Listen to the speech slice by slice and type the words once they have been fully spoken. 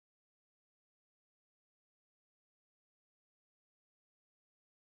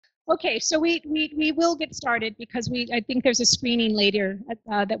Okay, so we will get started because I think there's a screening later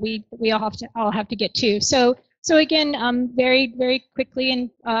that we all have to get to. So again, very quickly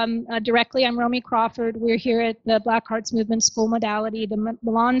and directly, I'm Romi Crawford. We're here at the Black Arts Movement School Modality, the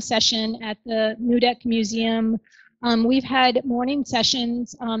Milan session at the Mudec Museum. We've had morning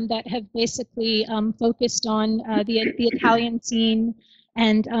sessions that have basically focused on the Italian scene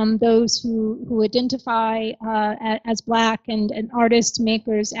and those who identify as Black and artists,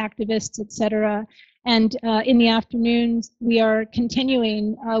 makers, activists, etc. And in the afternoons, we are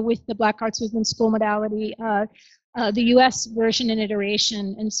continuing with the Black Arts Movement School Modality, the US version and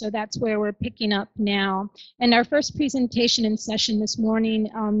iteration, and so that's where we're picking up now. And our first presentation and session this morning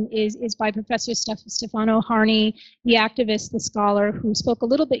is by Professor Stefano Harney, the activist, the scholar, who spoke a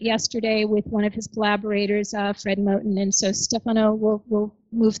little bit yesterday with one of his collaborators, Fred Moten. And so Stefano, we'll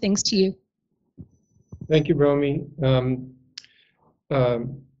move things to you. Thank you, Romi. I'm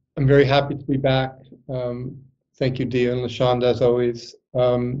very happy to be back. Thank you, Dia and LaShonda, as always.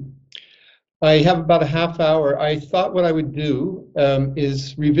 I have about a half hour. I thought what I would do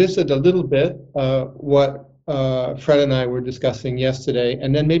is revisit a little bit what Fred and I were discussing yesterday,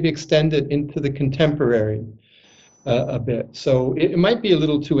 and then maybe extend it into the contemporary a bit. So it might be a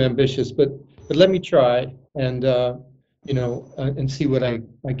little too ambitious, but let me try and you know, and see what I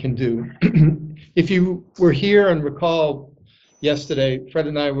can do. If you were here and recall yesterday, Fred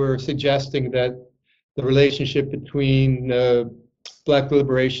and I were suggesting that the relationship between Black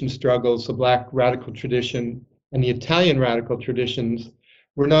liberation struggles, the Black radical tradition, and the Italian radical traditions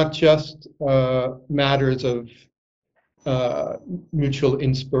were not just matters of mutual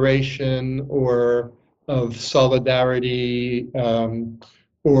inspiration or of solidarity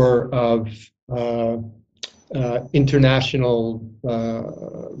or of international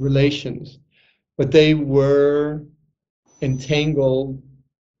relations, but they were entangled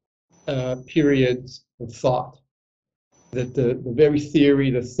periods of thought. That the very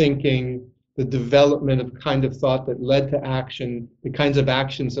theory, the thinking, the development of kind of thought that led to action, the kinds of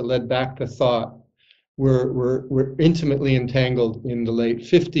actions that led back to thought were intimately entangled in the late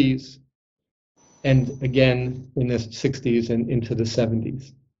 50s and again in the 60s and into the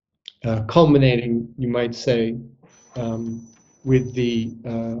 70s, culminating, you might say, with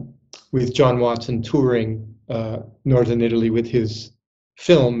John Watson touring Northern Italy with his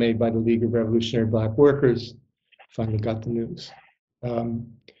film made by the League of Revolutionary Black Workers. Finally got the news.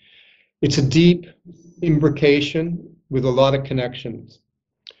 It's a deep imbrication with a lot of connections.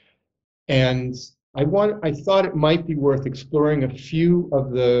 And I thought it might be worth exploring a few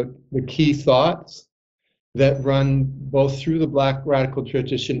of the key thoughts that run both through the Black radical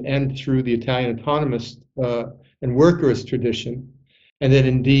tradition and through the Italian autonomous and workerist tradition, and that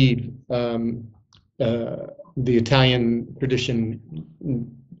indeed the Italian tradition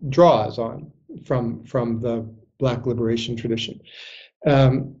draws on from the Black liberation tradition.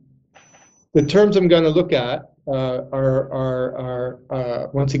 The terms I'm going to look at are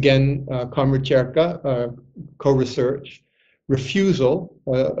once again ricerca, co-research, refusal,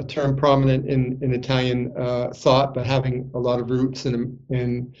 a term prominent in Italian thought, but having a lot of roots in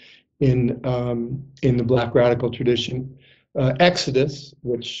the Black radical tradition. Exodus,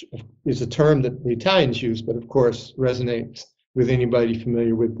 which is a term that the Italians use, but of course resonates with anybody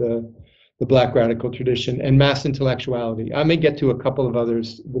familiar with the Black radical tradition, and mass intellectuality. I may get to a couple of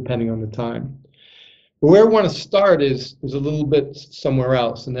others depending on the time. But where I want to start is a little bit somewhere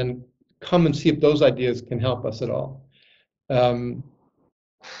else, and then come and see if those ideas can help us at all.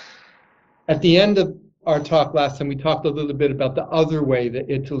 At the end of our talk last time, we talked a little bit about the other way that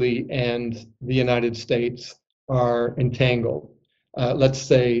Italy and the United States are entangled. Let's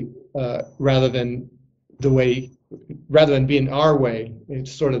say rather than being our way,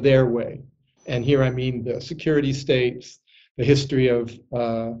 it's sort of their way. And here I mean the security states, the history of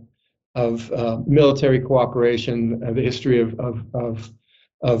military cooperation, the history of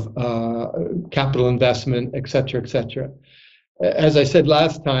capital investment, et cetera, et cetera. As I said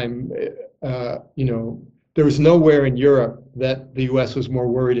last time, you know, there was nowhere in Europe that the U.S. was more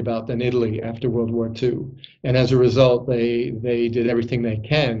worried about than Italy after World War II. And as a result, they did everything they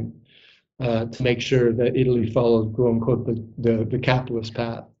can to make sure that Italy followed, quote unquote, the capitalist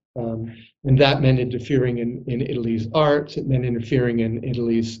path. And that meant interfering in Italy's arts, it meant interfering in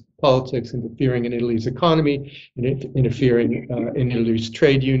Italy's politics, interfering in Italy's economy, and interfering in Italy's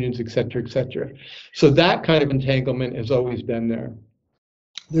trade unions, et cetera, et cetera. So that kind of entanglement has always been there.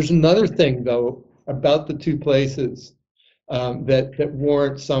 There's another thing, though, about the two places that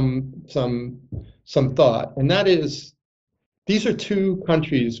warrant some thought, and that is, these are two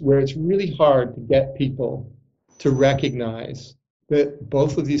countries where it's really hard to get people to recognize that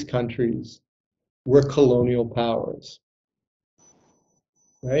both of these countries were colonial powers,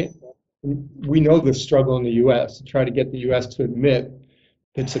 right? We know the struggle in the US to try to get the US to admit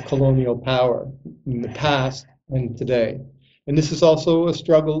it's a colonial power in the past and today. And this is also a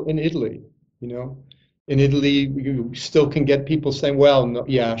struggle in Italy, you know. In Italy, you still can get people saying, well, no,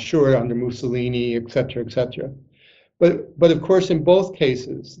 yeah, sure, under Mussolini, et cetera, et cetera. But of course, in both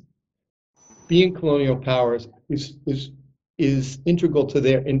cases, being colonial powers is integral to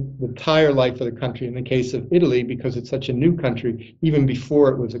their entire life of the country. In the case of Italy, because it's such a new country, even before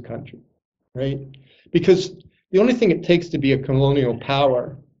it was a country, right? Because the only thing it takes to be a colonial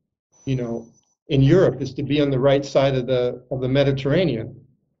power, you know, in Europe is to be on the right side of the Mediterranean.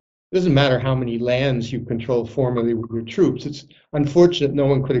 It doesn't matter how many lands you control formally with your troops. It's unfortunate no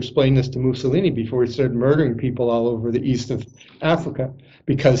one could explain this to Mussolini before he started murdering people all over the east of Africa,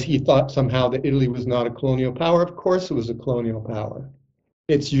 because he thought somehow that Italy was not a colonial power. Of course it was a colonial power.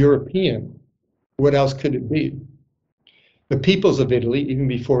 It's European. What else could it be? The peoples of Italy, even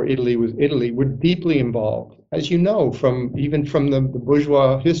before Italy was Italy, were deeply involved, as you know, even from the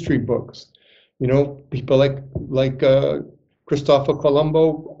bourgeois history books. You know, people like Cristoforo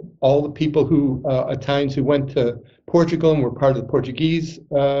Colombo, all the people Italians who went to Portugal and were part of the Portuguese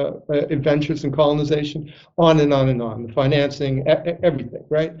adventures and colonization, on and on and on, the financing, everything,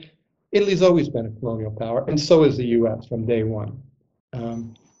 right? Italy's always been a colonial power, and so is the US from day one.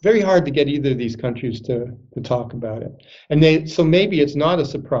 Very hard to get either of these countries to talk about it. And so maybe it's not a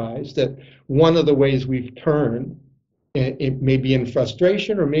surprise that one of the ways we've turned, it may be in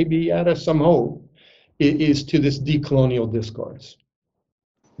frustration or maybe out of some hope, is to this decolonial discourse,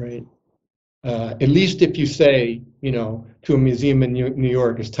 right? At least if you say, you know, to a museum in New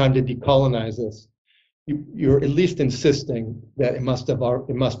York, it's time to decolonize this, you're at least insisting that it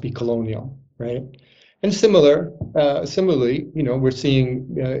must be colonial, right? And similarly, you know, we're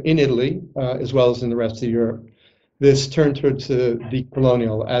seeing in Italy, as well as in the rest of Europe, this turn towards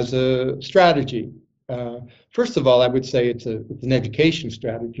decolonial as a strategy. First of all, I would say it's an education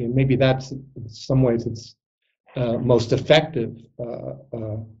strategy, and maybe that's in some ways its most effective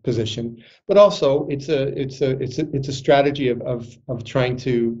position. But also, it's a strategy of trying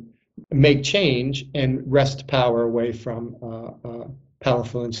to make change and wrest power away from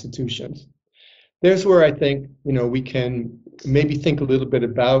powerful institutions. There's where I think, you know, we can maybe think a little bit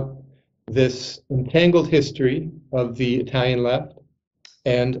about this entangled history of the Italian left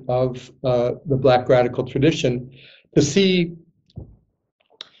and of the Black radical tradition to see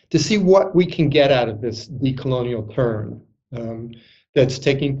what we can get out of this decolonial turn that's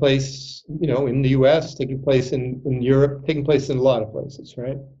taking place, you know, in the US, taking place in Europe, taking place in a lot of places,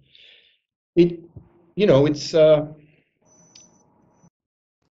 right?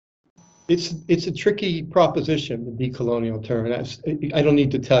 It's a tricky proposition, the decolonial turn. I don't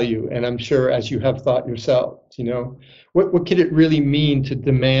need to tell you, and I'm sure as you have thought yourself, you know, what could it really mean to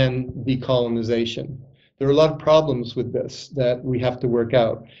demand decolonization? There are a lot of problems with this that we have to work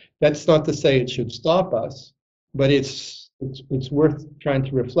out. That's not to say it should stop us, but it's worth trying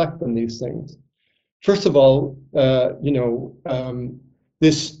to reflect on these things. First of all,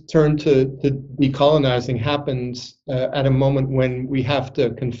 this turn to decolonizing happens at a moment when we have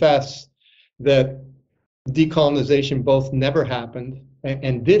to confess that decolonization both never happened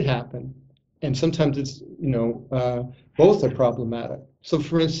and did happen, and sometimes it's, you know, both are problematic. So,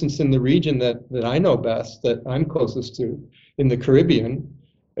 for instance, in the region that I know best, that I'm closest to, in the Caribbean,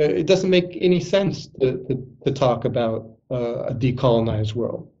 it doesn't make any sense to talk about a decolonized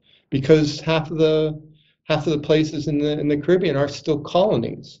world, because half of the places in the Caribbean are still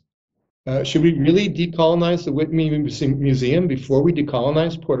colonies. Should we really decolonize the Whitney Museum before we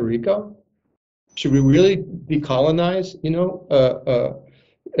decolonize Puerto Rico? Should we really decolonize, you know,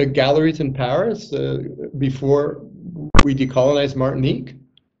 galleries in Paris before we decolonize Martinique,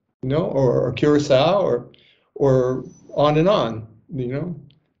 you know, or Curacao, or on and on, you know,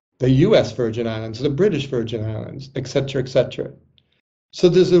 the U.S. Virgin Islands, the British Virgin Islands, et cetera, et cetera. So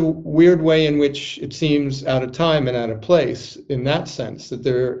there's a weird way in which it seems out of time and out of place in that sense, that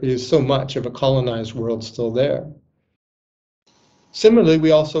there is so much of a colonized world still there. Similarly,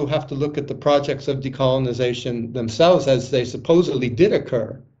 we also have to look at the projects of decolonization themselves as they supposedly did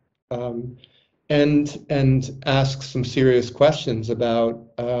occur, and ask some serious questions about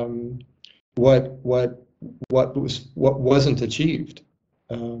what wasn't achieved.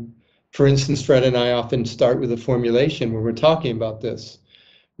 For instance, Fred and I often start with a formulation when we're talking about this,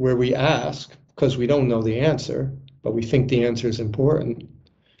 where we ask, because we don't know the answer, but we think the answer is important,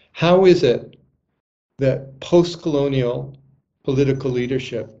 how is it that post-colonial political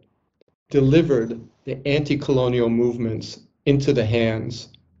leadership delivered the anti-colonial movements into the hands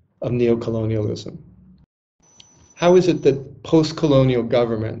of neocolonialism? How is it that post-colonial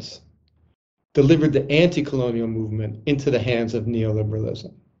governments delivered the anti-colonial movement into the hands of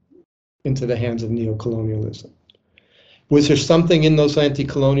neoliberalism, into the hands of neocolonialism? Was there something in those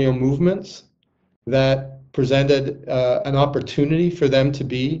anti-colonial movements that presented an opportunity for them to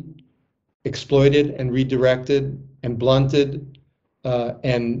be exploited and redirected and blunted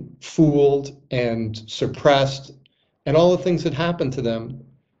and fooled and suppressed, and all the things that happened to them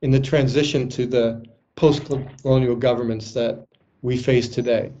in the transition to the post-colonial governments that we face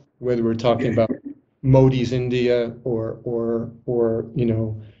today, whether we're talking about Modi's India or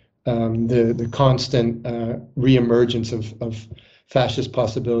the constant reemergence of fascist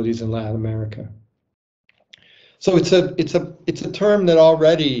possibilities in Latin America. So it's a term that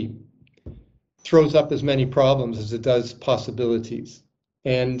already throws up as many problems as it does possibilities.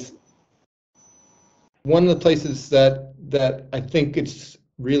 And one of the places that I think it's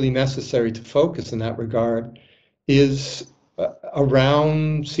really necessary to focus in that regard is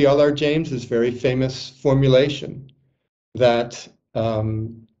around C.L.R. James's very famous formulation that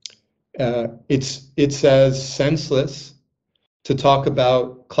it's as senseless to talk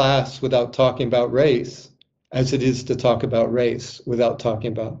about class without talking about race as it is to talk about race without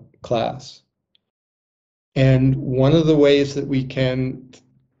talking about class. And one of the ways that we can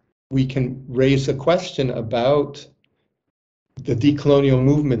raise a question about the decolonial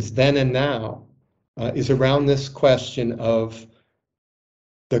movements then and now is around this question of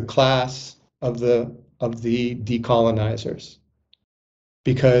the class of the decolonizers.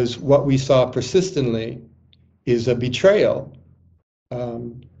 Because what we saw persistently is a betrayal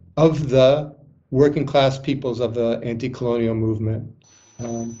of the working class peoples of the anti-colonial movement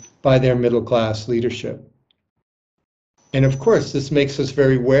by their middle class leadership. And of course, this makes us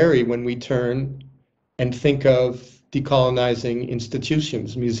very wary when we turn and think of decolonizing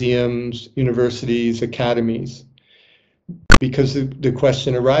institutions, museums, universities, academies, because the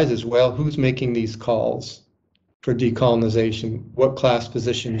question arises, well, who's making these calls for decolonization? What class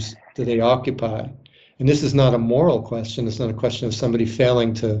positions do they occupy? And this is not a moral question. It's not a question of somebody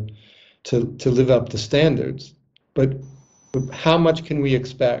failing to live up to standards, but how much can we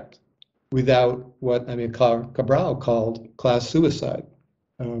expect without what Amilcar Cabral called class suicide?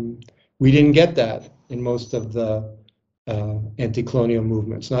 We didn't get that in most of the anti-colonial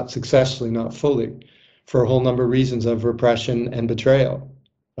movements, not successfully, not fully, for a whole number of reasons of repression and betrayal.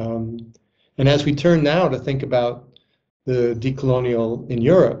 And as we turn now to think about the decolonial in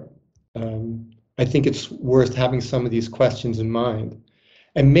Europe, I think it's worth having some of these questions in mind.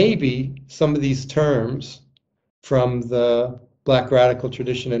 And maybe some of these terms from the Black radical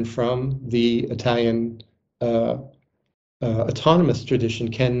tradition and from the Italian autonomous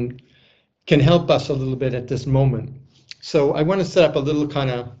tradition can help us a little bit at this moment. So I want to set up a little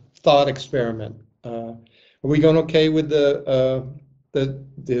kind of thought experiment. Are we going okay with the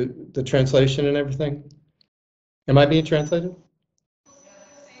translation and everything? Am I being translated?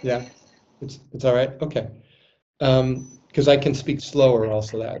 Yeah, it's all right. Okay, because I can speak slower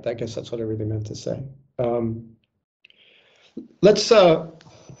also. I guess that's what I really meant to say. Let's go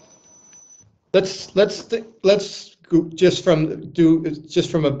just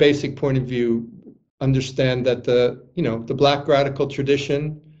from a basic point of view, understand that the Black radical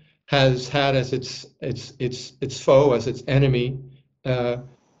tradition has had as its foe, as its enemy,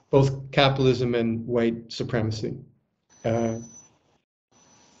 both capitalism and white supremacy.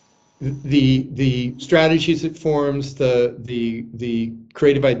 The strategies it forms, the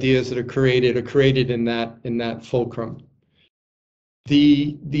creative ideas that are created in that fulcrum.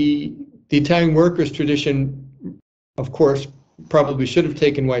 The Italian workers' tradition, of course, probably should have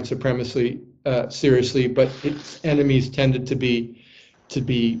taken white supremacy seriously, but its enemies tended to be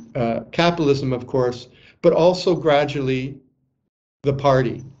capitalism, of course, but also gradually the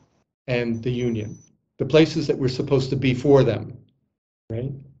party and the union, the places that were supposed to be for them,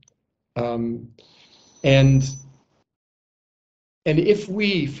 right? And if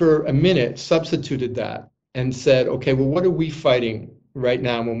we, for a minute, substituted that and said, okay, well, what are we fighting right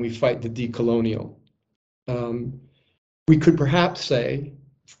now when we fight the decolonial? We could perhaps say,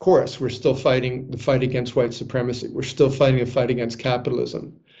 of course, we're still fighting the fight against white supremacy. We're still fighting a fight against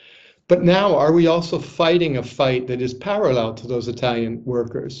capitalism. But now, are we also fighting a fight that is parallel to those Italian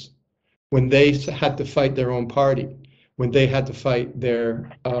workers when they had to fight their own party, when they had to fight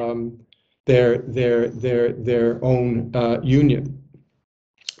their own union?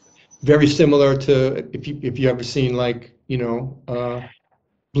 Very similar to if you ever seen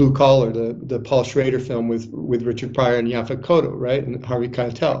Blue Collar, the Paul Schrader film with Richard Pryor and Yaphet Kotto, right, and Harvey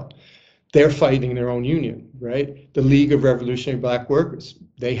Keitel. they're fighting their own union, right? The League of Revolutionary Black Workers,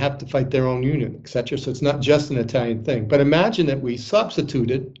 they have to fight their own union, etc. So it's not just an Italian thing. But imagine that we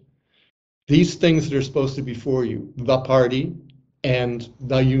substituted these things that are supposed to be for you, the party and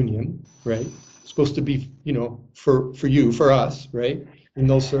the union, right? Supposed to be, you know, for you, for us, right? In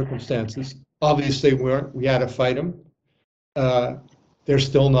those circumstances. Obviously, we had to fight them. They're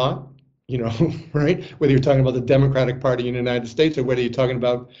still not, you know, right? Whether you're talking about the Democratic Party in the United States or whether you're talking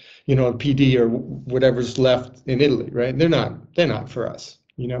about, you know, PD or whatever's left in Italy, right? They're not for us,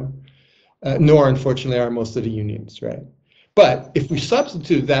 you know, nor unfortunately are most of the unions, right? But if we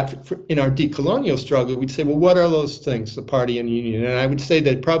substitute that in our decolonial struggle, we'd say, well, what are those things, the party and the union? And I would say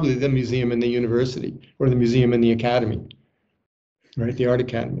that probably the museum and the university, or the museum and the academy, right? The art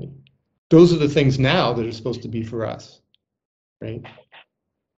academy. Those are the things now that are supposed to be for us, right?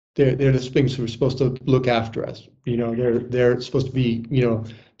 They're the things who are supposed to look after us. You know, they're supposed to be, you know,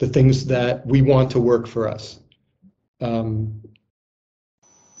 the things that we want to work for us. But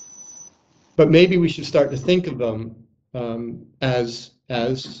maybe we should start to think of them as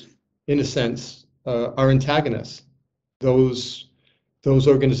in a sense, our antagonists. Those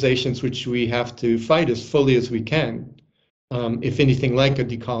organizations which we have to fight as fully as we can, if anything like a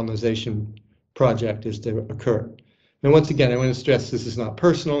decolonization project is to occur. And once again, I want to stress this is not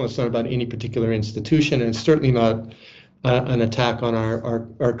personal, it's not about any particular institution, and it's certainly not an attack on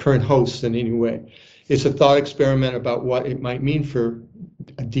our current hosts in any way. It's a thought experiment about what it might mean for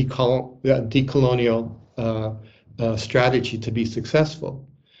a decolonial strategy to be successful.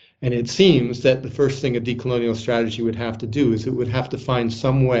 And it seems that the first thing a decolonial strategy would have to do is it would have to find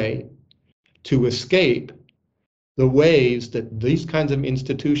some way to escape the ways that these kinds of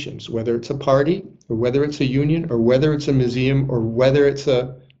institutions, whether it's a party, or whether it's a union, or whether it's a museum, or whether it's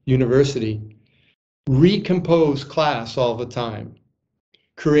a university, recompose class all the time,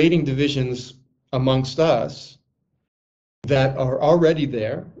 creating divisions amongst us that are already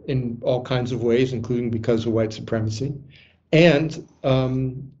there in all kinds of ways, including because of white supremacy, and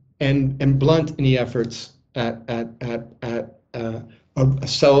blunt any efforts at a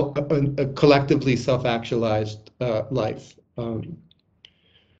collectively self-actualized life.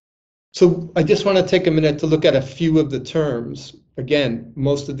 So I just want to take a minute to look at a few of the terms. Again,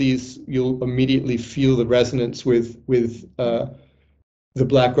 most of these you'll immediately feel the resonance with the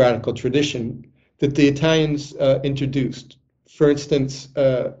Black radical tradition that the Italians introduced. For instance,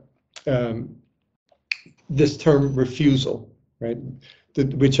 this term refusal, right?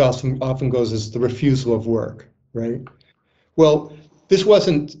 Which often goes as the refusal of work, right? Well, this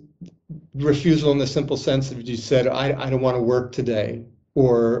wasn't refusal in the simple sense that you said, I don't want to work today,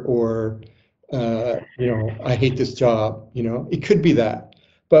 or you know, I hate this job, you know, it could be that.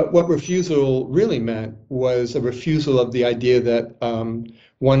 But what refusal really meant was a refusal of the idea that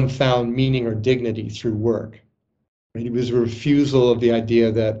one found meaning or dignity through work. Right? It was a refusal of the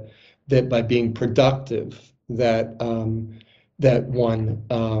idea that by being productive, that that one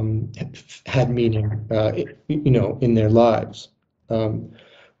had meaning, you know, in their lives.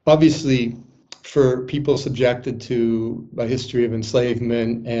 Obviously, for people subjected to a history of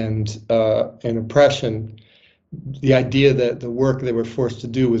enslavement and oppression, the idea that the work they were forced to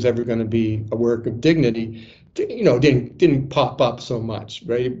do was ever going to be a work of dignity, you know, didn't pop up so much,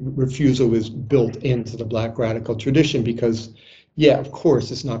 right? Refusal was built into the Black radical tradition because, yeah, of course,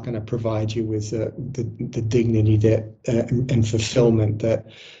 it's not going to provide you with the dignity that and fulfillment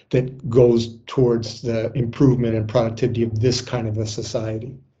that goes towards the improvement and productivity of this kind of a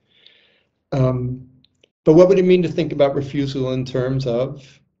society. But what would it mean to think about refusal in terms of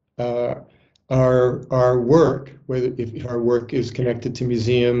our work, whether if our work is connected to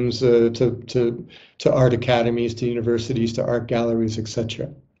museums, to art academies, to universities, to art galleries, etc.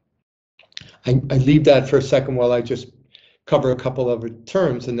 I leave that for a second while I just cover a couple of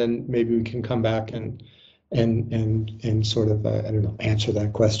terms, and then maybe we can come back and sort of I don't know, answer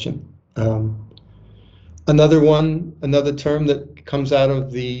that question. Another term that comes out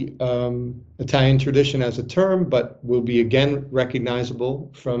of the Italian tradition as a term, but will be again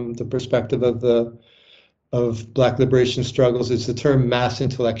recognizable from the perspective of Black liberation struggles, is the term mass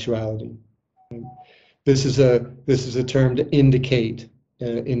intellectuality. This is a term to indicate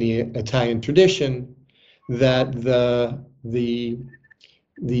in the Italian tradition that the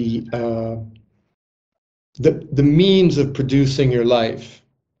means of producing your life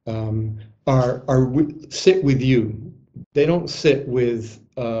sit with you. They don't sit with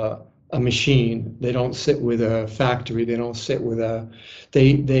a machine. They don't sit with a factory. They don't sit with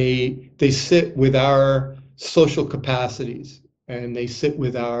they sit with our social capacities, and they sit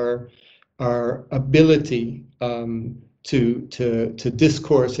with our ability to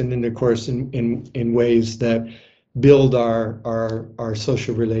discourse and intercourse in ways that build our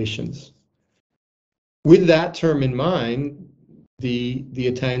social relations. With that term in mind, the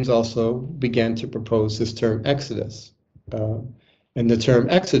Italians also began to propose this term exodus. And the term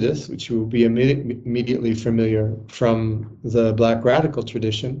exodus, which will be immediately familiar from the Black radical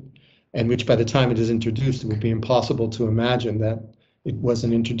tradition, and which by the time it is introduced, it would be impossible to imagine that it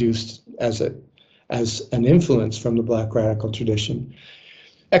wasn't introduced as an influence from the Black radical tradition.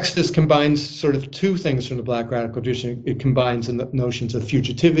 Exodus combines sort of two things from the Black radical tradition. It combines the notions of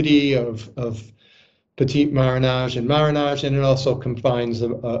fugitivity, of petit marinage and marinage, and it also combines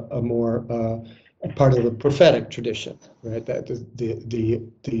a more a part of the prophetic tradition, right? That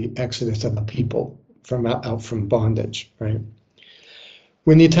the exodus of the people out from bondage, right?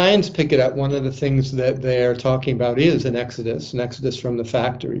 When the Italians pick it up, one of the things that they're talking about is an exodus from the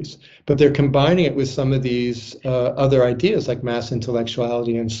factories, but they're combining it with some of these other ideas like mass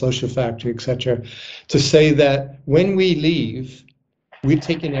intellectuality and social factory, etc., to say that when we leave, we've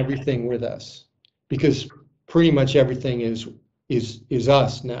taken everything with us, because pretty much everything is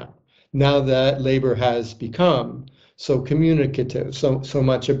us now. Now that labor has become so communicative, so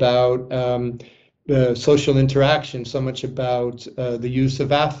much about social interaction, so much about the use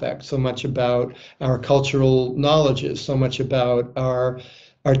of affect, so much about our cultural knowledges, so much about our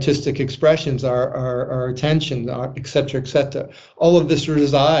artistic expressions, our attention, et cetera, all of this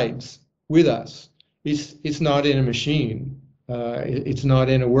resides with us. It's not in a machine. It's not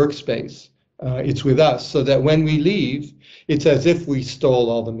in a workspace. It's with us, so that when we leave, it's as if we stole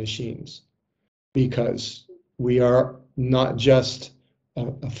all the machines, because we are not just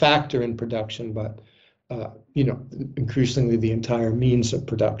a factor in production, but increasingly the entire means of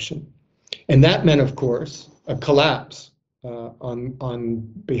production. And that meant, of course, a collapse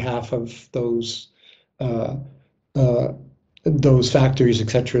on behalf of those factories,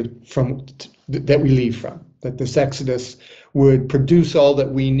 etc., that we leave from. That this exodus would produce all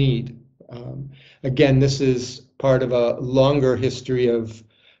that we need. Again, this is part of a longer history of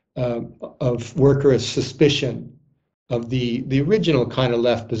workers' suspicion of the original kind of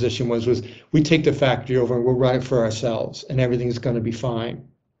left position was we take the factory over and we'll run it for ourselves and everything's going to be fine,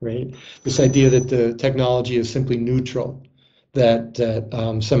 right? This idea that the technology is simply neutral, that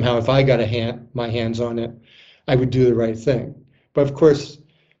somehow if I got my hands on it, I would do the right thing. But of course,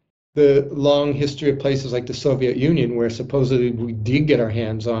 the long history of places like the Soviet Union, where supposedly we did get our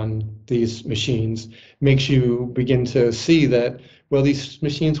hands on these machines, makes you begin to see that, well, these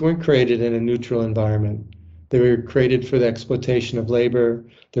machines weren't created in a neutral environment. They were created for the exploitation of labor.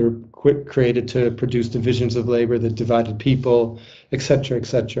 They were created to produce divisions of labor that divided people, et cetera, et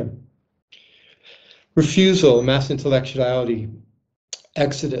cetera. Refusal, mass intellectuality,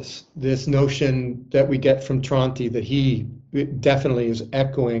 exodus, this notion that we get from Tronti, that he definitely is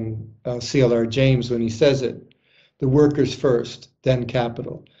echoing C.L.R. James when he says it, the workers first, then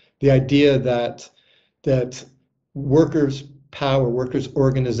capital. The idea that workers' power, workers'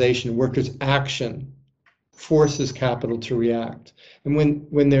 organization, workers' action forces capital to react. And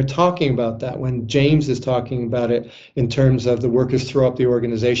when they're talking about that, when James is talking about it in terms of the workers throw up the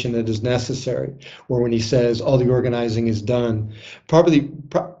organization that is necessary, or when he says all the organizing is done, really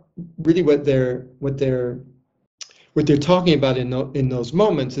what they're talking about in those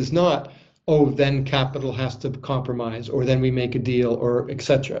moments is not, oh, then capital has to compromise, or then we make a deal, or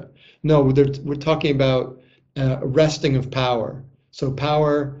etc. No, we're talking about wresting of power. So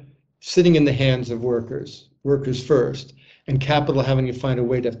power sitting in the hands of workers first, and capital having to find a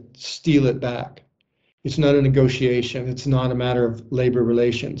way to steal it back. It's not a negotiation. It's not a matter of labor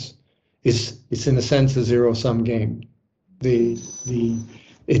relations. It's in a sense a zero-sum game.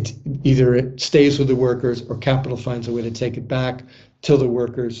 It either stays with the workers or capital finds a way to take it back till the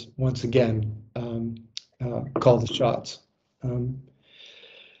workers once again call the shots. I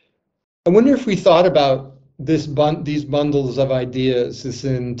wonder if we thought about these bundles of ideas, this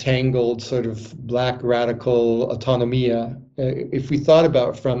entangled sort of black radical autonomia, if we thought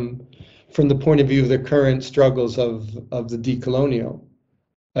about from the point of view of the current struggles of the decolonial,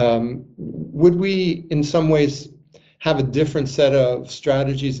 would we in some ways have a different set of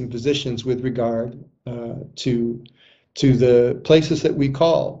strategies and positions with regard to the places that we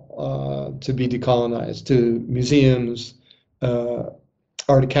call to be decolonized, to museums,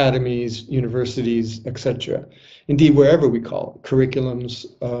 art academies, universities, etc. Indeed, wherever we call, curriculums,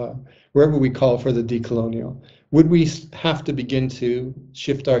 wherever we call for the decolonial, would we have to begin to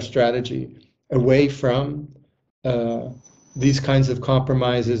shift our strategy away from these kinds of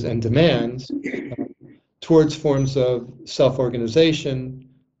compromises and demands towards forms of self-organization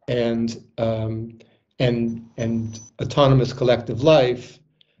and and autonomous collective life,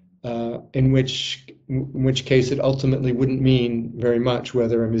 in which case it ultimately wouldn't mean very much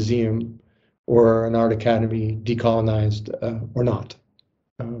whether a museum or an art academy decolonized or not.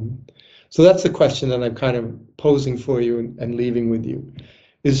 So that's the question that I'm kind of posing for you and leaving with you.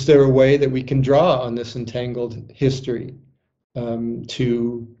 Is there a way that we can draw on this entangled history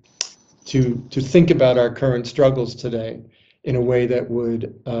to think about our current struggles today in a way that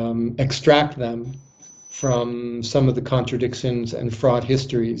would extract them from some of the contradictions and fraught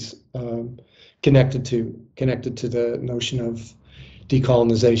histories connected to the notion of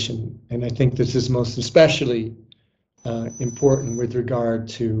decolonization? And I think this is most especially important with regard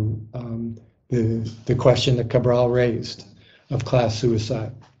to the question that Cabral raised of class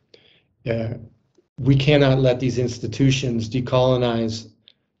suicide. We cannot let these institutions decolonize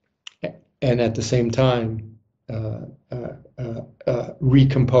and at the same time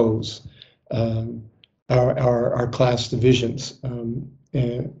recompose our class divisions.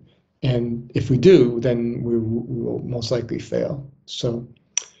 And if we do, then we will most likely fail. So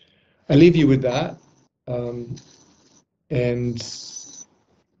I leave you with that. And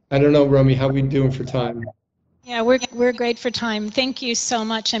I don't know, Romi, how are we doing for time? Yeah, we're great for time. Thank you so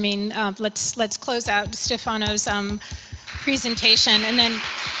much. I mean, let's close out Stefano's presentation, and then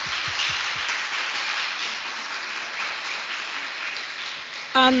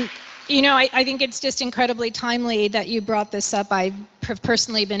you know, I think it's just incredibly timely that you brought this up. I have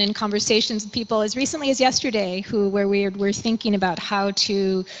personally been in conversations with people as recently as yesterday where we're thinking about how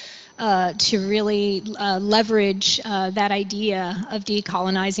to really leverage that idea of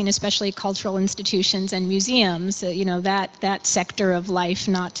decolonizing, especially cultural institutions and museums. You know, that sector of life,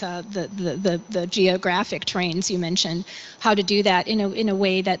 not the geographic trains you mentioned. How to do that in a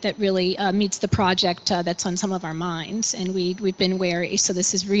way that really meets the project that's on some of our minds, and we've been wary. So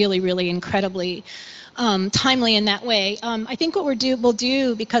this is really incredibly timely in that way. I think what we'll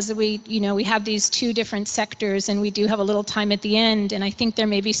do, because we have these two different sectors, and we do have a little time at the end, and I think there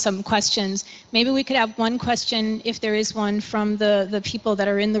may be some questions. Maybe we could have one question, if there is one, from the people that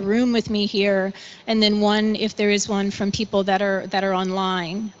are in the room with me here, and then one, if there is one, from people that are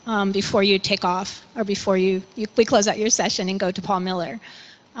online, before you take off, or before we close out your session and go to Paul Miller.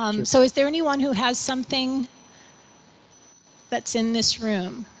 Sure. So is there anyone who has something that's in this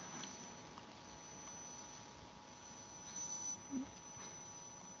room?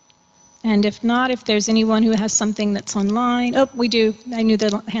 And if not, if there's anyone who has something that's online. Oh, we do. I knew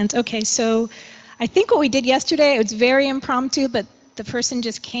the hands. Okay, so I think what we did yesterday, it was very impromptu, but the person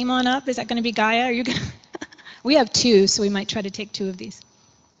just came on up. Is that going to be Gaia? Are you going to? We have two, so we might try to take two of these.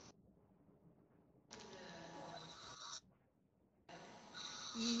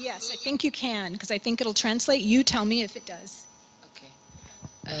 Yes, I think you can, because I think it'll translate. You tell me if it does. Okay.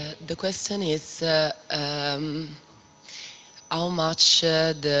 The question is how much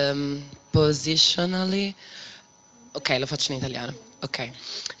the positionally. Ok, lo faccio in italiano. Ok.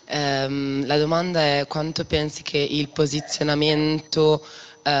 La domanda è quanto pensi che il posizionamento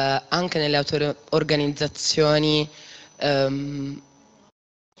anche nelle auto-organizzazioni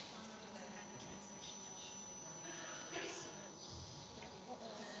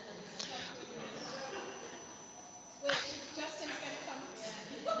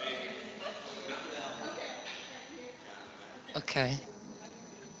ok.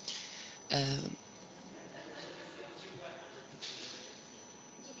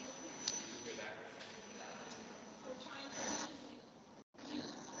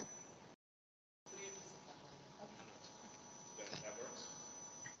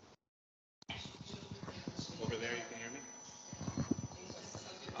 Over there, you can hear me?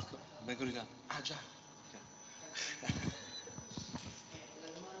 Vengo di là. Ah, già. La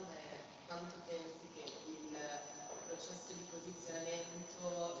domanda è quanto pensi che il processo di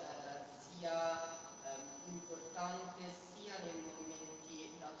posizionamento sia importante sia nei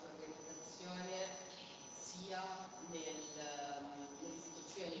movimenti d'auto-organizzazione sia nelle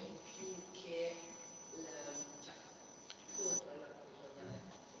istituzioni, più che contro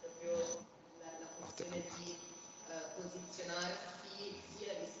proprio la questione di posizionarsi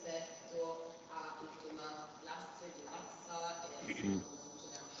sia rispetto al tema classe, di razza e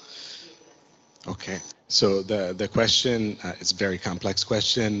Okay, so the question, it's a very complex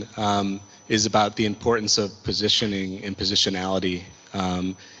question, is about the importance of positioning and positionality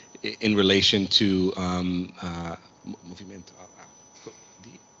in relation to movimento. Movimenti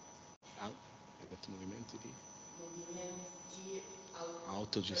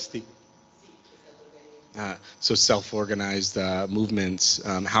autogestiti. So self-organized movements,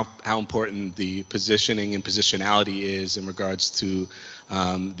 how important the positioning and positionality is in regards to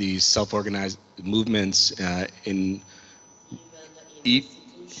these self-organized movements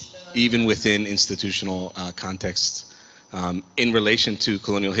even within institutional contexts, in relation to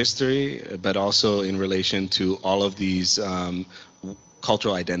colonial history, but also in relation to all of these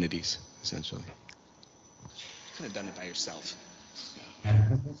cultural identities, essentially. You could have done it by yourself.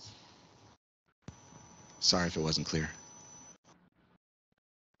 Sorry if it wasn't clear.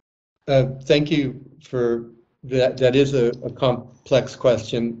 Thank you for that. That is a complex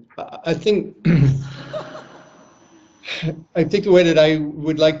question. I think I think the way that I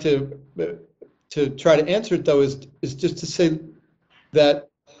would like to try to answer it, though, is just to say that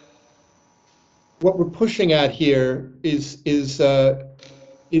what we're pushing at here is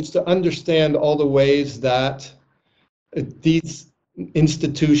to understand all the ways that these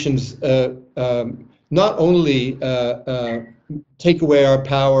institutions not only take away our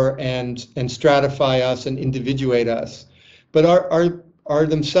power and stratify us and individuate us, but are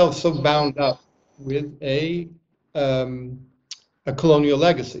themselves so bound up with a colonial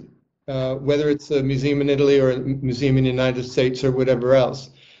legacy, whether it's a museum in Italy or a museum in the United States or whatever else.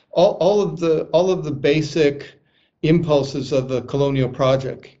 All of the basic impulses of the colonial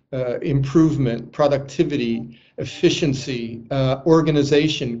project, improvement, productivity, efficiency,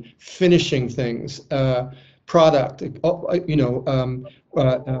 organization, finishing things, product,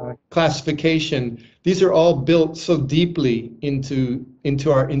 classification. These are all built so deeply into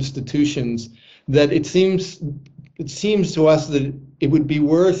our institutions that it seems to us that it would be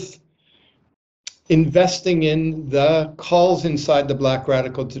worth investing in the calls inside the Black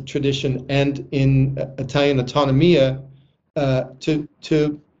radical tradition and in Italian autonomia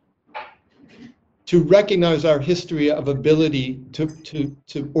to recognize our history of ability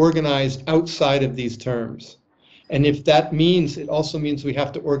to organize outside of these terms. And if that means, it also means we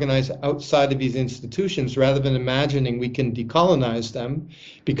have to organize outside of these institutions rather than imagining we can decolonize them,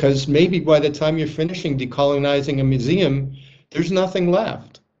 because maybe by the time you're finishing decolonizing a museum, there's nothing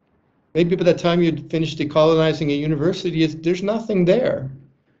left. Maybe by the time you finish decolonizing a university, there's nothing there.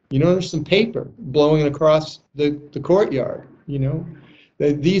 You know, there's some paper blowing across the courtyard, you know.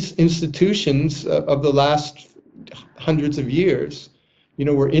 These institutions of the last hundreds of years, you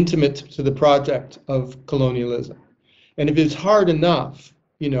know, were intimate to the project of colonialism. And if it's hard enough,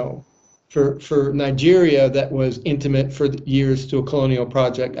 you know, for Nigeria that was intimate for years to a colonial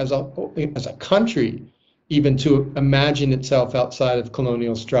project, as a country, even to imagine itself outside of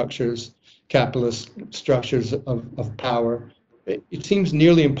colonial structures, capitalist structures of power, it seems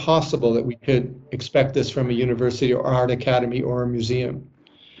nearly impossible that we could expect this from a university or art academy or a museum.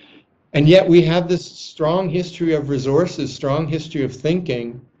 And yet we have this strong history of resources, strong history of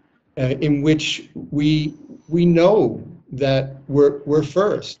thinking, in which we know that we're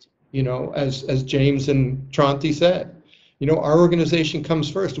first, you know, as James and Tronti said, you know, our organization comes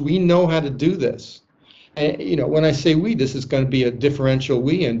first. We know how to do this. And, you know, when I say we, this is going to be a differential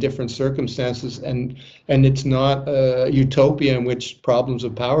we in different circumstances, and it's not a utopia in which problems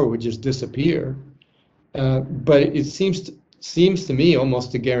of power would just disappear. But it seems to me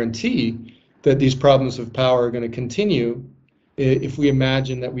almost a guarantee that these problems of power are going to continue if we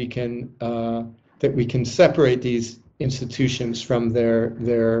imagine that we can separate these institutions from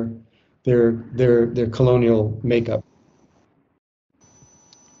their colonial makeup.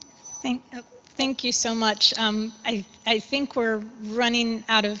 Thank you so much. I think we're running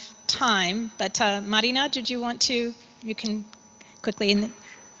out of time, but Marina, did you want to? You can quickly.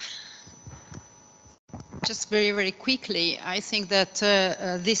 Just very, very quickly, I think that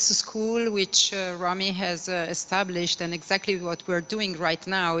this school, which Romi has established, and exactly what we're doing right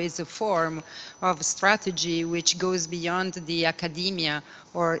now, is a form of strategy which goes beyond the academia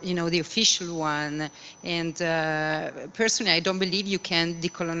or, you know, the official one. And personally, I don't believe you can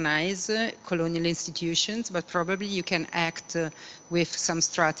decolonize colonial institutions, but probably you can act with some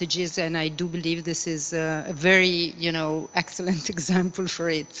strategies. And I do believe this is a very, you know, excellent example for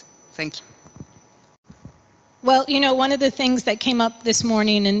it. Thank you. Well, you know, one of the things that came up this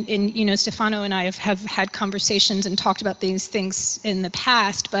morning, and you know, Stefano and I have had conversations and talked about these things in the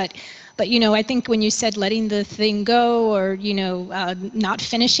past, but you know, I think when you said letting the thing go, or you know, not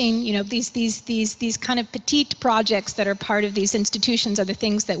finishing, you know, these kind of petite projects that are part of these institutions are the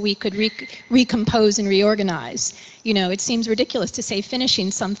things that we could recompose and reorganize. You know, it seems ridiculous to say finishing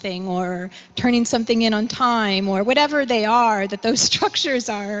something or turning something in on time or whatever they are, that those structures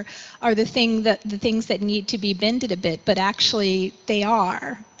are the things that need to be bended a bit, but actually they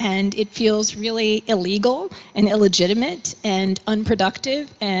are. And it feels really illegal and illegitimate and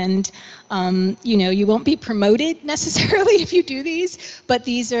unproductive and You know, you won't be promoted necessarily if you do these, but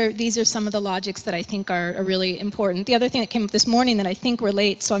these are some of the logics that I think are really important. The other thing that came up this morning that I think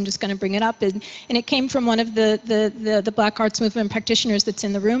relates, so I'm just going to bring it up, and it came from one of the Black Arts Movement practitioners that's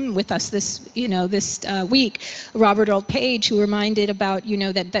in the room with us this week, Robert Earl Page, who reminded about, you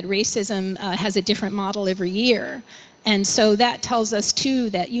know, that racism has a different model every year. And so that tells us too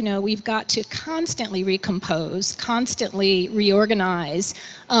that, you know, we've got to constantly recompose, constantly reorganize.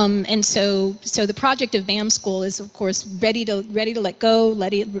 And so the project of BAM School is, of course, ready to let go,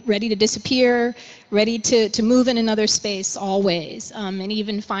 ready to disappear, ready to move in another space always. And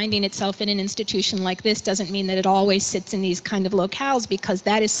even finding itself in an institution like this doesn't mean that it always sits in these kind of locales, because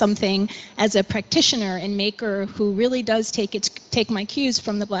that is something, as a practitioner and maker who really does take my cues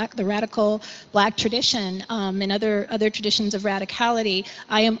from the radical Black tradition and other traditions of radicality,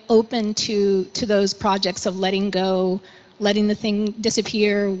 I am open to those projects of letting go, letting the thing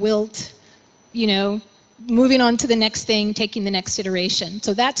disappear, wilt, you know, moving on to the next thing, taking the next iteration.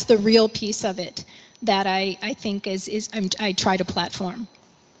 So that's the real piece of it that I think I try to platform.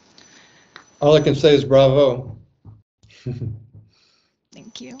 All I can say is bravo.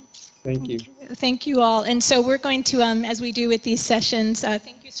 Thank you. Thank you. Thank you all. And so we're going to, as we do with these sessions,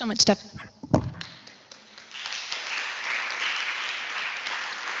 thank you so much, Stephanie.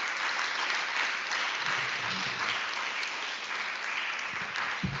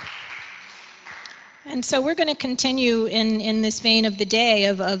 And so we're going to continue in this vein of the day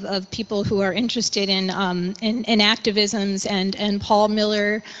of people who are interested in activisms, and Paul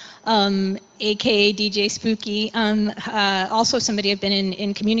Miller, aka DJ Spooky, also somebody I've been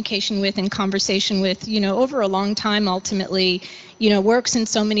in communication with and conversation with, you know, over a long time. Ultimately, you know, works in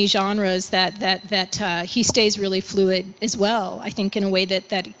so many genres that he stays really fluid as well. I think in a way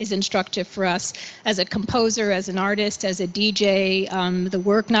that is instructive for us as a composer, as an artist, as a DJ. The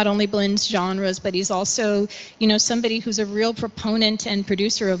work not only blends genres, but he's also, you know, somebody who's a real proponent and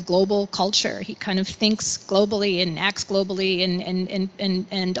producer of global culture. He kind of thinks globally and acts globally,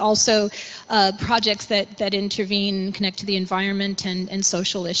 and also projects that intervene, connect to the environment and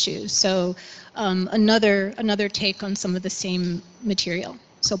social issues. So another take on some of the same material.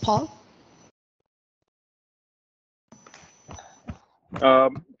 So Paul?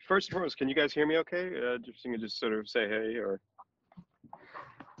 First and foremost, can you guys hear me okay? Just you can just sort of say hey, or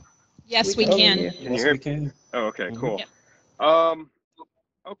Yes, we can. Can you hear me? Oh, okay, cool. Yep.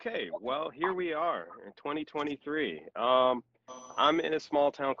 Okay, well, here we are in 2023. I'm in a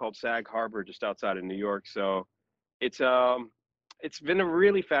small town called Sag Harbor, just outside of New York. So it's been a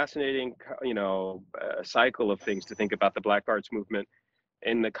really fascinating, you know, cycle of things to think about the Black Arts movement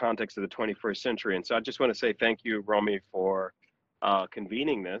in the context of the 21st century. And so I just want to say thank you, Romi, for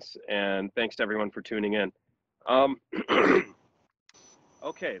convening this, and thanks to everyone for tuning in.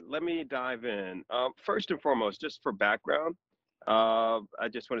 Okay, let me dive in. First and foremost, just for background, I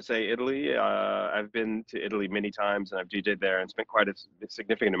just want to say Italy. I've been to Italy many times, and I've DJed there and spent quite a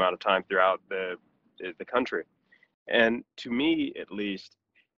significant amount of time throughout the country. And to me, at least,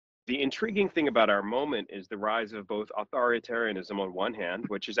 the intriguing thing about our moment is the rise of both authoritarianism on one hand,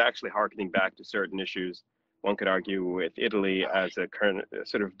 which is actually harkening back to certain issues, one could argue, with Italy as a current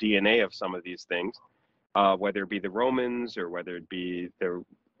sort of DNA of some of these things, whether it be the Romans or whether it be the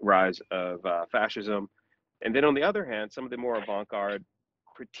rise of fascism. And then on the other hand, some of the more avant-garde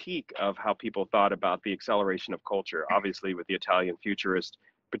critique of how people thought about the acceleration of culture, obviously with the Italian futurist,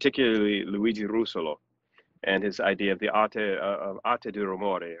 particularly Luigi Russolo, and his idea of the arte di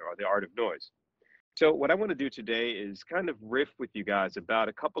rumore, or the art of noise. So what I want to do today is kind of riff with you guys about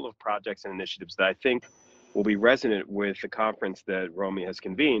a couple of projects and initiatives that I think will be resonant with the conference that Romi has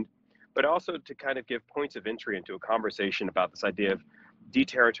convened, but also to kind of give points of entry into a conversation about this idea of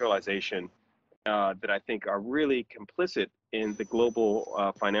deterritorialization that I think are really complicit in the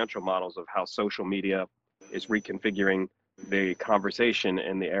global financial models of how social media is reconfiguring the conversation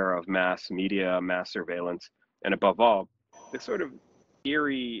in the era of mass media, mass surveillance, and above all, the sort of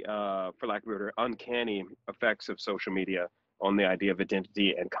eerie, for lack of a word, uncanny effects of social media on the idea of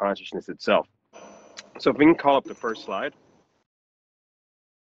identity and consciousness itself. So if we can call up the first slide.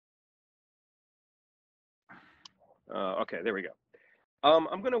 Okay, there we go.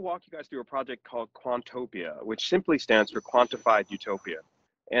 I'm going to walk you guys through a project called Quantopia, which simply stands for Quantified Utopia.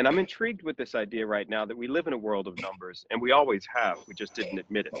 And I'm intrigued with this idea right now that we live in a world of numbers, and we always have, we just didn't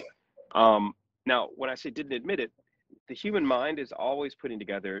admit it. Now, when I say didn't admit it, the human mind is always putting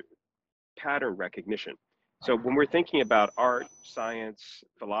together pattern recognition. So when we're thinking about art, science,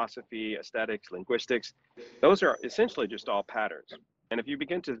 philosophy, aesthetics, linguistics, those are essentially just all patterns. And if you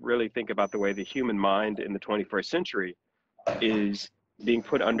begin to really think about the way the human mind in the 21st century is being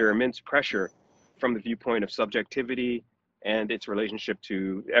put under immense pressure from the viewpoint of subjectivity and its relationship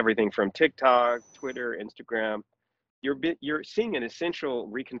to everything from TikTok, Twitter, Instagram. You're seeing an essential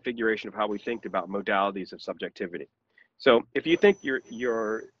reconfiguration of how we think about modalities of subjectivity. So if you think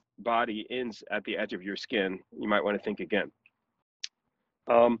your body ends at the edge of your skin, you might want to think again.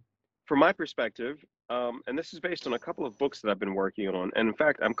 From my perspective, and this is based on a couple of books that I've been working on, and in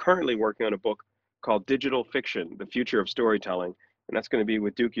fact, I'm currently working on a book called Digital Fiction, The Future of Storytelling, and that's going to be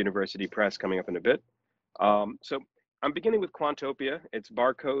with Duke University Press coming up in a bit. So I'm beginning with Quantopia. It's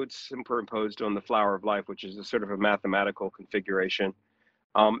barcodes superimposed on the flower of life, which is a sort of a mathematical configuration.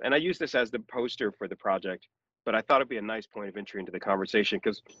 And I use this as the poster for the project, but I thought it'd be a nice point of entry into the conversation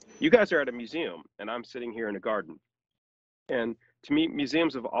because you guys are at a museum and I'm sitting here in a garden. And to me,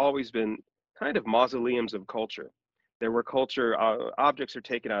 museums have always been kind of mausoleums of culture. There were culture, objects are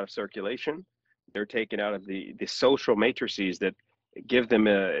taken out of circulation. They're taken out of the social matrices that give them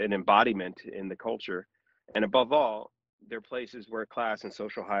an embodiment in the culture. And above all, they're places where class and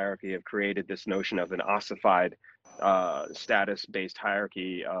social hierarchy have created this notion of an ossified status-based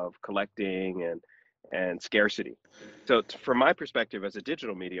hierarchy of collecting and scarcity. So from my perspective as a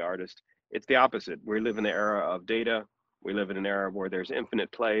digital media artist, it's the opposite. We live in the era of data. We live in an era where there's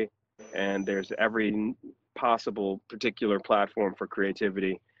infinite play and there's every possible particular platform for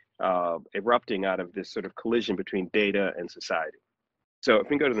creativity erupting out of this sort of collision between data and society. So if we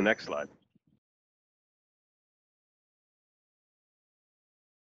can go to the next slide.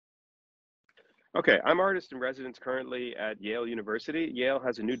 Okay, I'm artist in residence currently at Yale University. Yale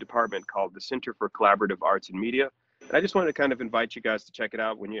has a new department called the Center for Collaborative Arts and Media. And I just wanted to kind of invite you guys to check it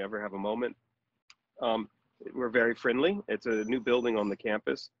out when you ever have a moment. We're very friendly. It's a new building on the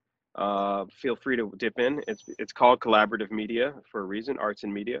campus. Feel free to dip in. It's called Collaborative Media for a reason, arts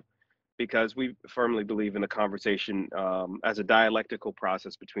and media, because we firmly believe in the conversation as a dialectical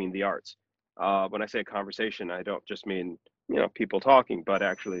process between the arts. When I say conversation, I don't just mean, you know, people talking, but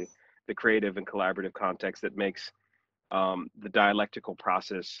actually the creative and collaborative context that makes the dialectical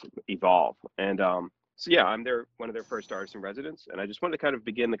process evolve. And so yeah, I'm one of their first artists in residence, and I just wanted to kind of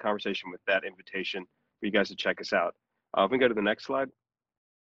begin the conversation with that invitation for you guys to check us out. If we can go to the next slide.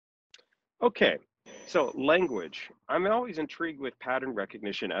 Okay, so language. I'm always intrigued with pattern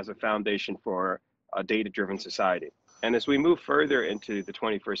recognition as a foundation for a data-driven society. And as we move further into the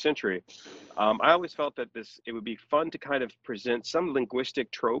 21st century, I always felt that it would be fun to kind of present some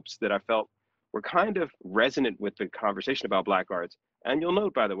linguistic tropes that I felt were kind of resonant with the conversation about Black arts. And you'll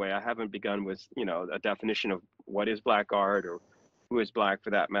note, by the way, I haven't begun with, you know, a definition of what is Black art or who is Black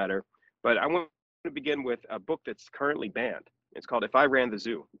for that matter. But I want to begin with a book that's currently banned. It's called If I Ran the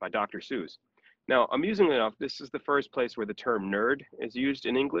Zoo by Dr. Seuss. Now, amusingly enough, this is the first place where the term nerd is used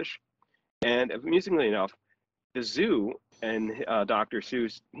in English. And amusingly enough, the zoo and Dr.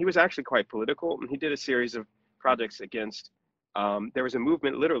 Seuss, he was actually quite political. And he did a series of projects against, there was a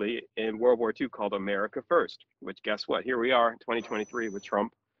movement literally in World War II called America First, which guess what? Here we are in 2023 with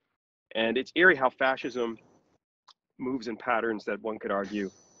Trump. And it's eerie how fascism moves in patterns that one could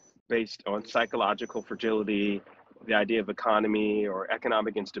argue based on psychological fragility, the idea of economy or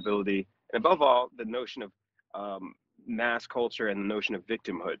economic instability, and above all, the notion of mass culture and the notion of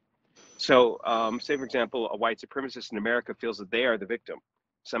victimhood. So say, for example, a white supremacist in America feels that they are the victim.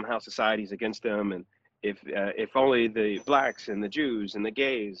 Somehow society's against them, and if only the Blacks and the Jews and the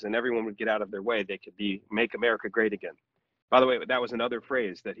gays and everyone would get out of their way, they could make America great again. By the way, that was another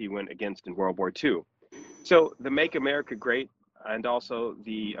phrase that he went against in World War II. So the Make America Great and also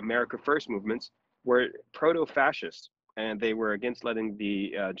the America First movements were proto-fascist, and they were against letting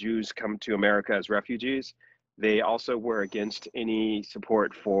the Jews come to America as refugees. They also were against any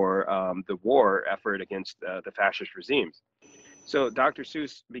support for the war effort against the fascist regimes. So Dr.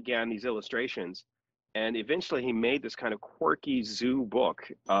 Seuss began these illustrations, and eventually he made this kind of quirky zoo book,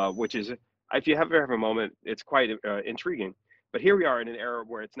 which is, if you ever have a moment, it's quite intriguing. But here we are in an era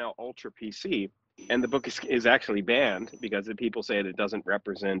where it's now ultra PC, and the book is actually banned because the people say that it doesn't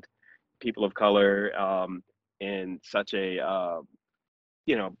represent people of color in such a,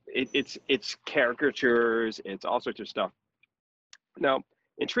 you know, it's caricatures, it's all sorts of stuff. Now,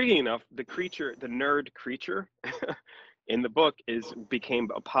 intriguing enough, the nerd creature in the book became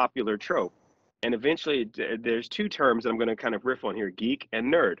a popular trope. And eventually there's two terms that I'm going to kind of riff on here, geek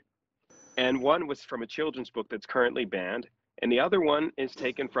and nerd. And one was from a children's book that's currently banned. And the other one is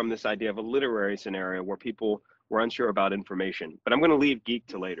taken from this idea of a literary scenario where people were unsure about information. But I'm going to leave geek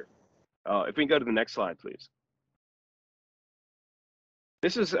to later. If we can go to the next slide, please.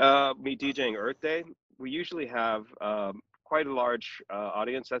 This is me DJing Earth Day. We usually have quite a large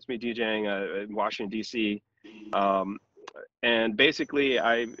audience. That's me DJing in Washington, D.C. and basically,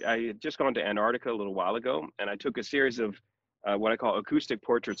 I had just gone to Antarctica a little while ago, and I took a series of what I call acoustic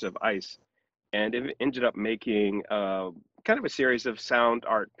portraits of ice, and it ended up making kind of a series of sound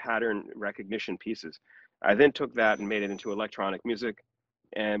art pattern recognition pieces. I then took that and made it into electronic music,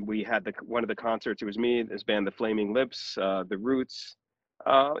 and we had one of the concerts. It was me, this band, the Flaming Lips, the Roots.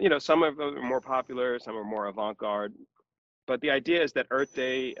 You know, some of them are more popular, some are more avant-garde. But the idea is that Earth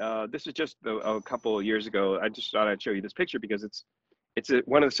Day, this is just a couple of years ago. I just thought I'd show you this picture because it's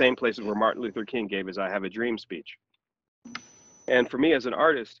one of the same places where Martin Luther King gave his "I Have a Dream" speech. And for me as an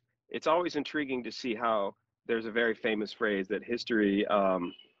artist, it's always intriguing to see how there's a very famous phrase that history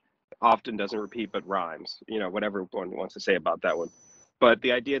often doesn't repeat but rhymes. You know, whatever one wants to say about that one. But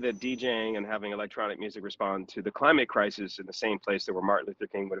the idea that DJing and having electronic music respond to the climate crisis in the same place that where Martin Luther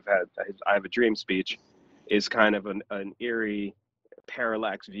King would have had his "I Have a Dream" speech is kind of an eerie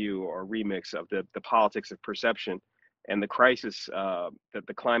parallax view or remix of the politics of perception and the crisis that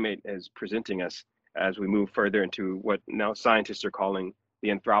the climate is presenting us as we move further into what now scientists are calling the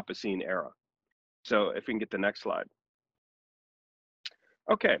Anthropocene era. So if we can get the next slide.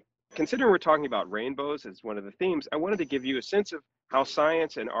 Okay, considering we're talking about rainbows as one of the themes, I wanted to give you a sense of how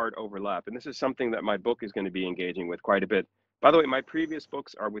science and art overlap. And this is something that my book is going to be engaging with quite a bit. By the way, my previous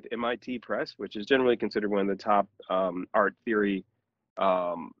books are with MIT Press, which is generally considered one of the top art theory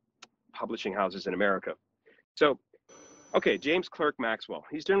publishing houses in America. So, okay, James Clerk Maxwell.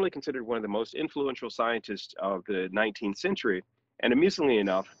 He's generally considered one of the most influential scientists of the 19th century. And amusingly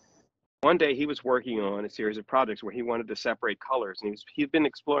enough, one day he was working on a series of projects where he wanted to separate colors. And he'd been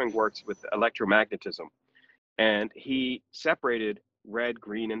exploring works with electromagnetism. And he separated red,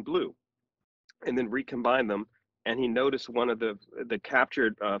 green, and blue, and then recombined them. And he noticed one of the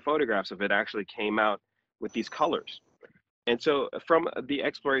captured photographs of it actually came out with these colors. And so from the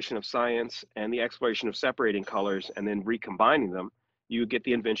exploration of science and the exploration of separating colors and then recombining them, you get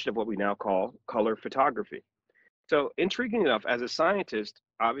the invention of what we now call color photography. So intriguing enough, as a scientist,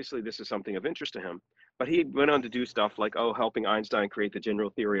 obviously this is something of interest to him, but he went on to do stuff like, helping Einstein create the general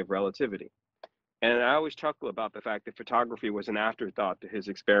theory of relativity. And I always chuckle about the fact that photography was an afterthought to his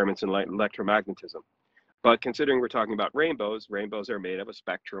experiments in electromagnetism. But considering we're talking about rainbows, rainbows are made of a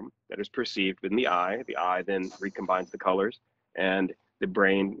spectrum that is perceived in the eye. The eye then recombines the colors, and the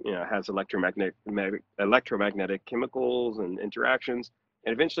brain, has electromagnetic chemicals and interactions,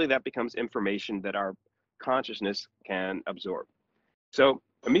 and eventually that becomes information that our consciousness can absorb. So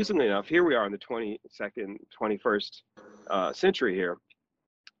amusingly enough, here we are in the 21st century here,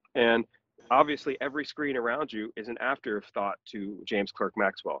 and obviously every screen around you is an afterthought to James Clerk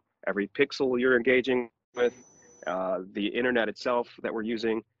Maxwell. Every pixel you're engaging with, the internet itself that we're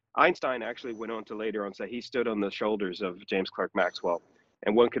using. Einstein actually went on to later on say he stood on the shoulders of James Clerk Maxwell.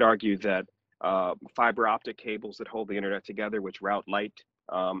 And one could argue that fiber optic cables that hold the internet together, which route light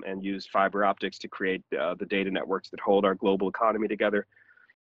and use fiber optics to create the data networks that hold our global economy together,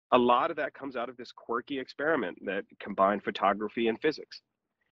 a lot of that comes out of this quirky experiment that combined photography and physics.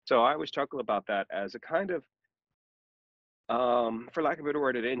 So I always chuckle about that as a kind of, for lack of a better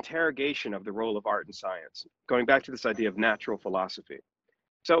word, an interrogation of the role of art and science, going back to this idea of natural philosophy.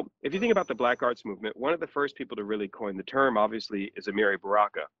 So if you think about the Black Arts movement, one of the first people to really coin the term, obviously, is Amiri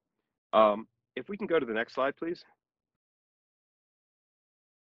Baraka. If we can go to the next slide, please.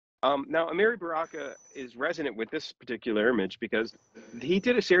 Now, Amiri Baraka is resonant with this particular image because he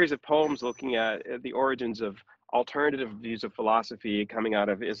did a series of poems looking at the origins of alternative views of philosophy coming out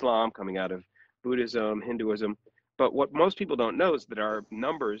of Islam, coming out of Buddhism, Hinduism. But what most people don't know is that our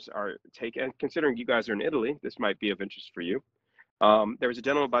numbers are taken, considering you guys are in Italy, this might be of interest for you. There was a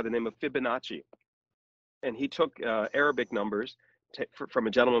gentleman by the name of Fibonacci, and he took Arabic numbers from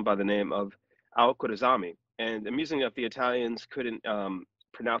a gentleman by the name of Al-Khwarizmi. And amusingly enough, the Italians couldn't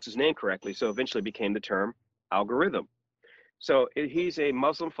pronounce his name correctly, so eventually became the term algorithm. So he's a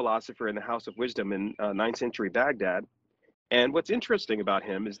Muslim philosopher in the House of Wisdom in 9th century Baghdad. And what's interesting about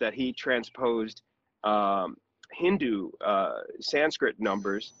him is that he transposed Hindu Sanskrit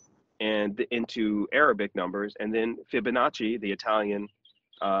numbers and into Arabic numbers, and then Fibonacci, the Italian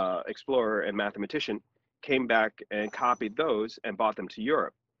explorer and mathematician, came back and copied those and brought them to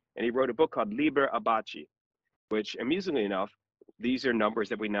Europe. And he wrote a book called Liber Abaci, which amusingly enough, these are numbers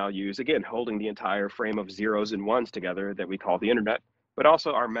that we now use, again, holding the entire frame of zeros and ones together that we call the internet, but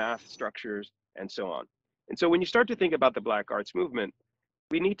also our math structures and so on. And so when you start to think about the Black Arts movement,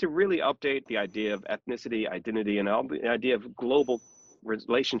 we need to really update the idea of ethnicity, identity, and the idea of global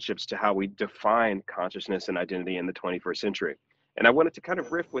relationships to how we define consciousness and identity in the 21st century. And I wanted to kind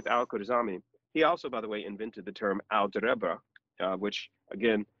of riff with Al-Khwarizmi. He also, by the way, invented the term algebra, which,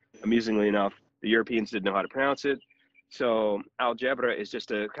 again, amusingly enough, the Europeans didn't know how to pronounce it. So algebra is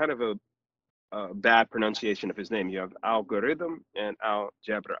just a kind of a bad pronunciation of his name. You have algorithm and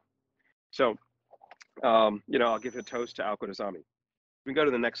algebra. So, you know, I'll give a toast to Al-Khwarizmi. We can go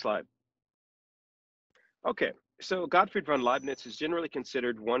to the next slide. Okay, so Gottfried von Leibniz is generally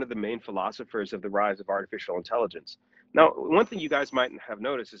considered one of the main philosophers of the rise of artificial intelligence. Now, one thing you guys might have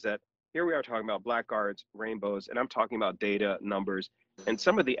noticed is that here we are talking about black arts, rainbows, and I'm talking about data, numbers, and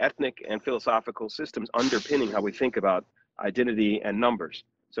some of the ethnic and philosophical systems underpinning how we think about identity and numbers.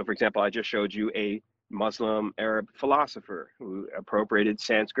 So for example, I just showed you a Muslim Arab philosopher who appropriated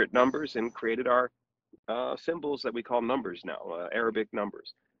Sanskrit numbers and created our symbols that we call numbers now, Arabic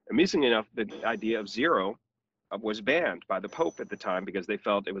numbers. Amusingly enough, the idea of zero was banned by the Pope at the time because they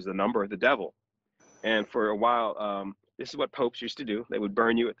felt it was the number of the devil. And for a while, this is what popes used to do. They would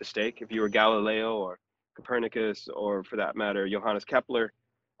burn you at the stake if you were Galileo or Copernicus, or for that matter, Johannes Kepler.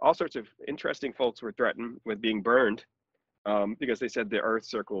 All sorts of interesting folks were threatened with being burned because they said the earth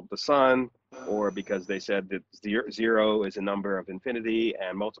circled the sun, or because they said that zero is a number of infinity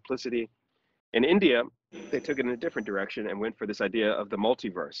and multiplicity. In India, they took it in a different direction and went for this idea of the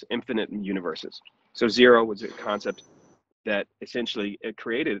multiverse, infinite universes. So zero was a concept that essentially it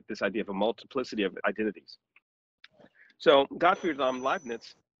created this idea of a multiplicity of identities. So Gottfried von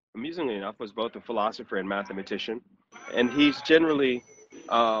Leibniz, amusingly enough, was both a philosopher and mathematician, and he's generally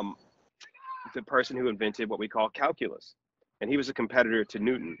the person who invented what we call calculus, and he was a competitor to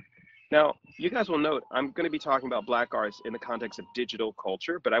Newton. Now, you guys will note, I'm going to be talking about black arts in the context of digital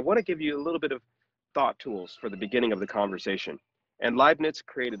culture, but I want to give you a little bit of thought tools for the beginning of the conversation. And Leibniz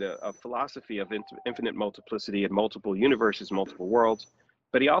created a philosophy of infinite multiplicity and multiple universes, multiple worlds,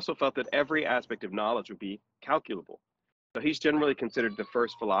 but he also felt that every aspect of knowledge would be calculable. So he's generally considered the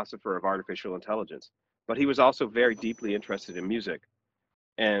first philosopher of artificial intelligence, but he was also very deeply interested in music.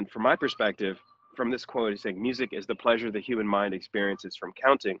 And from my perspective, from this quote, he's saying, music is the pleasure the human mind experiences from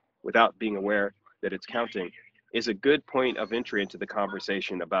counting without being aware that it's counting, is a good point of entry into the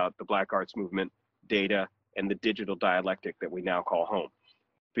conversation about the black arts movement, data, and the digital dialectic that we now call home.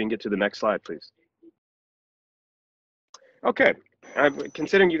 If we can get to the next slide, please. Okay,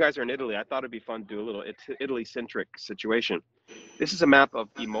 considering you guys are in Italy, I thought it'd be fun to do a little Italy-centric situation. This is a map of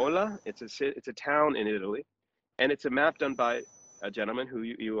Imola. It's a town in Italy, and it's a map done by a gentleman who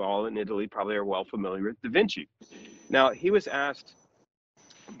you all in Italy probably are well familiar with, Da Vinci. Now, he was asked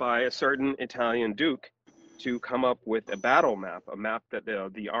by a certain Italian duke to come up with a battle map, a map that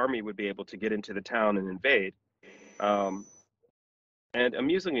the army would be able to get into the town and invade. And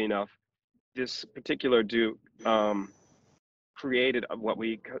amusingly enough, this particular duke created what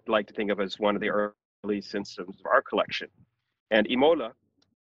we like to think of as one of the early systems of our collection. And Imola,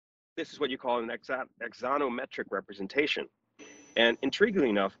 this is what you call an axonometric representation. And intriguingly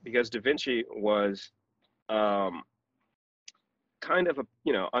enough, because Da Vinci was kind of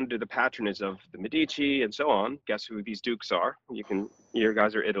under the patronage of the Medici and so on. Guess who these dukes are? You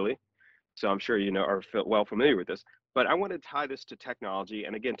guys are Italy, so I'm sure you know are well familiar with this. But I want to tie this to technology,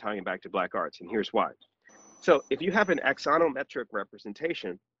 and again tying it back to black arts, and here's why. So if you have an axonometric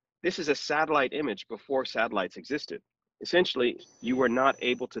representation, this is a satellite image before satellites existed. Essentially, you were not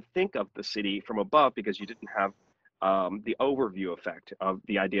able to think of the city from above because you didn't have the overview effect of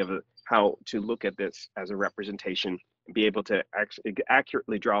the idea of how to look at this as a representation, and be able to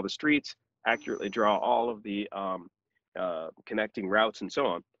accurately draw the streets, accurately draw all of the connecting routes and so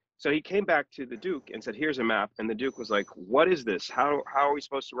on. So he came back to the Duke and said, here's a map. And the Duke was like, what is this? How are we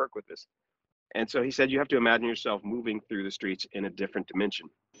supposed to work with this? And so he said, you have to imagine yourself moving through the streets in a different dimension,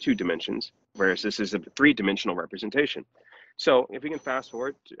 2 dimensions, whereas this is a 3-dimensional representation. So if we can fast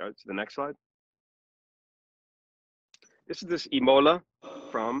forward to the next slide. This is this Imola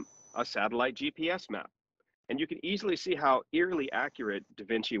from a satellite GPS map. And you can easily see how eerily accurate Da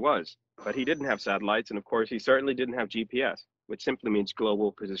Vinci was, but he didn't have satellites. And of course, he certainly didn't have GPS, which simply means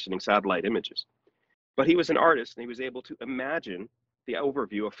global positioning satellite images. But he was an artist, and he was able to imagine the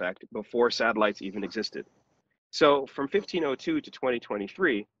overview effect before satellites even existed. So from 1502 to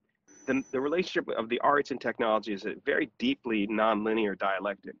 2023, the relationship of the arts and technology is a very deeply nonlinear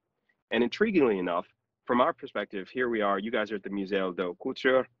dialectic. And intriguingly enough, from our perspective, here we are, you guys are at the Museo de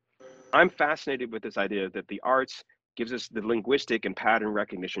Culture. I'm fascinated with this idea that the arts gives us the linguistic and pattern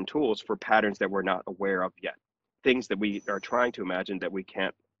recognition tools for patterns that we're not aware of yet. Things that we are trying to imagine that we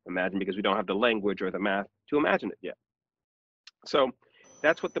can't imagine because we don't have the language or the math to imagine it yet. So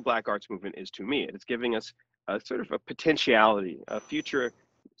that's what the Black Arts movement is to me. It's giving us a sort of a potentiality, a future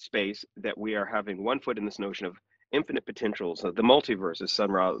space that we are having one foot in this notion of infinite potentials, the multiverse, as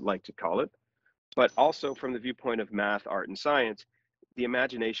Sun Ra like to call it, but also from the viewpoint of math, art, and science, the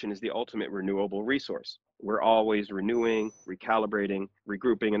imagination is the ultimate renewable resource. we're always renewing, recalibrating,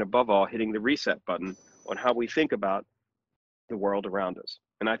 regrouping, and above all, hitting the reset button on how we think about the world around us.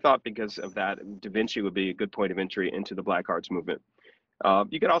 And I thought because of that, Da Vinci would be a good point of entry into the Black Arts movement.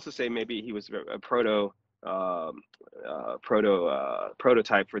 You could also say maybe he was a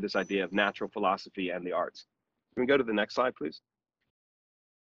prototype for this idea of natural philosophy and the arts. Can we go to the next slide, please?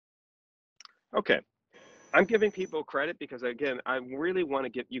 Okay. I'm giving people credit because, again, I really want to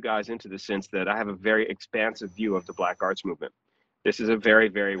get you guys into the sense that I have a very expansive view of the Black Arts movement. This is a very,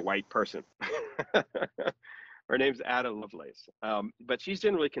 very white person. Her name's Ada Lovelace, but she's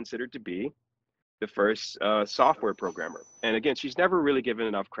generally considered to be the first software programmer. And again, she's never really given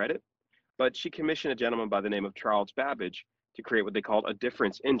enough credit, but she commissioned a gentleman by the name of Charles Babbage to create what they called a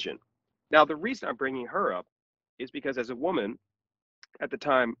difference engine. Now, the reason I'm bringing her up is because as a woman, at the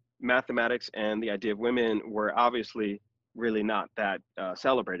time, mathematics and the idea of women were obviously really not that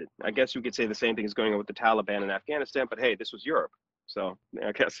celebrated. I guess you could say the same thing is going on with the Taliban in Afghanistan, but hey, this was Europe. So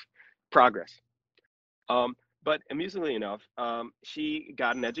I guess progress. But amusingly enough, she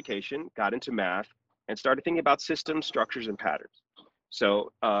got an education, got into math, and started thinking about systems, structures, and patterns.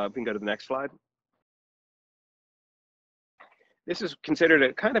 So we can go to the next slide. This is considered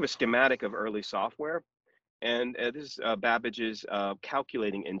a kind of a schematic of early software. And this is Babbage's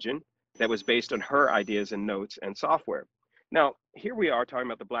calculating engine that was based on her ideas and notes and software. Now, here we are talking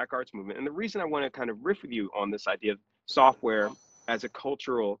about the Black Arts movement. And the reason I want to kind of riff with you on this idea of software as a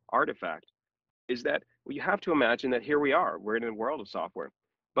cultural artifact is that well, you have to imagine that here we are, we're in a world of software.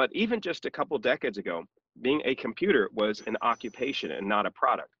 But even just a couple decades ago, being a computer was an occupation and not a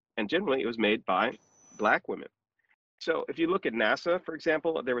product. And generally it was made by Black women. So if you look at NASA, for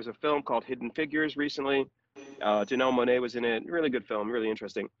example, there was a film called Hidden Figures recently. Janelle Monáe was in it, really good film, really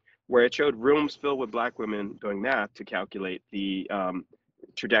interesting, where it showed rooms filled with Black women doing math to calculate the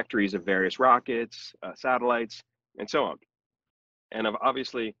trajectories of various rockets, satellites, and so on. And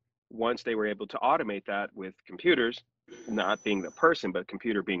obviously, once they were able to automate that with computers, not being the person, but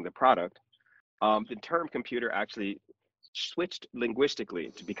computer being the product, the term computer actually switched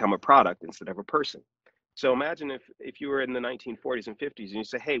linguistically to become a product instead of a person. So imagine if you were in the 1940s and 50s and you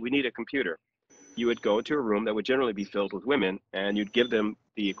say, hey, we need a computer. You would go into a room that would generally be filled with women and you'd give them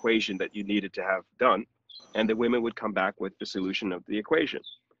the equation that you needed to have done. And the women would come back with the solution of the equation.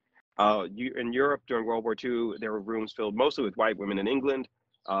 In Europe during World War II, there were rooms filled mostly with white women in England.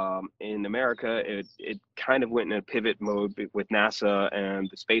 In America, it kind of went in a pivot mode with NASA and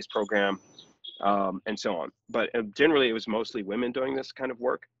the space program and so on. But generally, it was mostly women doing this kind of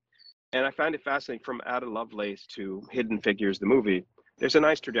work. And I find it fascinating from Ada Lovelace to Hidden Figures, the movie. There's a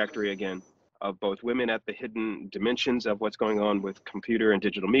nice trajectory, again, of both women at the hidden dimensions of what's going on with computer and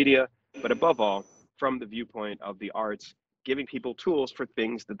digital media, but above all, from the viewpoint of the arts, giving people tools for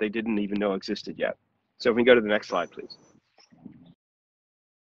things that they didn't even know existed yet. So if we can go to the next slide, please.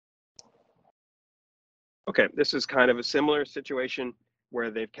 Okay, this is kind of a similar situation where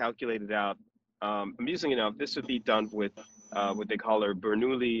they've calculated out, amusing enough, this would be done with what they call a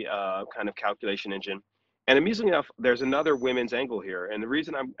Bernoulli kind of calculation engine. And amusing enough, there's another women's angle here. And the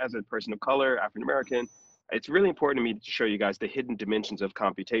reason I'm, as a person of color, African-American, it's really important to me to show you guys the hidden dimensions of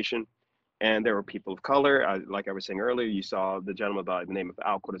computation. And there were people of color, like I was saying earlier, you saw the gentleman by the name of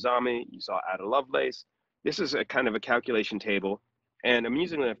Al-Khwarizmi, you saw Ada Lovelace. This is a kind of a calculation table. And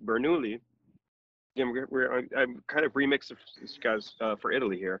amusingly enough, Bernoulli, again, I'm kind of remixed this guys for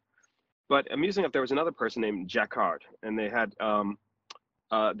Italy here. But amusingly enough, there was another person named Jacquard, and they had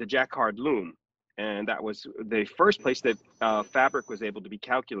the Jacquard loom. And that was the first place that fabric was able to be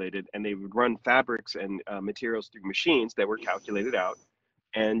calculated, and they would run fabrics and materials through machines that were calculated out,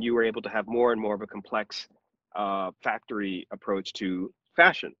 and you were able to have more and more of a complex factory approach to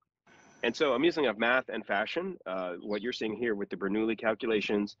fashion. And so amusingly enough, math and fashion, what you're seeing here with the Bernoulli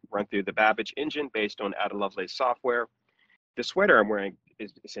calculations run through the Babbage engine based on Ada Lovelace software. The sweater I'm wearing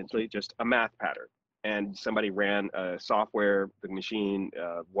is essentially just a math pattern, and somebody ran a software, the machine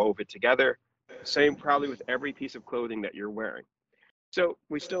wove it together. Same probably with every piece of clothing that you're wearing. So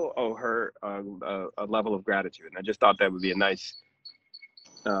we still owe her a level of gratitude. And I just thought that would be a nice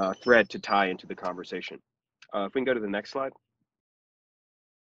thread to tie into the conversation. If we can go to the next slide.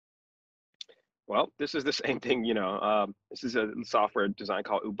 Well, this is the same thing, you know, this is a software design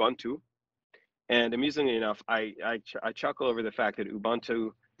called Ubuntu. And amusingly enough, I chuckle over the fact that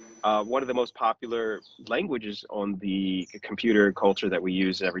Ubuntu, one of the most popular languages on the computer culture that we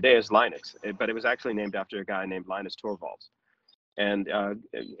use every day is Linux, but it was actually named after a guy named Linus Torvalds. And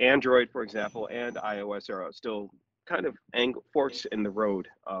Android, for example, and iOS are still kind of forks in the road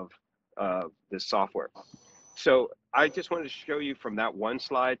of this software. So I just wanted to show you from that one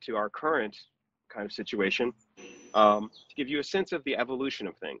slide to our current kind of situation, to give you a sense of the evolution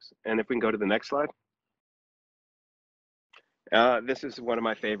of things. And if we can go to the next slide. This is one of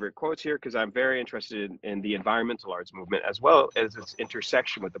my favorite quotes here because I'm very interested in the environmental arts movement as well as its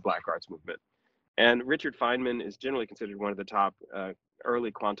intersection with the Black arts movement. And Richard Feynman is generally considered one of the top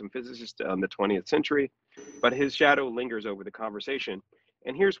early quantum physicists in the 20th century, but his shadow lingers over the conversation.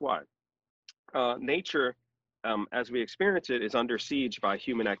 And here's why. Nature, as we experience it, is under siege by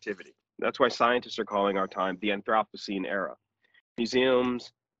human activity. That's why scientists are calling our time the Anthropocene era.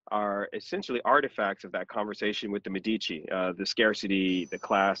 Museums are essentially artifacts of that conversation with the Medici, the scarcity, the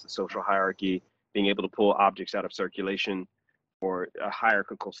class, the social hierarchy, being able to pull objects out of circulation for a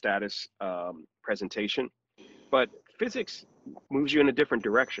hierarchical status presentation. But physics moves you in a different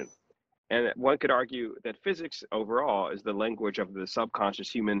direction. And one could argue that physics overall is the language of the subconscious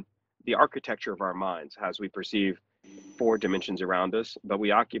human, the architecture of our minds, as we perceive 4 dimensions around us, but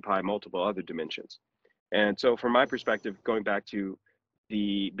we occupy multiple other dimensions. And so from my perspective, going back to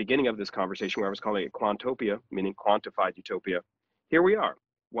the beginning of this conversation where I was calling it quantopia, meaning quantified utopia, here we are.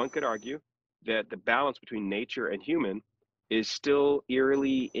 One could argue that the balance between nature and human is still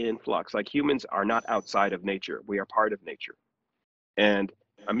eerily in flux. Like humans are not outside of nature, we are part of nature. And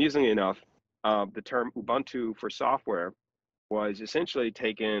amusingly enough, the term Ubuntu for software was essentially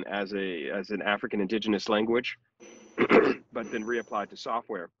taken as an African indigenous language, but then reapplied to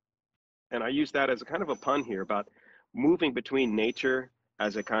software. And I use that as a kind of a pun here about moving between nature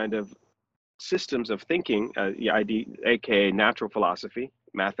as a kind of systems of thinking, aka natural philosophy,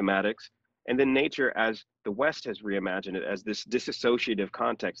 mathematics, and then nature as the West has reimagined it as this disassociative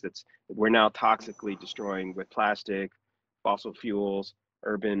context that's we're now toxically destroying with plastic, fossil fuels,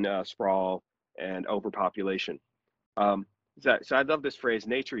 urban sprawl, and overpopulation. So I love this phrase,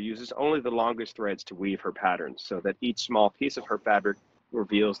 nature uses only the longest threads to weave her patterns so that each small piece of her fabric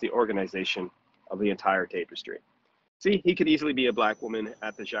reveals the organization of the entire tapestry. See, he could easily be a Black woman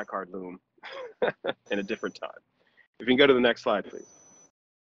at the Jacquard loom in a different time. If you can go to the next slide, please.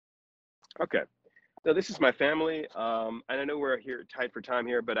 Okay, so this is my family. And I know we're here tight for time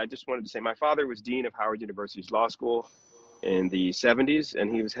here, but I just wanted to say my father was Dean of Howard University's Law School in the 70s,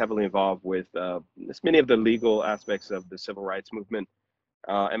 and he was heavily involved with many of the legal aspects of the civil rights movement.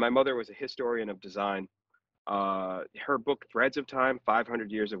 And my mother was a historian of design. Her book, Threads of Time,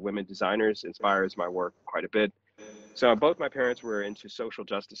 500 Years of Women Designers, inspires my work quite a bit. So both my parents were into social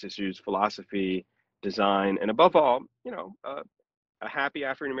justice issues, philosophy, design, and above all, you know, a happy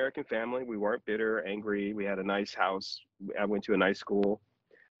African-American family. We weren't bitter, angry. We had a nice house. I went to a nice school.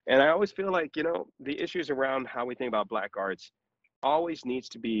 And I always feel like, you know, the issues around how we think about Black arts always needs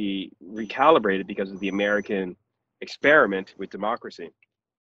to be recalibrated because of the American experiment with democracy.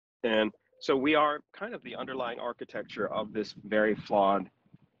 And so we are kind of the underlying architecture of this very flawed,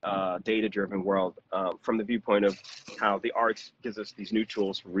 data-driven world from the viewpoint of how the arts gives us these new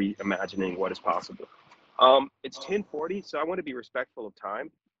tools for reimagining what is possible. It's 10:40, so I want to be respectful of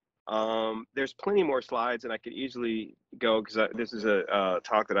time. There's plenty more slides and I could easily go because this is a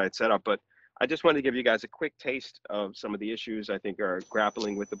talk that I had set up, but I just wanted to give you guys a quick taste of some of the issues I think are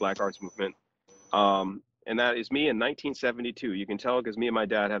grappling with the Black arts movement. And that is me in 1972. You can tell because me and my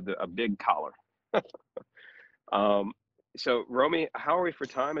dad have a big collar. So Romi, how are we for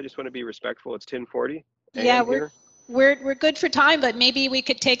time? I just want to be respectful. It's 10:40. Yeah, we're good for time, but maybe we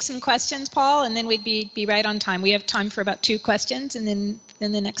could take some questions, Paul, and then we'd be right on time. We have time for about 2 questions, and then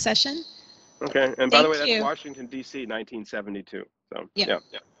the next session. Okay, and by the way, that's Washington D.C. 1972. So yeah. All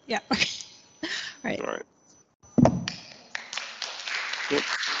right. All right. Yep.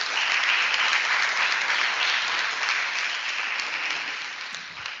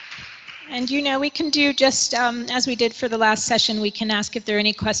 And you know, we can do just as we did for the last session, we can ask if there are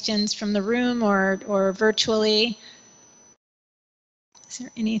any questions from the room or virtually. Is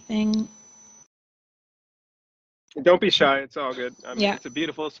there anything? Don't be shy, it's all good. I mean, yeah. It's a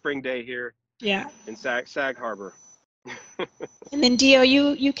beautiful spring day here in Sag Harbor. And then Dio,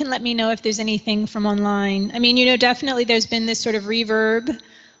 you can let me know if there's anything from online. I mean, you know, definitely there's been this sort of reverb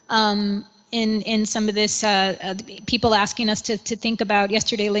in some of this, people asking us to think about.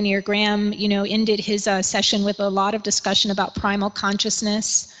 Yesterday, Linear Graham, you know, ended his session with a lot of discussion about primal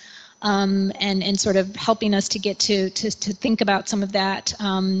consciousness, and sort of helping us to get to think about some of that.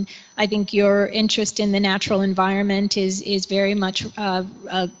 I think your interest in the natural environment is very much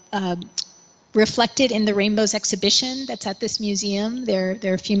reflected in the Rainbows exhibition that's at this museum. There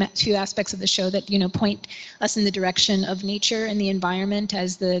are a few aspects of the show that, you know, point us in the direction of nature and the environment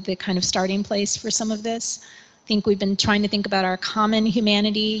as the kind of starting place for some of this. think we've been trying to think about our common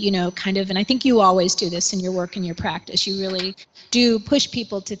humanity, you know, kind of, and I think you always do this in your work and your practice. You really do push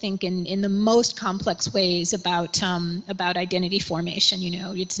people to think in the most complex ways about identity formation. You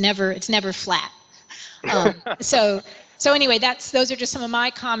know, it's never flat. So anyway, those are just some of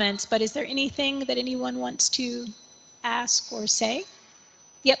my comments. But is there anything that anyone wants to ask or say?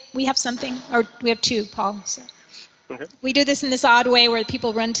 Yep, we have something, or we have two, Paul. So. Okay. We do this in this odd way where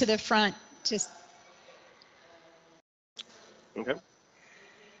people run to the front. Just. Okay.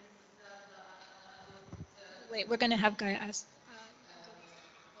 Wait, we're going to have Gaia ask.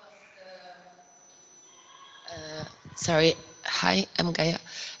 Sorry. Hi, I'm Gaia.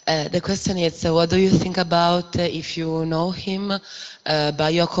 The question is, what do you think about, if you know him,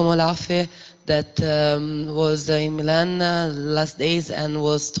 Bayo Akomolafe, that was in Milan last days and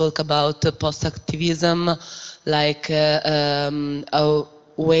was talk about post-activism, like a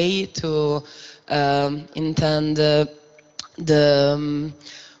way to intend the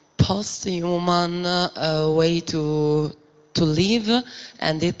post-human way to live,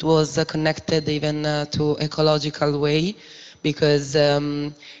 and it was connected even to ecological way, because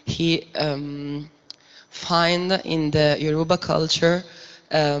he find in the Yoruba culture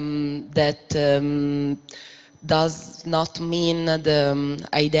that does not mean the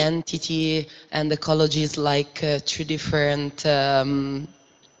identity and ecology is like two different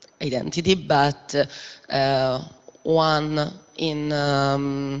identity, but one in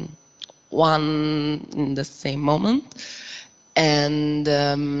the same moment. And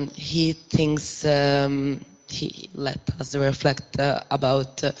he thinks, he let us reflect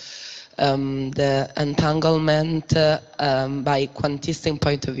about the entanglement by quantistic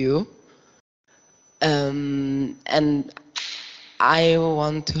point of view. And I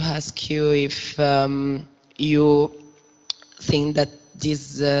want to ask you if you think that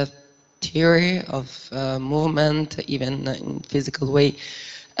this theory of movement, even in physical way,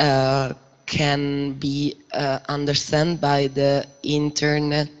 can be understood by the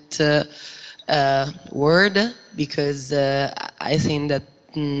internet word, because I think that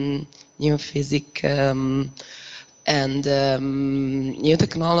new physics and new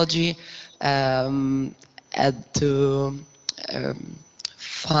technology had to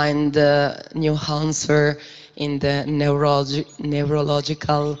find a new answer in the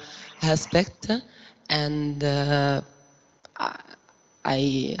neurological aspect, and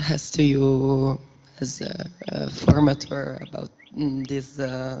I ask to you as a formator about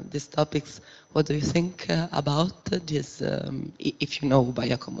these topics. What do you think about this? If you know by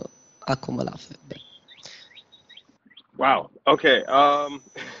Akomolafe. Wow. Okay.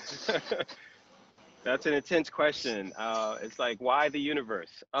 That's an intense question. It's like, why the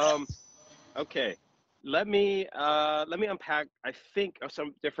universe? Okay. Let me unpack, I think,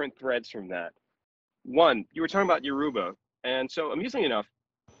 some different threads from that. One, you were talking about Yoruba, and so amusingly enough,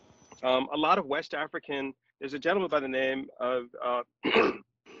 a lot of West African. There's a gentleman by the name of.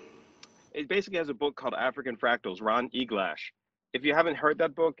 It basically has a book called African Fractals, Ron Eglash. If you haven't heard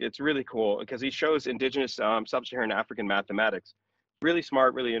that book, it's really cool because he shows indigenous sub-Saharan African mathematics. Really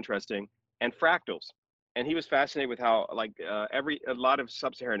smart, really interesting, and fractals. And he was fascinated with how, like, a lot of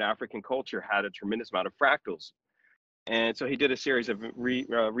sub-Saharan African culture had a tremendous amount of fractals. And so he did a series of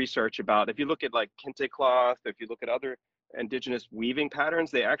research about, if you look at like kente cloth, if you look at other indigenous weaving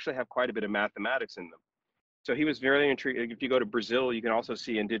patterns, they actually have quite a bit of mathematics in them. So he was very intrigued. If you go to Brazil, you can also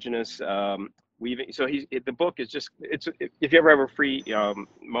see indigenous weaving. So the book is just, if you ever have a free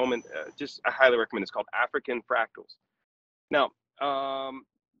moment, I highly recommend. It's called African Fractals. Now,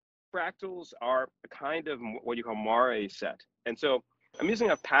 fractals are a kind of what you call moire set. And so amusing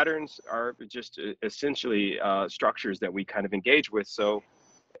enough, patterns are just essentially structures that we kind of engage with. So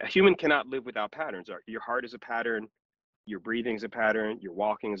a human cannot live without patterns. Your heart is a pattern, your breathing is a pattern, your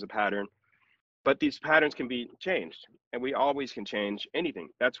walking is a pattern. But these patterns can be changed, and we always can change anything.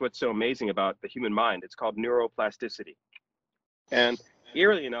 That's what's so amazing about the human mind. It's called neuroplasticity. And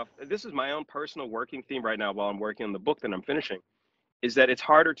eerily enough, this is my own personal working theme right now while I'm working on the book that I'm finishing, is that it's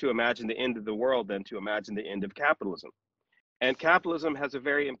harder to imagine the end of the world than to imagine the end of capitalism. And capitalism has a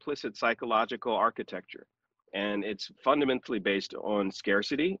very implicit psychological architecture. And it's fundamentally based on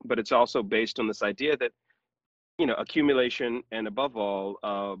scarcity, but it's also based on this idea that, you know, accumulation and above all,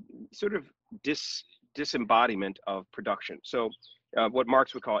 sort of disembodiment of production. So what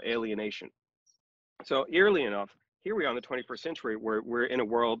Marx would call alienation. So eerily enough, here we are in the 21st century where we're in a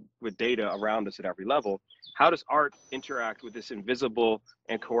world with data around us at every level. How does art interact with this invisible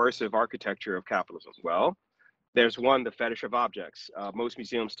and coercive architecture of capitalism? Well, there's one, the fetish of objects. Most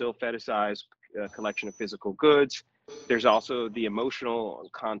museums still fetishize a collection of physical goods. There's also the emotional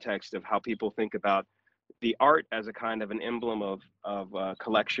context of how people think about the art as a kind of an emblem of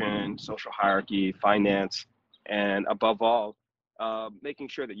collection, social hierarchy, finance, and above all, making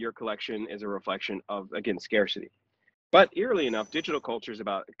sure that your collection is a reflection of, again, scarcity. But eerily enough, digital culture is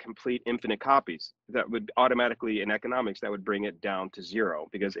about complete infinite copies. That would automatically, in economics, that would bring it down to zero,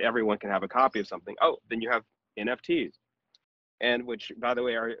 because everyone can have a copy of something. Oh, then you have NFTs, and which, by the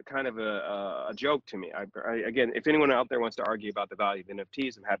way, are kind of a joke to me. Again, if anyone out there wants to argue about the value of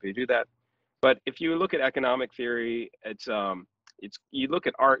NFTs, I'm happy to do that. But if you look at economic theory, it's you look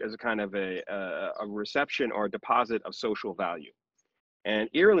at art as a kind of a reception or a deposit of social value. And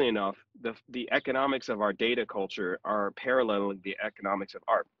eerily enough, the economics of our data culture are paralleling the economics of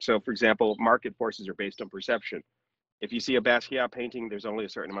art. So, for example, market forces are based on perception. If you see a Basquiat painting, there's only a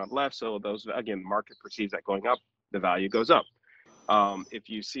certain amount left. So those, again, market perceives that going up, the value goes up. If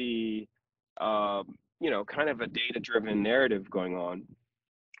you see, kind of a data-driven narrative going on,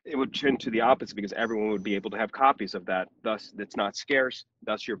 it would turn to the opposite, because everyone would be able to have copies of that. Thus, it's not scarce.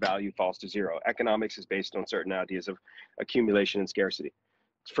 Thus, your value falls to zero. Economics is based on certain ideas of accumulation and scarcity.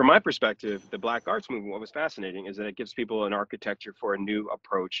 From my perspective, the Black Arts Movement, what was fascinating is that it gives people an architecture for a new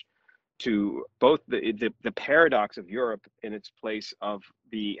approach to both the paradox of Europe in its place of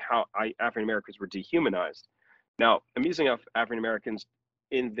how African Americans were dehumanized. Now, amusing enough, African Americans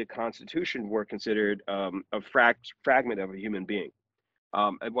in the Constitution were considered a fragment of a human being.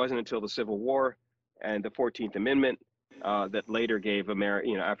 It wasn't until the Civil War and the 14th Amendment that later gave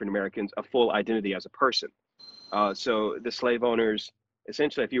African Americans a full identity as a person. So the slave owners,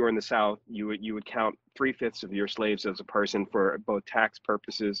 essentially, if you were in the South, you would count 3/5 of your slaves as a person for both tax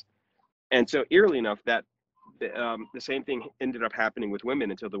purposes. And so, eerily enough, that the same thing ended up happening with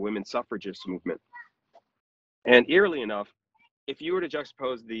women until the women's suffragist movement. And eerily enough, if you were to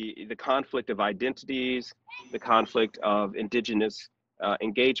juxtapose the conflict of identities, the conflict of indigenous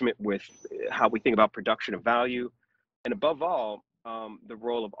engagement with how we think about production of value, and above all, the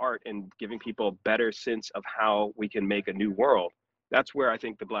role of art in giving people a better sense of how we can make a new world, that's where I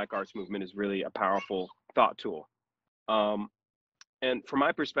think the Black Arts Movement is really a powerful thought tool. And from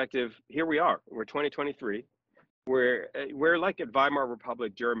my perspective, here we are. We're 2023. We're like at Weimar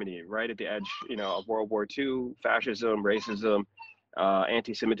Republic Germany, right at the edge, of World War II, fascism, racism,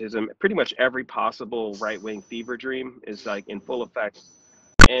 anti-Semitism. Pretty much every possible right-wing fever dream is like in full effect.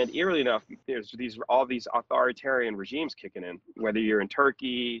 And eerily enough, there's all these authoritarian regimes kicking in, whether you're in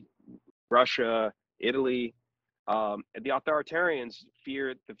Turkey, Russia, Italy. The authoritarians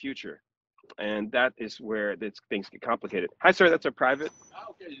fear the future. And that is where things get complicated. Hi, sir. That's a private.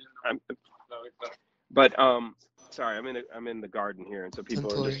 But sorry, I'm in the garden here, and so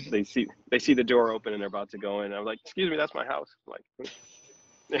people are just, they see the door open and they're about to go in. I'm like, excuse me, that's my house. Like,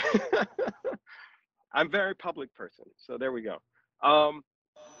 I'm a very public person, so there we go.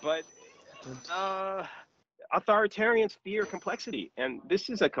 But authoritarians fear complexity, and this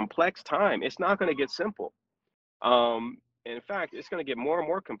is a complex time. It's not going to get simple. And in fact, it's going to get more and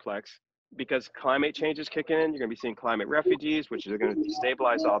more complex, because climate change is kicking in. You're going to be seeing climate refugees, which are going to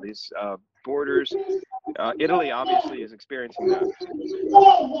destabilize all these borders. Italy obviously is experiencing that.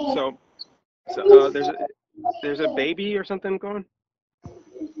 So there's a baby or something going.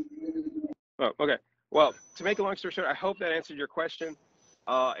 Oh, okay. Well, to make a long story short, I hope that answered your question.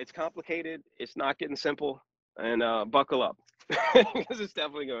 It's complicated. It's not getting simple, and buckle up, because it's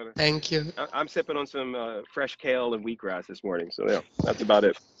definitely going to. Thank you. I'm sipping on some fresh kale and wheatgrass this morning, so yeah, that's about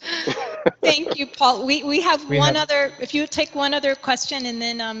it. Thank you, Paul. We have one other. If you take one other question, and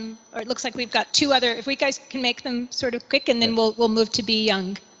then or it looks like we've got two other. If we guys can make them sort of quick, and then we'll move to B.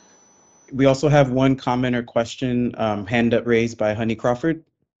 Young. We also have one comment or question, hand up raised by Romi Crawford.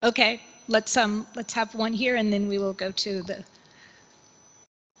 Okay, let's have one here, and then we will go to the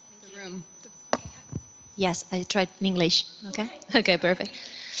room. Yes, I tried in English. Okay. Okay, perfect.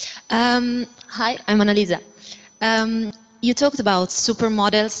 Hi, I'm Annalisa. You talked about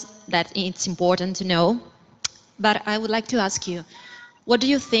supermodels, that it's important to know, but I would like to ask you, what do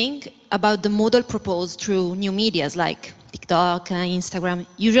you think about the model proposed through new medias like TikTok, Instagram,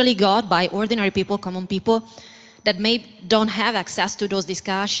 usually got by ordinary people, common people, that don't have access to those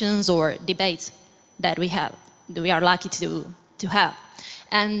discussions or debates that we are lucky to have,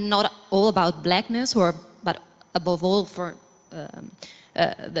 and not all about blackness, but above all for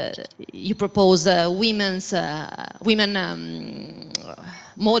you propose women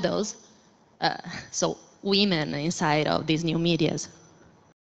models, so women inside of these new medias.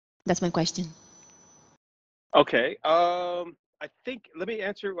 That's my question. Okay. I think, let me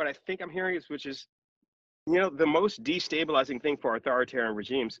answer what I think I'm hearing, which is, the most destabilizing thing for authoritarian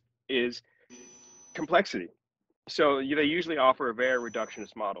regimes is complexity. So they usually offer a very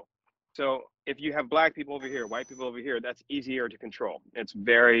reductionist model. So if you have black people over here, white people over here, that's easier to control. It's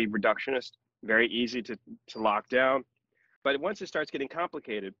very reductionist, very easy to lock down. But once it starts getting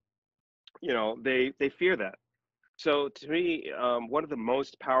complicated, you know, they fear that. So to me, one of the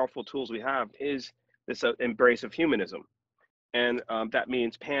most powerful tools we have is this embrace of humanism. And that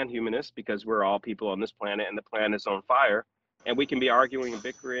means pan-humanist, because we're all people on this planet and the planet is on fire. And we can be arguing and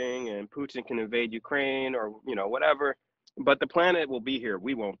bickering, and Putin can invade Ukraine or, you know, whatever. But the planet will be here.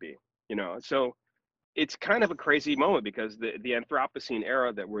 We won't be, you know. So it's kind of a crazy moment, because the Anthropocene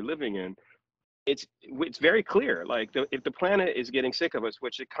era that we're living in, it's very clear. Like, if the planet is getting sick of us,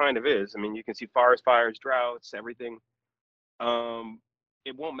 which it kind of is. I mean, you can see forest fires, droughts, everything.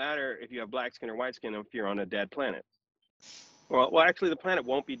 It won't matter if you have black skin or white skin if you're on a dead planet. Well, actually, the planet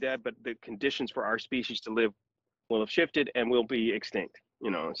won't be dead, but the conditions for our species to live will have shifted and will be extinct.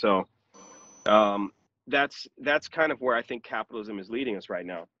 You know, so that's kind of where I think capitalism is leading us right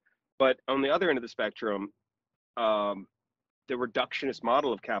now. But on the other end of the spectrum, the reductionist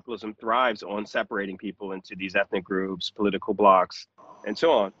model of capitalism thrives on separating people into these ethnic groups, political blocs, and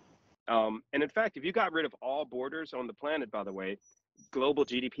so on. And in fact, if you got rid of all borders on the planet, by the way, global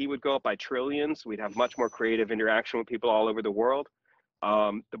GDP would go up by trillions. We'd have much more creative interaction with people all over the world.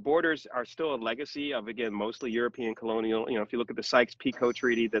 The borders are still a legacy of, again, mostly European colonial. You know, if you look at the Sykes-Picot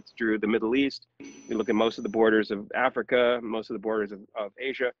Treaty that's drew the Middle East, you look at most of the borders of Africa, most of the borders of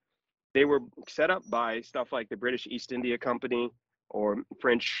Asia, they were set up by stuff like the British East India Company or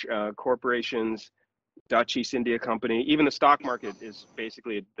French corporations, Dutch East India Company. Even the stock market is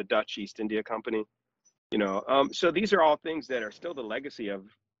basically the Dutch East India Company. You know, so these are all things that are still the legacy of,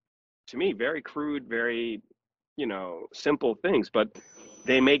 to me, very crude, very, you know, simple things, but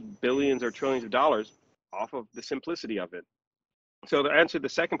they make billions or trillions of dollars off of the simplicity of it. So to answer the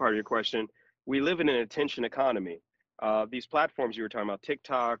second part of your question, we live in an attention economy. These platforms you were talking about,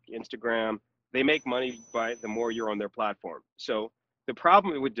 TikTok, Instagram, they make money by the more you're on their platform. So the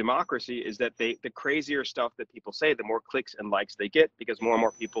problem with democracy is that the crazier stuff that people say, the more clicks and likes they get, because more and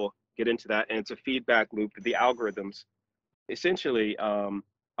more people get into that, and it's a feedback loop that the algorithms essentially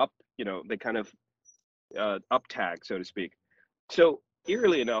you know, they kind of up tag, so to speak. So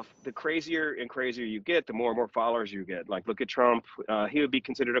eerily enough, the crazier and crazier you get, the more and more followers you get. Like, look at Trump. He would be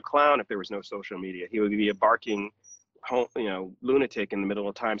considered a clown if there was no social media. He would be a barking, you know, lunatic in the middle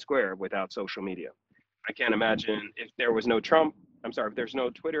of Times Square without social media. I can't imagine if there was no Trump. I'm sorry, if there's no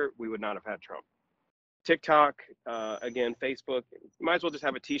Twitter, we would not have had Trump. TikTok, again, Facebook, you might as well just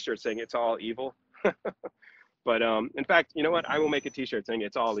have a t-shirt saying it's all evil. But in fact, you know what? I will make a t-shirt saying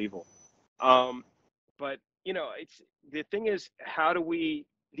it's all evil. But, you know, the thing is, how do we,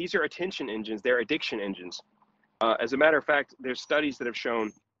 these are attention engines, they're addiction engines. As a matter of fact, there's studies that have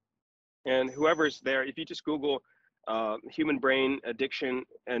shown, and whoever's there, if you just Google human brain addiction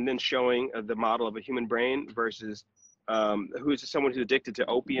and then showing the model of a human brain versus who's someone who's addicted to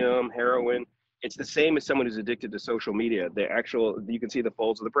opium, heroin, it's the same as someone who's addicted to social media. The actual, you can see the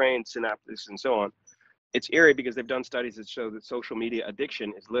folds of the brain, synapses, and so on. It's eerie because they've done studies that show that social media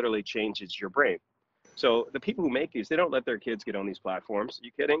addiction is literally changes your brain. So the people who make these, they don't let their kids get on these platforms. Are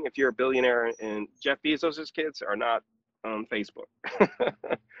you kidding? If you're a billionaire, and Jeff Bezos's kids are not on Facebook.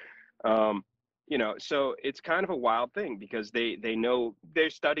 You know, so it's kind of a wild thing, because they know,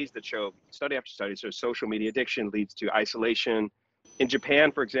 there's studies that show, study after study, so social media addiction leads to isolation. In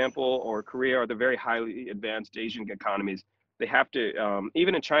Japan, for example, or Korea, or the very highly advanced Asian economies, they have to,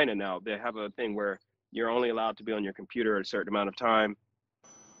 even in China now, they have a thing where you're only allowed to be on your computer a certain amount of time.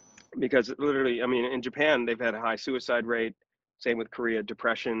 Because literally, I mean, in Japan, they've had a high suicide rate, same with Korea,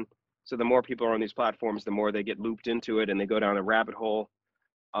 depression. So the more people are on these platforms, the more they get looped into it and they go down a rabbit hole.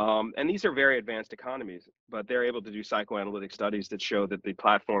 And these are very advanced economies, but they're able to do psychoanalytic studies that show that the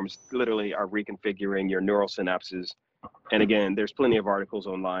platforms literally are reconfiguring your neural synapses. And again, there's plenty of articles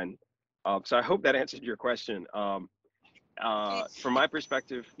online. So I hope that answered your question. From my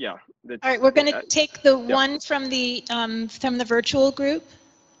perspective, yeah. All right, we're going to take the yeah. one from the virtual group.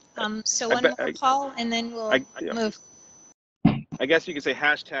 So one more call, and then we'll move. I guess you could say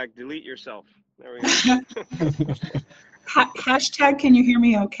hashtag delete yourself. There we go. Hashtag, can you hear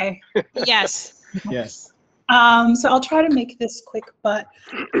me okay? Yes. Yes. So I'll try to make this quick, but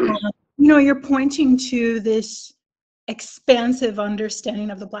you know, you're pointing to this expansive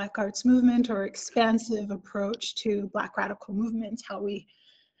understanding of the Black arts movement, or expansive approach to Black radical movements, how we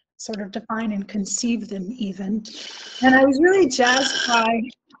sort of define and conceive them even. And I was really jazzed by,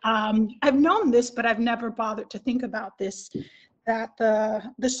 I've known this, but I've never bothered to think about this, that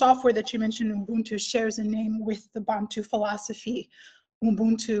the software that you mentioned, Ubuntu, shares a name with the Bantu philosophy,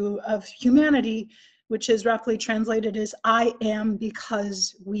 Ubuntu of humanity, which is roughly translated as I am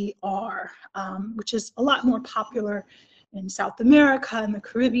because we are, which is a lot more popular in South America and the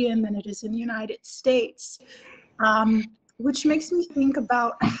Caribbean than it is in the United States, which makes me think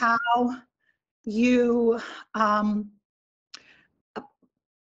about how you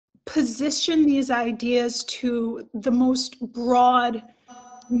position these ideas to the most broad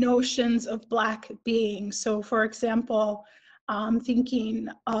notions of Black being. So for example, thinking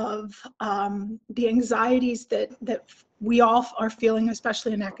of the anxieties that we all are feeling,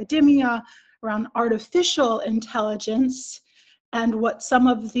 especially in academia, around artificial intelligence, and what some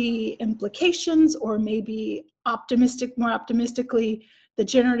of the implications, or maybe more optimistically, the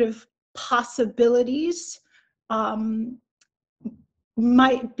generative possibilities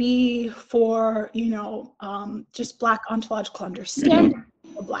might be for, just Black ontological understanding,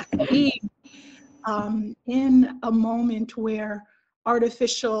 or Black being, in a moment where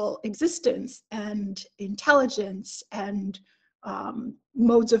artificial existence and intelligence and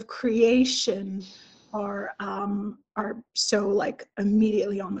modes of creation are so like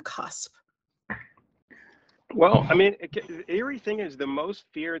immediately on the cusp. Well, I mean, the eerie thing is the most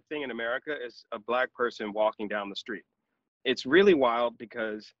feared thing in America is a Black person walking down the street. It's really wild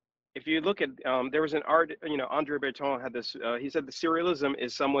because if you look at, there was an art, Andre Breton had this, he said the surrealism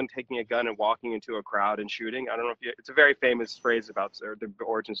is someone taking a gun and walking into a crowd and shooting. I don't know if it's a very famous phrase about the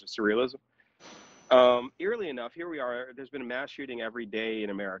origins of surrealism. Eerily enough, here we are, there's been a mass shooting every day in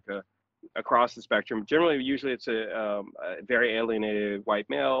America across the spectrum. Generally, usually it's a very alienated white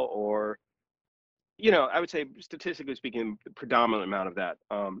male, or, I would say statistically speaking, the predominant amount of that.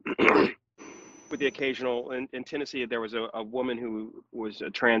 With the occasional, in Tennessee, there was a woman who was a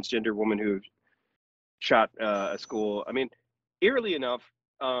transgender woman who shot a school. I mean, eerily enough,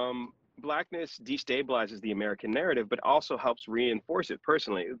 Blackness destabilizes the American narrative, but also helps reinforce it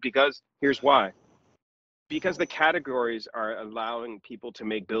personally, because here's why. Because the categories are allowing people to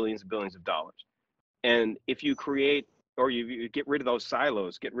make billions and billions of dollars. And if you create, or you get rid of those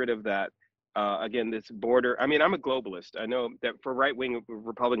silos, get rid of that, again, this border. I mean, I'm a globalist. I know that for right-wing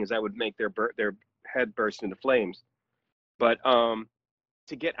Republicans, that would make their head burst into flames. But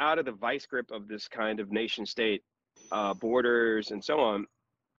to get out of the vice grip of this kind of nation state, borders and so on,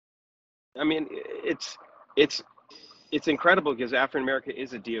 I mean, it's incredible, because African America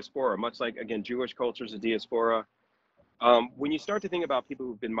is a diaspora, much like, again, Jewish culture is a diaspora. When you start to think about people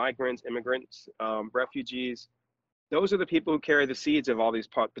who've been migrants, immigrants, refugees, those are the people who carry the seeds of all these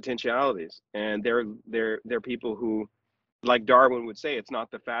potentialities, and they're people who, like Darwin would say, it's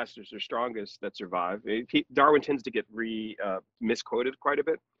not the fastest or strongest that survive. Darwin tends to get misquoted quite a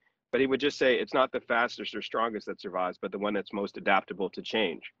bit, but he would just say it's not the fastest or strongest that survives, but the one that's most adaptable to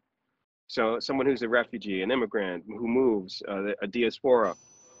change. So someone who's a refugee, an immigrant who moves, a diaspora,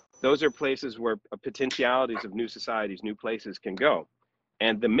 those are places where potentialities of new societies, new places can go,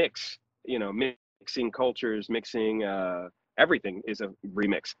 and the mix, mixing cultures, mixing everything is a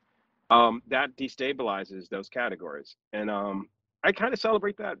remix. That destabilizes those categories. And I kind of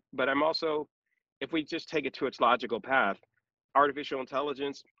celebrate that, but I'm also, if we just take it to its logical path, artificial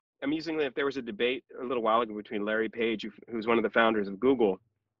intelligence, amusingly, if there was a debate a little while ago between Larry Page, who's one of the founders of Google,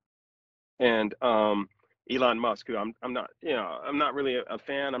 and Elon Musk, who I'm not really a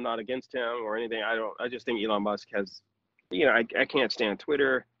fan, I'm not against him or anything. I just think Elon Musk has, I can't stand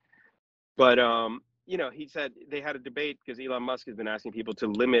Twitter. But, he said they had a debate because Elon Musk has been asking people to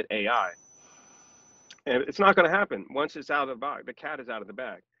limit AI. And it's not going to happen. Once it's out of the bag, the cat is out of the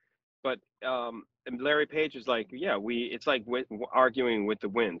bag. But and Larry Page is like, it's like arguing with the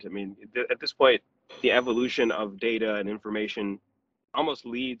wind. I mean, at this point, the evolution of data and information almost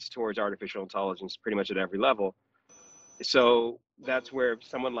leads towards artificial intelligence pretty much at every level. So that's where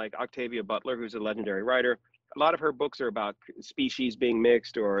someone like Octavia Butler, who's a legendary writer, a lot of her books are about species being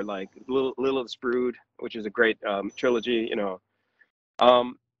mixed, or like Lilith's Brood, which is a great trilogy.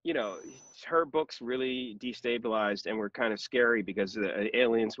 Her books really destabilized and were kind of scary because the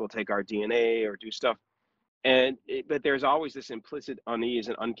aliens will take our DNA or do stuff. But there's always this implicit unease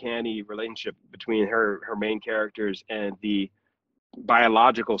and uncanny relationship between her main characters and the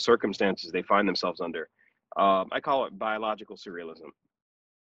biological circumstances they find themselves under. I call it biological surrealism.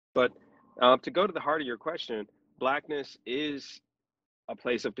 But to go to the heart of your question, Blackness is a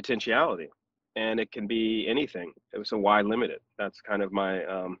place of potentiality, and it can be anything. So why limit it? That's kind of my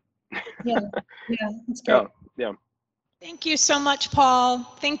yeah, that's great. Yeah. Thank you so much, Paul.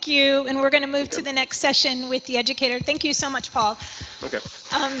 Thank you. And we're going to move to the next session with the educator. Thank you so much, Paul. Okay.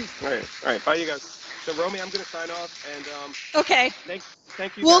 All right. Bye, you guys. So, Romy, I'm going to sign off. And okay.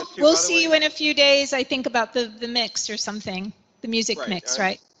 Thank you. We'll guys too. See you in a few days. I think about the mix or something, the music mix,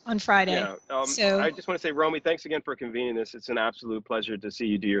 right? on Friday. Yeah. So I just want to say, Romy, thanks again for convening this. It's an absolute pleasure to see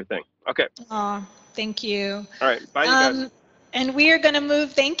you do your thing. Okay. thank you. All right. Bye, you guys. And we are going to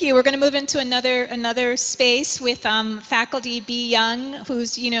move, thank you, we're going to move into another space with faculty B. Young,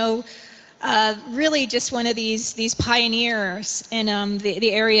 who's, you know, really just one of these pioneers in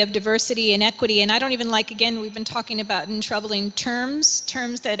the area of diversity and equity. And I don't even like, again, we've been talking about in troubling terms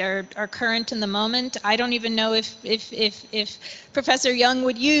that are current in the moment. I don't even know if Professor Young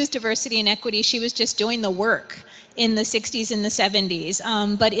would use diversity and equity. She was just doing the work in the 60s and the 70s,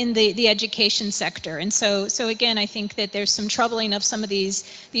 but in the education sector. And so again, I think that there's some troubling of some of these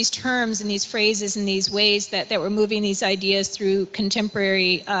terms and these phrases and these ways that we're moving these ideas through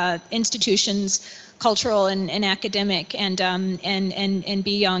contemporary institutions, cultural and academic. And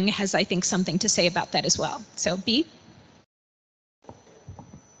B. Young has, I think, something to say about that as well. So B.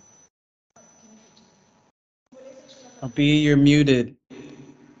 B, you're muted.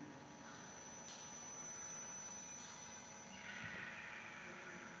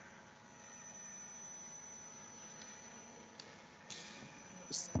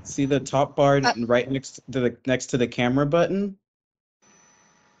 See the top bar right next to the camera button?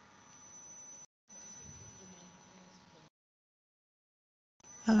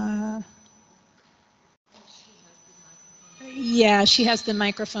 Yeah, she has the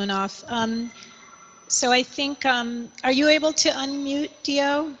microphone off. So I think, are you able to unmute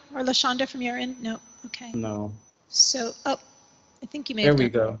Dio or LaShonda from your end? No, okay. No. So, I think you may There have we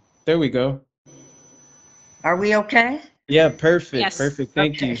go. There we go. Are we okay? Yeah, perfect. Yes. Perfect.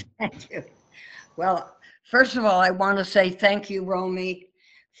 Thank you. Thank you. Well, first of all, I want to say thank you, Romy,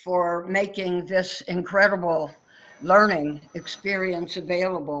 for making this incredible learning experience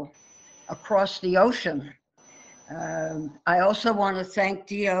available across the ocean. I also want to thank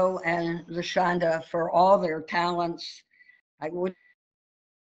Dio and LaShonda for all their talents. I would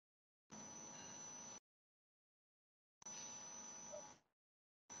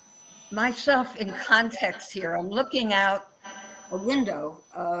myself in context here. I'm looking out a window,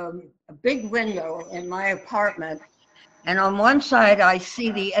 a big window in my apartment. And on one side, I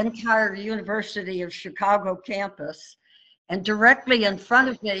see the entire University of Chicago campus. And directly in front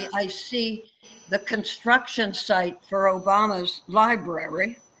of me, I see the construction site for Obama's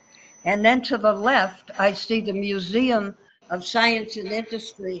library. And then to the left, I see the Museum of Science and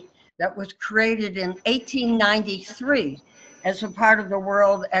Industry that was created in 1893 as a part of the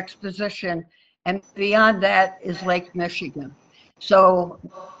World Exposition. And beyond that is Lake Michigan. So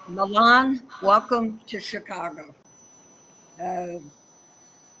Milan, welcome to Chicago.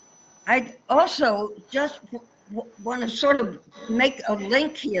 I also just want to sort of make a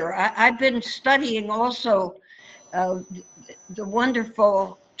link here. I've been studying also the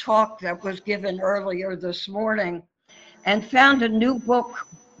wonderful talk that was given earlier this morning and found a new book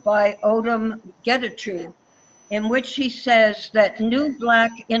by Odom Getachew in which he says that New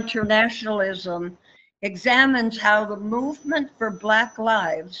Black Internationalism examines how the movement for Black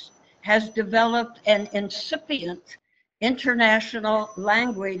lives has developed an incipient international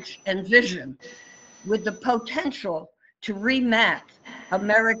language and vision with the potential to remap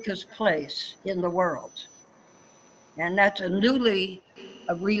America's place in the world. And that's a newly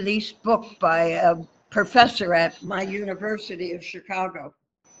released book by a professor at my University of Chicago.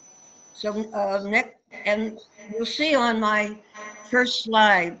 So next, and you'll see on my first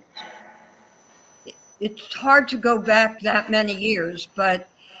slide, it's hard to go back that many years, but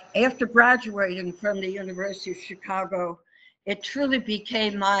after graduating from the University of Chicago, it truly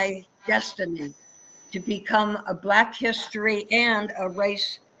became my destiny to become a Black history and a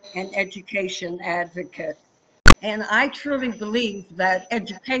race and education advocate. And I truly believe that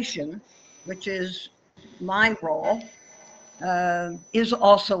education, which is my role, is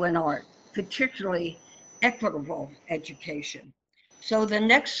also an art, particularly equitable education. So the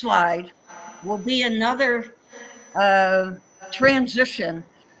next slide will be another transition.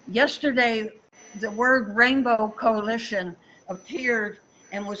 Yesterday, the word Rainbow Coalition appeared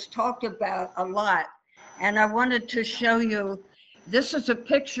and was talked about a lot. And I wanted to show you, this is a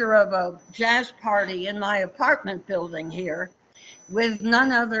picture of a jazz party in my apartment building here with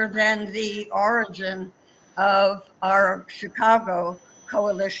none other than the origin of our Chicago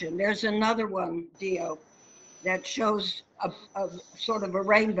coalition. There's another one, Dio, that shows a sort of a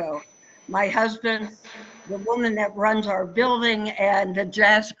rainbow. My husband, the woman that runs our building, and the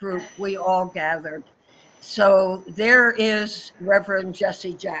jazz group, we all gathered. So there is Reverend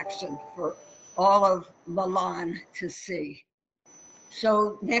Jesse Jackson for all of Milan to see.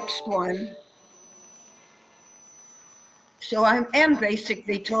 So next one. So I am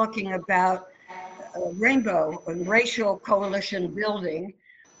basically talking about rainbow and racial coalition building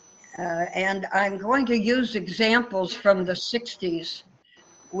And I'm going to use examples from the 60s,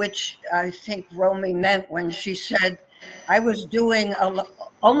 which I think Romi meant when she said, I was doing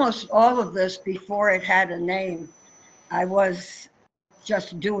almost all of this before it had a name. I was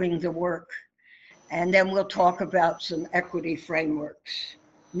just doing the work. And then we'll talk about some equity frameworks.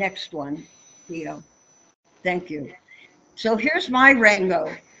 Next one, Theo. Thank you. So here's my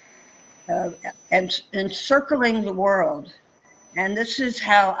rainbow, encircling the world. And this is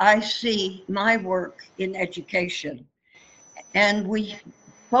how I see my work in education. And we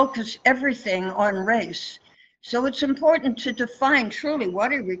focus everything on race. So it's important to define truly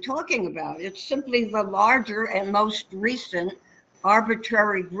what are we talking about. It's simply the larger and most recent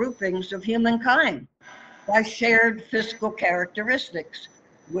arbitrary groupings of humankind by shared physical characteristics,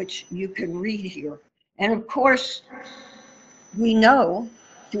 which you can read here. And of course, we know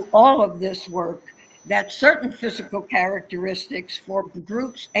through all of this work that certain physical characteristics for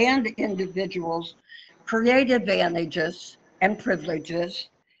groups and individuals create advantages and privileges,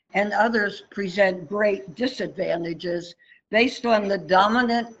 and others present great disadvantages based on the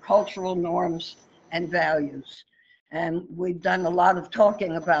dominant cultural norms and values. And we've done a lot of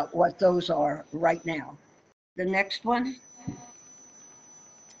talking about what those are right now. The next one.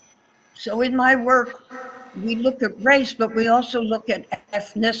 So in my work, we look at race, but we also look at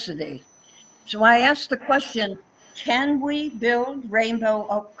ethnicity. So I asked the question, can we build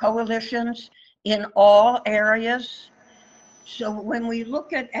rainbow coalitions in all areas? So when we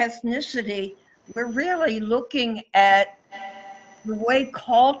look at ethnicity, we're really looking at the way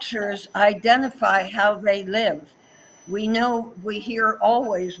cultures identify how they live. We know, we hear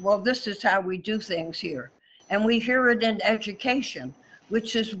always, well, this is how we do things here. And we hear it in education,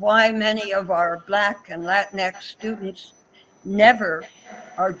 which is why many of our Black and Latinx students never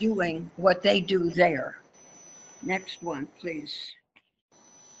are doing what they do there. Next one, please.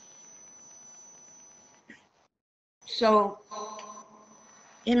 So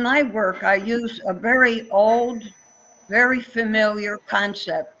in my work, I use a very old, very familiar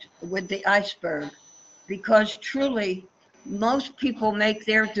concept with the iceberg, because truly most people make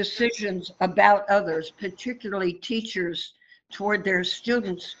their decisions about others, particularly teachers, toward their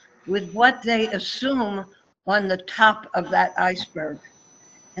students with what they assume on the top of that iceberg.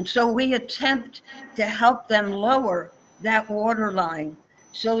 And so we attempt to help them lower that waterline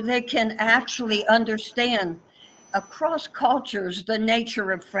so they can actually understand across cultures the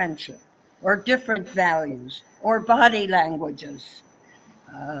nature of friendship or different values or body languages.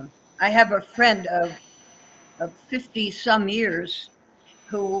 I have a friend of 50 some years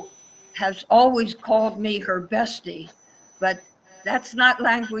who has always called me her bestie, but that's not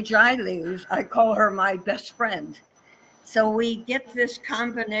language I use. I call her my best friend. So we get this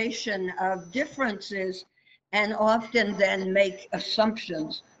combination of differences and often then make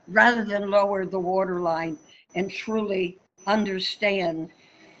assumptions rather than lower the waterline and truly understand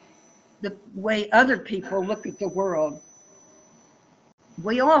the way other people look at the world.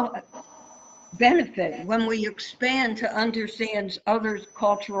 We all benefit when we expand to understand others'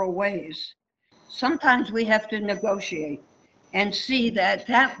 cultural ways. Sometimes we have to negotiate and see that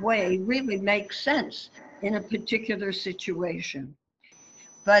that way really makes sense in a particular situation.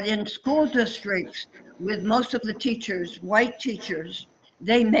 But in school districts, with most of the teachers, white teachers,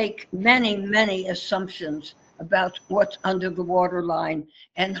 they make many, many assumptions about what's under the waterline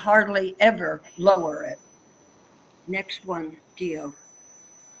and hardly ever lower it. Next one, Dio.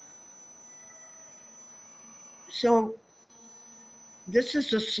 So this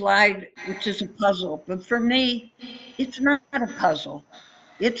is a slide which is a puzzle, but for me, it's not a puzzle.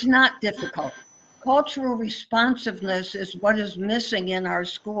 It's not difficult. Cultural responsiveness is what is missing in our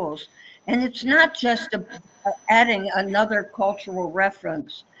schools. And it's not just adding another cultural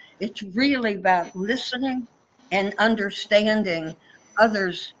reference. It's really about listening and understanding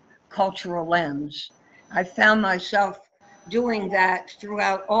others' cultural lens. I found myself doing that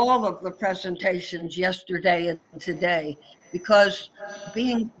throughout all of the presentations yesterday and today, because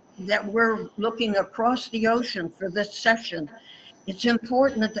being that we're looking across the ocean for this session, it's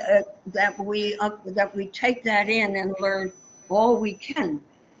important that we take that in and learn all we can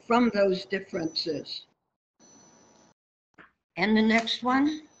from those differences. And the next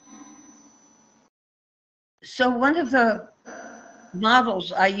one. So one of the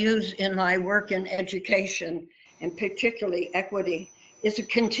models I use in my work in education, and particularly equity, is a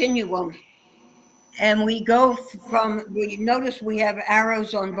continuum. And we go from, we notice we have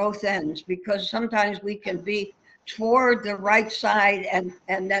arrows on both ends, because sometimes we can be toward the right side and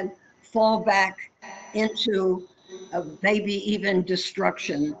then fall back into maybe even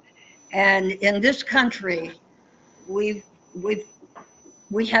destruction. And in this country, we've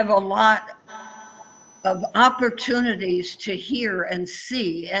we have a lot of opportunities to hear and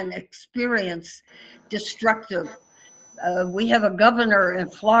see and experience destructive. We have a governor in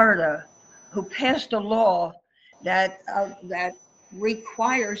Florida who passed a law that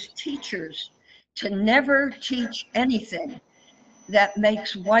requires teachers to never teach anything that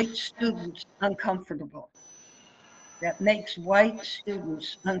makes white students uncomfortable. That makes white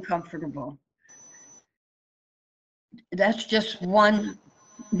students uncomfortable. That's just one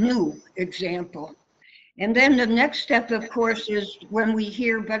new example. And then the next step, of course, is when we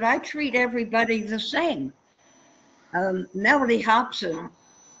hear, but I treat everybody the same. Melody Hobson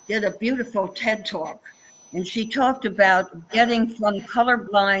did a beautiful TED Talk, and she talked about getting from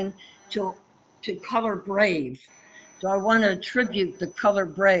colorblind to color brave. So I want to attribute the color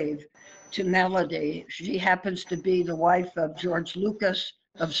brave to Melody. She happens to be the wife of George Lucas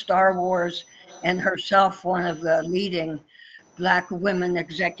of Star Wars, and herself one of the leading Black women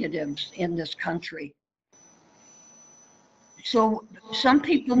executives in this country. So some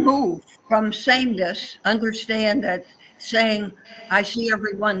people move from sameness, understand that saying, I see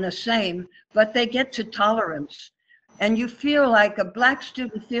everyone the same, but they get to tolerance. And you feel like a Black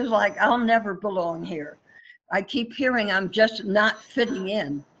student feels like, I'll never belong here. I keep hearing I'm just not fitting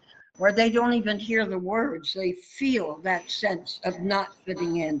in, or they don't even hear the words. They feel that sense of not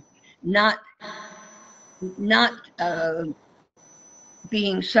fitting in, not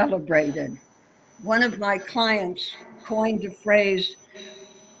being celebrated. One of my clients coined a phrase,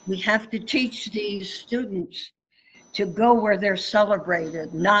 we have to teach these students to go where they're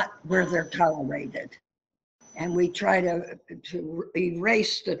celebrated, not where they're tolerated. And we try to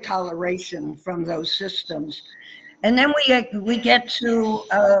erase the toleration from those systems. And then we get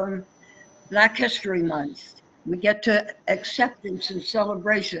to Black History Month. We get to acceptance and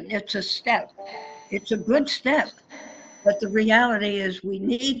celebration. It's a step. It's a good step. But the reality is we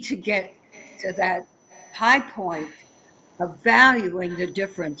need to get to that high point of valuing the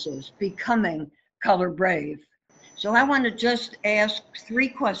differences, becoming color brave. So I want to just ask 3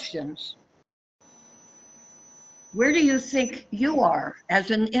 questions. Where do you think you are as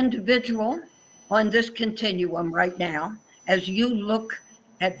an individual on this continuum right now, as you look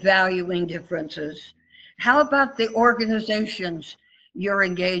at valuing differences? How about the organizations you're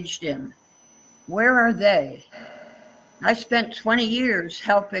engaged in? Where are they? I spent 20 years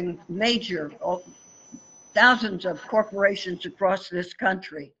helping major, thousands of corporations across this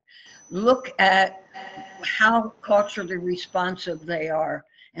country look at how culturally responsive they are,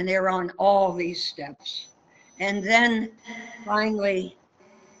 and they're on all these steps. And then finally,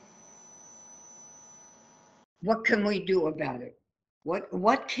 what can we do about it?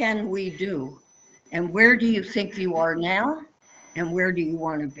 What can we do? And where do you think you are now? And where do you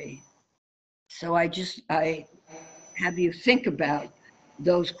want to be? So I have you think about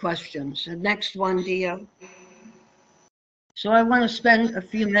those questions. The next one, Dio. So I want to spend a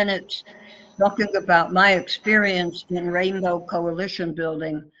few minutes talking about my experience in Rainbow Coalition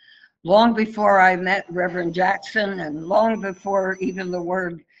building, long before I met Reverend Jackson and long before even the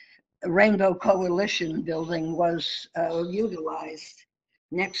word Rainbow Coalition building was utilized.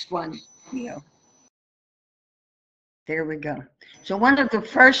 Next one, Theo. There we go. So one of the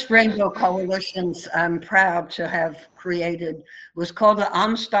first Rainbow Coalitions I'm proud to have created was called the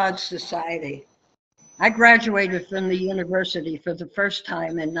Amistad Society. I graduated from the university for the first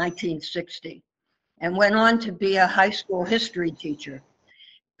time in 1960 and went on to be a high school history teacher,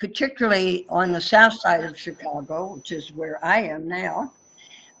 particularly on the south side of Chicago, which is where I am now,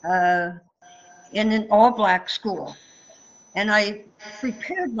 in an all-Black school. And I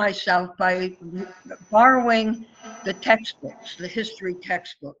prepared myself by borrowing the textbooks, the history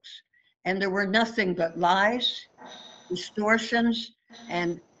textbooks. And there were nothing but lies, distortions,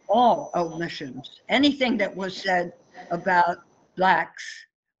 and all omissions. Anything that was said about Blacks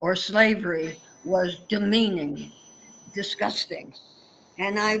or slavery was demeaning, disgusting.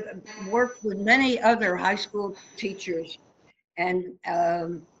 And I worked with many other high school teachers and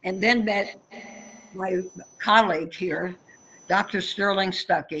then met my colleague here, Dr. Sterling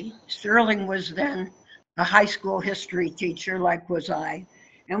Stuckey. Sterling was then a high school history teacher, like was I.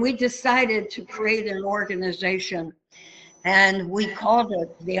 And we decided to create an organization, and we called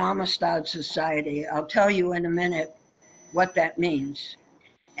it the Amistad Society. I'll tell you in a minute what that means.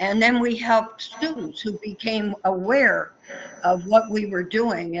 And then we helped students who became aware of what we were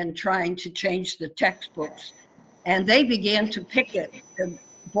doing and trying to change the textbooks. And they began to picket the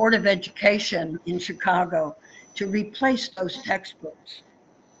Board of Education in Chicago to replace those textbooks.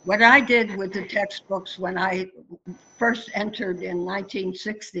 What I did with the textbooks when I first entered in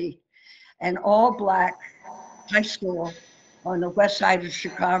 1960, an all-Black high school on the west side of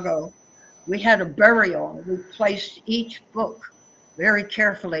Chicago, we had a burial. We placed each book very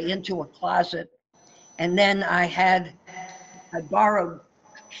carefully into a closet. And then I borrowed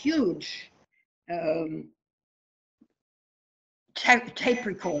huge tape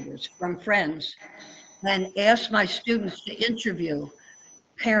recorders from friends and asked my students to interview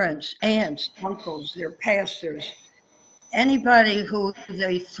parents, aunts, uncles, their pastors, anybody who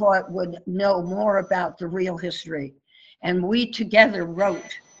they thought would know more about the real history. And we together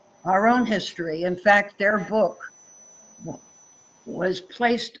wrote our own history. In fact, their book was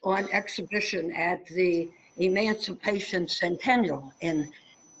placed on exhibition at the Emancipation Centennial in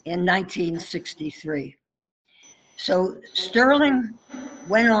 1963. So Sterling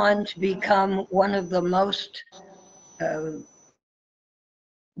went on to become one of the most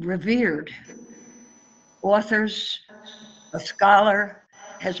revered authors, a scholar,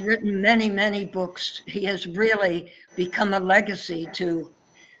 has written many, many books. He has really become a legacy to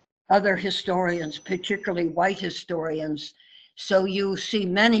other historians, particularly white historians. So you see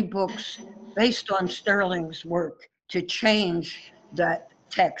many books based on Sterling's work to change that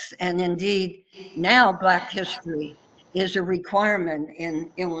text. And indeed, now Black history is a requirement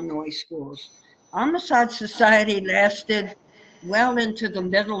in Illinois schools. Amistad Society lasted well into the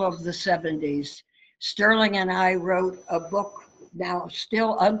middle of the 70s. Sterling and I wrote a book, now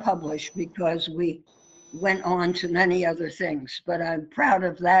still unpublished because we went on to many other things, but I'm proud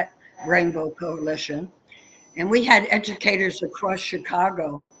of that Rainbow Coalition. And we had educators across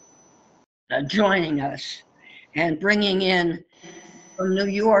Chicago joining us and bringing in from New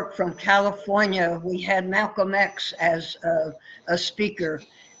York, from California, we had Malcolm X as a speaker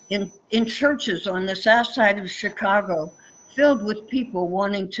in churches on the south side of Chicago, filled with people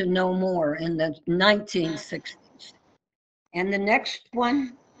wanting to know more in the 1960s. And the next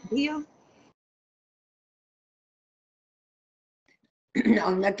one, Leo?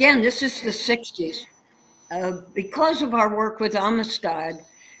 And again, this is the 60s. Because of our work with Amistad,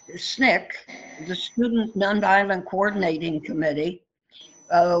 SNCC, the Student Nonviolent Coordinating Committee,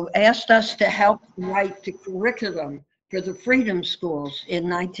 asked us to help write the curriculum for the Freedom Schools in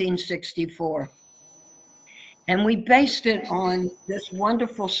 1964. And we based it on this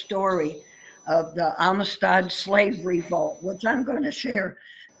wonderful story of the Amistad slave revolt, which I'm going to share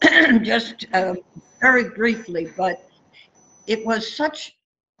just very briefly, but it was such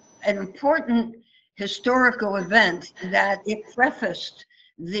an important historical event that it prefaced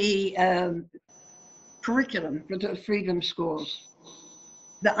the curriculum for the Freedom Schools.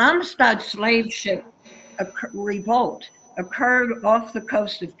 The Amistad slave ship revolt occurred off the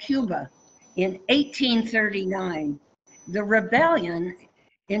coast of Cuba in 1839. The rebellion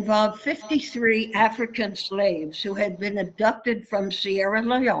involved 53 African slaves who had been abducted from Sierra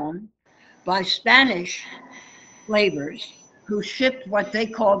Leone by Spanish slavers who shipped what they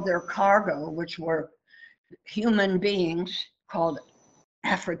called their cargo, which were human beings called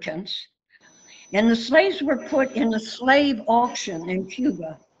Africans. And the slaves were put in a slave auction in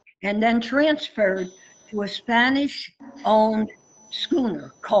Cuba and then transferred to a Spanish-owned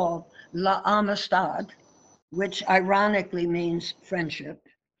schooner called La Amistad, which ironically means friendship.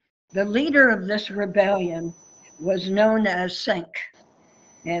 The leader of this rebellion was known as Senk,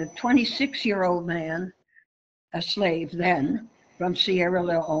 a 26-year-old man, a slave then, from Sierra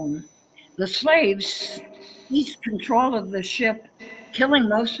Leone. The slaves seized control of the ship, killing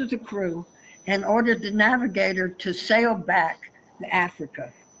most of the crew, and ordered the navigator to sail back to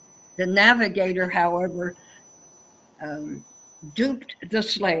Africa. The navigator, however, duped the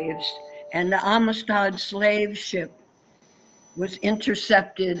slaves, and the Amistad slave ship was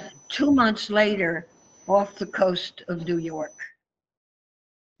intercepted 2 months later off the coast of New York.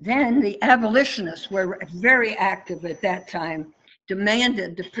 Then the abolitionists were very active at that time,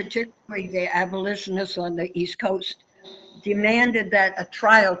 demanded, particularly the abolitionists on the East Coast, demanded that a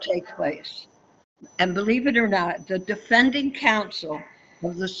trial take place. And believe it or not, the defending counsel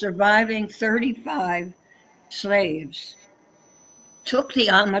of the surviving 35 slaves took the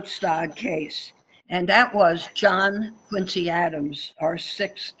Amistad case, and that was John Quincy Adams, our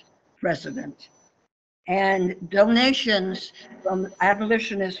 6th president. And donations from the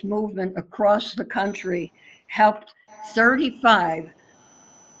abolitionist movement across the country helped 35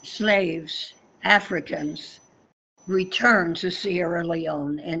 slaves, Africans, return to Sierra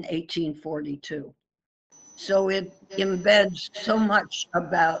Leone in 1842. So it embeds so much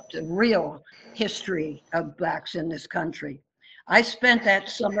about the real history of Blacks in this country. I spent that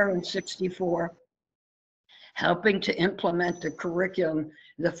summer in '64 helping to implement the curriculum.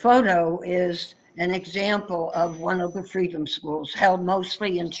 The photo is an example of one of the Freedom Schools, held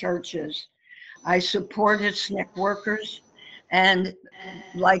mostly in churches. I supported SNCC workers. and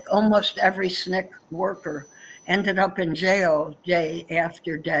like almost every SNCC worker, ended up in jail day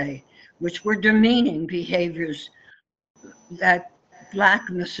after day, which were demeaning behaviors that Black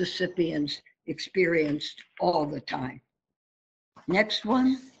Mississippians experienced all the time. Next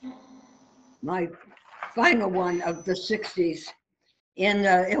one, my final one of the 60s. In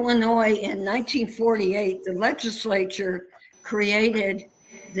Illinois in 1948, the legislature created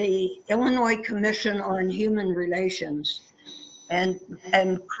the Illinois Commission on Human Relations and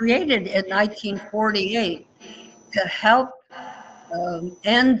created in 1948 to help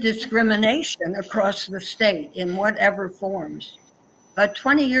end discrimination across the state in whatever forms. But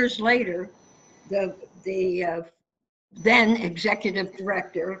 20 years later, the then executive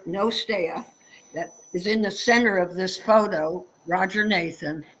director, no staff, that is in the center of this photo, Roger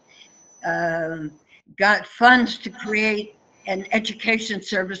Nathan, got funds to create an education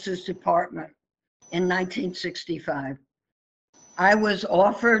services department in 1965. I was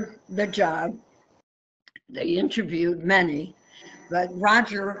offered the job. They interviewed many, but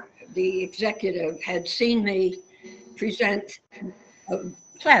Roger, the executive, had seen me present a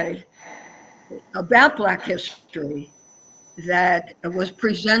play about Black history that was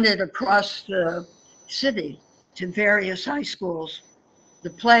presented across the city to various high schools. The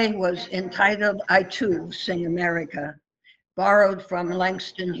play was entitled I Too Sing America, borrowed from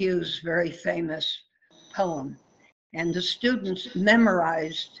Langston Hughes' very famous poem. And the students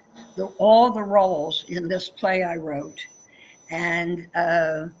memorized all the roles in this play I wrote. And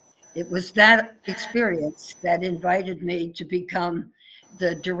it was that experience that invited me to become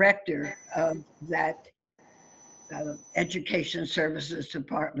the director of that Education Services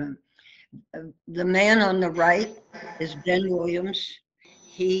Department. The man on the right is Ben Williams.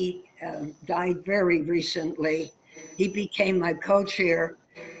 He died very recently. He became my co-chair.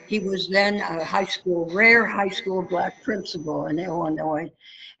 He was then a rare high school Black principal in Illinois,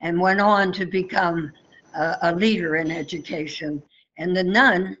 and went on to become a leader in education. And the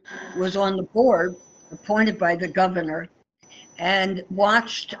nun was on the board appointed by the governor and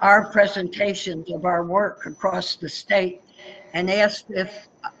watched our presentations of our work across the state and asked if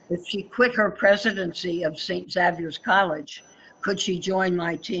she quit her presidency of St. Xavier's College, could she join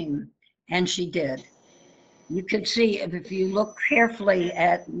my team? And she did. You can see, if you look carefully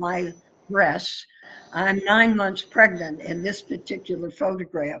at my breasts, I'm 9 months pregnant in this particular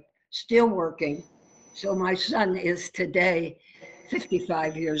photograph, still working. So my son is today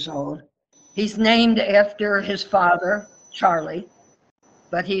 55 years old. He's named after his father, Charlie,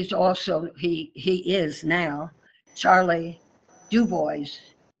 but he's also, he is now Charlie DuBois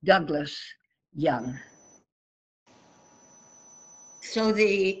Douglas Young. So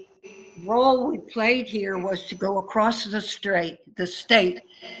the role we played here was to go across the state,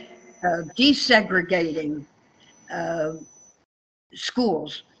 desegregating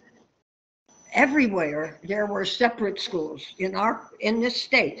schools. Everywhere there were separate schools in this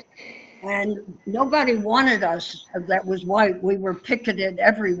state, and nobody wanted us that was white. We were picketed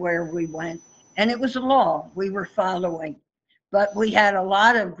everywhere we went, and it was a law we were following. But we had a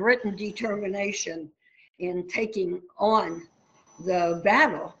lot of grit and determination in taking on the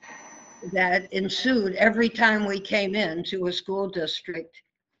battle that ensued every time we came into a school district.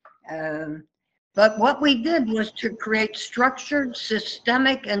 But what we did was to create structured,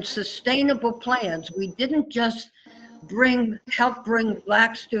 systemic, and sustainable plans. We didn't just help bring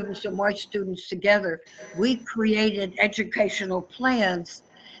Black students and white students together. We created educational plans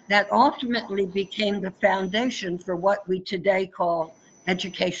that ultimately became the foundation for what we today call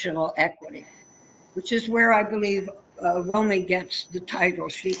educational equity, which is where I believe Romi gets the title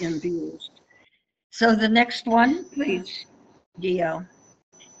she imbues. So the next one, please, Dio.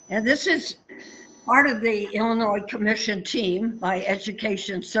 And this is part of the Illinois Commission team, my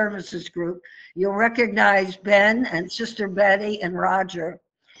education services group. You'll recognize Ben and Sister Betty and Roger.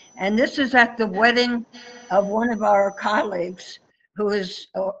 And this is at the wedding of one of our colleagues who is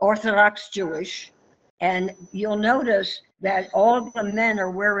Orthodox Jewish. And you'll notice that all the men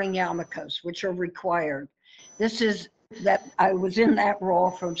are wearing yarmulkes, which are required. This is that I was in that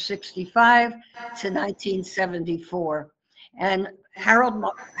role from 65 to 1974. And Harold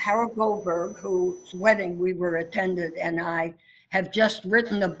Goldberg, whose wedding we were attended, and I have just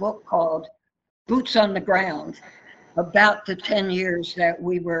written a book called Boots on the Ground about the 10 years that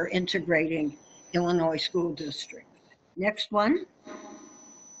we were integrating Illinois school districts. Next one.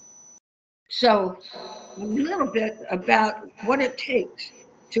 So a little bit about what it takes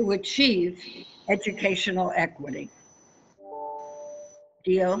to achieve educational equity.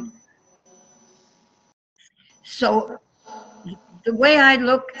 Dio? So the way I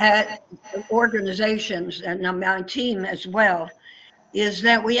look at organizations and my team as well is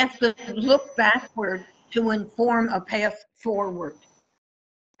that we have to look backward to inform a path forward.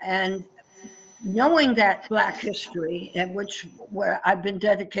 And knowing that Black history, and where I've been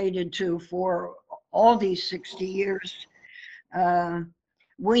dedicated to for all these 60 years,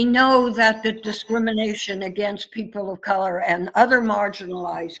 we know that the discrimination against people of color and other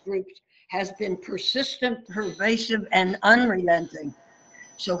marginalized groups has been persistent, pervasive, and unrelenting.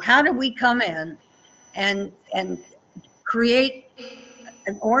 So how do we come in and create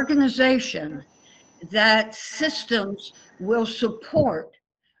an organization that systems will support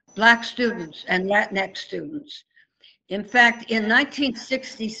Black students and Latinx students? In fact, in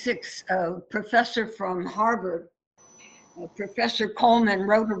 1966, a professor from Harvard, Professor Coleman,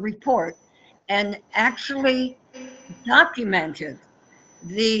 wrote a report and actually documented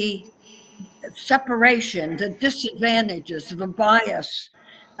the separation, the disadvantages, the bias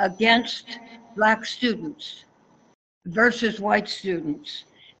against Black students versus white students,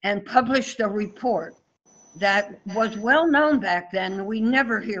 and published a report that was well known back then. We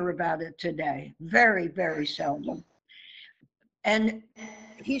never hear about it today, very, very seldom. And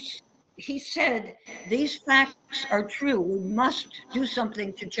he said, these facts are true. We must do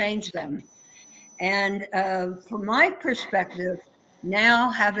something to change them. And from my perspective, now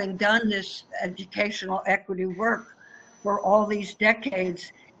having done this educational equity work for all these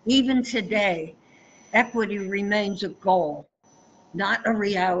decades, even today, equity remains a goal, not a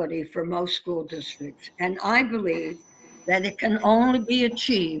reality for most school districts. And I believe that it can only be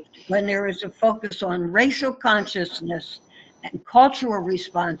achieved when there is a focus on racial consciousness and cultural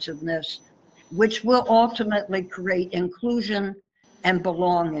responsiveness, which will ultimately create inclusion and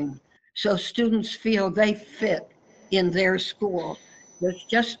belonging, so students feel they fit in their school. There's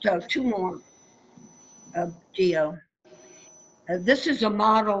just two more, Gio. This is a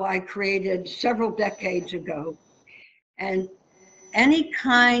model I created several decades ago. And any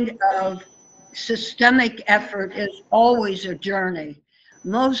kind of systemic effort is always a journey.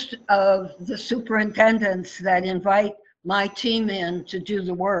 Most of the superintendents that invite my team in to do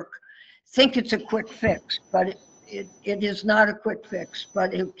the work think it's a quick fix, but it is not a quick fix,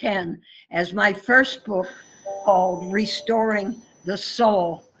 but it can. As my first book called Restoring the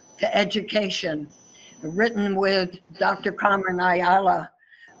Soul to Education, written with Dr. Carmen Ayala,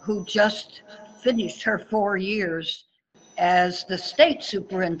 who just finished her 4 years as the state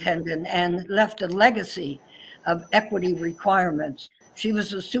superintendent and left a legacy of equity requirements. She was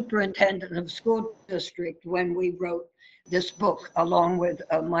the superintendent of school district when we wrote this book, along with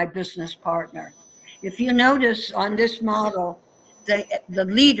my business partner. If you notice on this model, the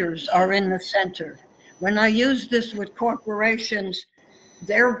leaders are in the center. When I use this with corporations,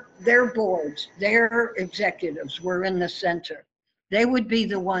 their boards, their executives were in the center. They would be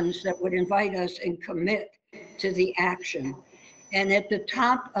the ones that would invite us and commit to the action. And at the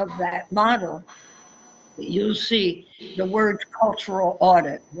top of that model, you'll see the word cultural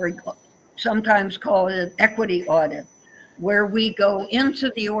audit. We sometimes call it an equity audit, where we go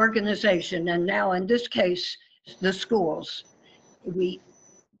into the organization, and now in this case, the schools. We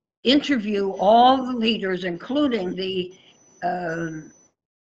interview all the leaders, including the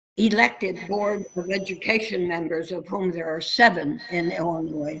elected Board of Education members, of whom there are 7 in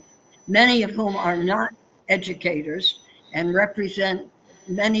Illinois, many of whom are not educators and represent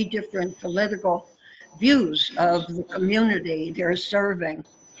many different political views of the community they're serving.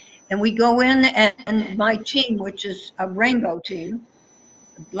 And we go in, and my team, which is a rainbow team,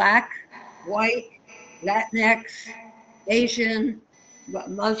 Black, white, Latinx, Asian,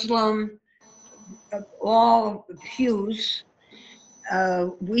 Muslim, all hues,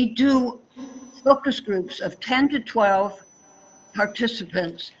 we do focus groups of 10 to 12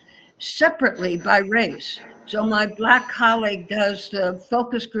 participants separately by race. So my Black colleague does the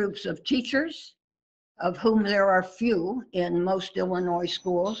focus groups of teachers, of whom there are few in most Illinois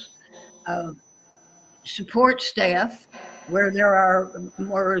schools, support staff, where there are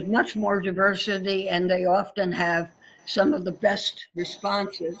much more diversity, and they often have some of the best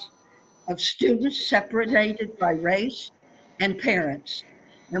responses, of students separated by race, and parents.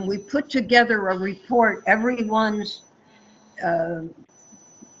 And we put together a report. Everyone's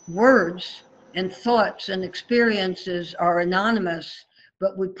words and thoughts and experiences are anonymous,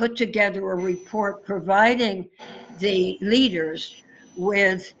 but we put together a report providing the leaders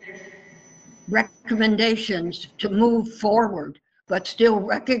with recommendations to move forward, but still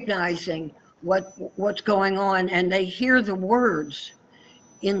recognizing what's going on. And they hear the words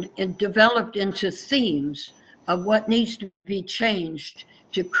developed into themes, of what needs to be changed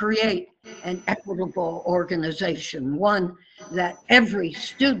to create an equitable organization, one that every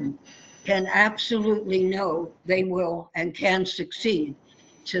student can absolutely know they will and can succeed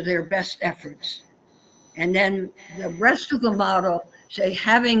to their best efforts. And then the rest of the model, say,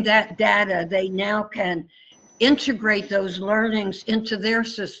 having that data, they now can integrate those learnings into their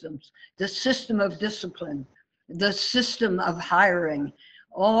systems, the system of discipline, the system of hiring,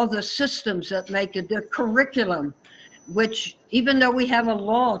 all the systems that make it, the curriculum, which even though we have a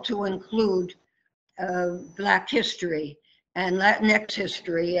law to include Black history and Latinx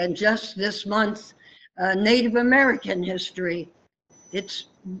history, and just this month, Native American history, it's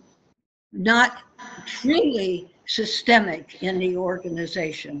not truly systemic in the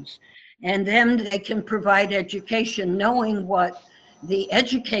organizations. And then they can provide education knowing what the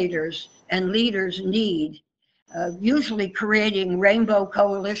educators and leaders need, usually creating rainbow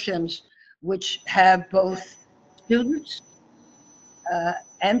coalitions which have both students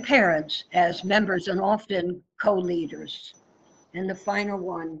and parents as members and often co-leaders. And the final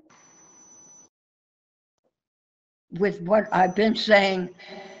one, with what I've been saying,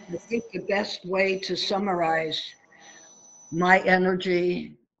 I think the best way to summarize my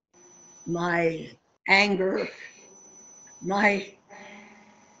energy, my anger, my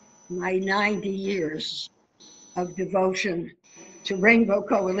 90 years of devotion to Rainbow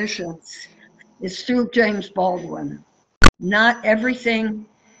Coalitions is through James Baldwin. Not everything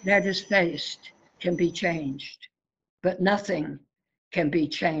that is faced can be changed, but nothing can be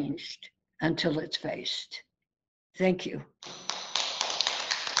changed until it's faced. Thank you.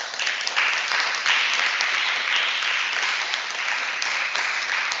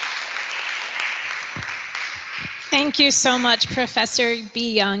 Thank you so much, Professor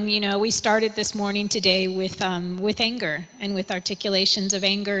B. Young. You know, we started this morning today with anger and with articulations of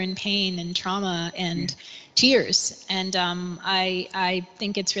anger and pain and trauma and tears. And I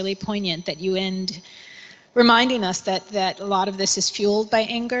think it's really poignant that you end reminding us that a lot of this is fueled by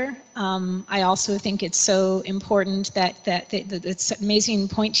anger. I also think it's so important that it's an amazing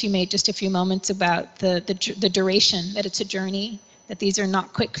point you made just a few moments about the duration, that it's a journey, that these are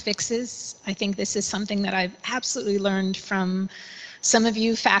not quick fixes. I think this is something that I've absolutely learned from some of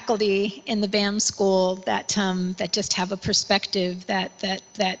you faculty in the BAM school, that that just have a perspective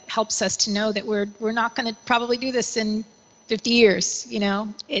that helps us to know that we're not going to probably do this in 50 years, you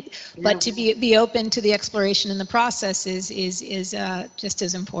know. But to be open to the exploration in the process is just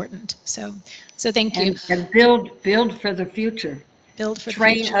as important. So thank you. And build for the future. Build for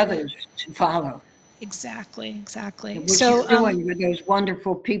train the future. others to follow. Exactly. Which So you're doing with those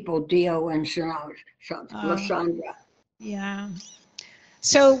wonderful people, Dio and Lashandra. Yeah.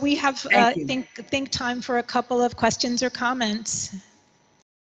 So we have think time for a couple of questions or comments.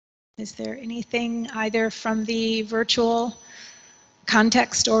 Is there anything either from the virtual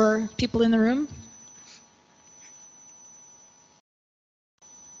context or people in the room?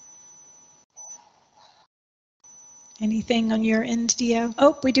 Anything on your end, Dio?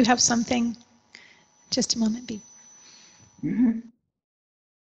 Oh, we do have something. Just a moment, B. Mm-hmm.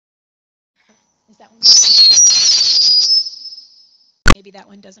 Is that one? Maybe that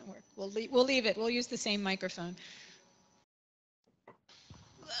one doesn't work. We'll leave it. We'll use the same microphone.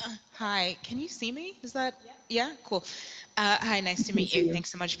 Hi, can you see me? Is that, yeah, cool. Hi, nice to meet you.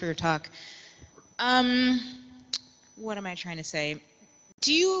 Thanks so much for your talk. What am I trying to say?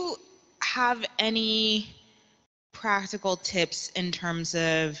 Do you have any practical tips in terms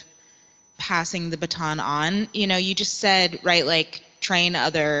of passing the baton on? You know, you just said, right, like train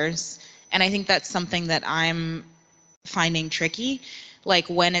others. And I think that's something that I'm finding tricky. Like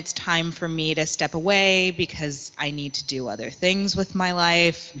when it's time for me to step away because I need to do other things with my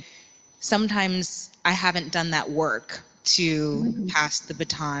life, sometimes I haven't done that work to pass the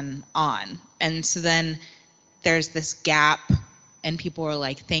baton on. And so then there's this gap and people are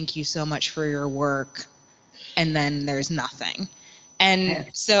like, thank you so much for your work. And then there's nothing. And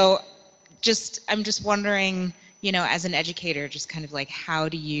so I'm just wondering, you know, as an educator, just kind of like, how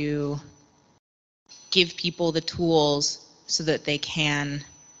do you give people the tools so that they can,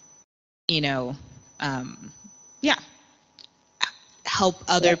 you know, help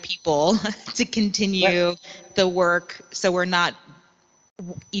other people to continue the work, so we're not,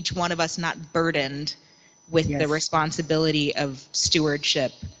 each one of us not burdened with the responsibility of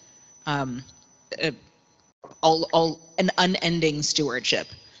stewardship, an unending stewardship.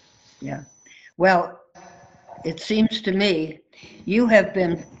 Yeah. Well, it seems to me you have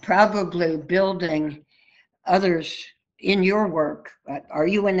been probably building others in your work. Are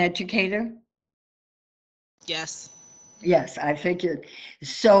you an educator? Yes. Yes, I figured.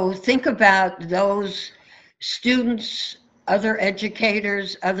 So think about those students, other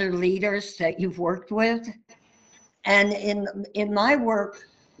educators, other leaders that you've worked with. And in my work,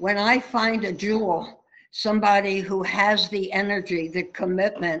 when I find a jewel, somebody who has the energy, the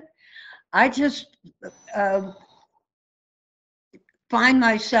commitment, I just find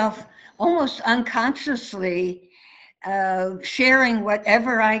myself almost unconsciously sharing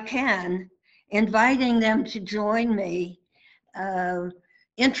whatever I can, inviting them to join me,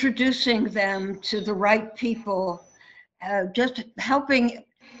 introducing them to the right people, just helping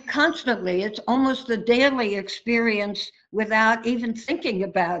constantly. It's almost a daily experience without even thinking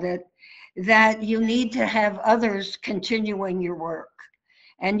about it, that you need to have others continuing your work.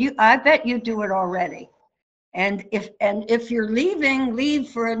 And I bet you do it already. And if you're leaving, leave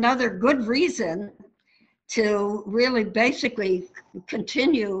for another good reason to really basically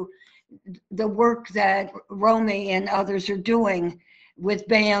continue the work that Romi and others are doing with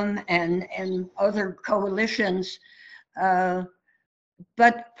BAM and other coalitions.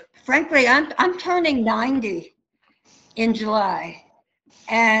 But frankly, I'm turning 90 in July,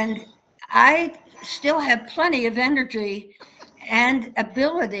 and I still have plenty of energy and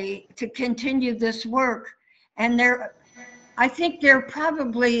ability to continue this work. And I think there are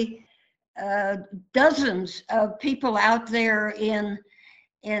probably dozens of people out there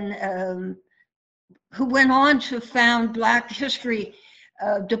who went on to found Black history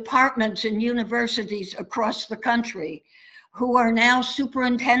departments in universities across the country, who are now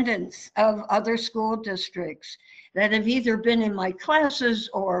superintendents of other school districts, that have either been in my classes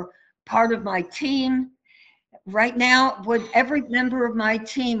or part of my team. Right now, with every member of my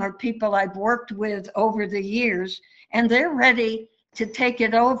team are people I've worked with over the years, and they're ready to take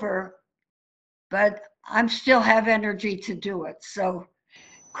it over, but I still have energy to do it. So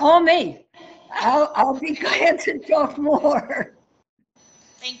call me. I'll be glad to talk more.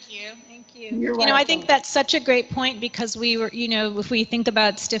 Thank you. Thank you. You're You know, I welcome. think that's such a great point, because we were, you know, if we think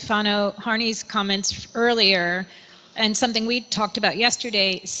about Stefano Harney's comments earlier, and something we talked about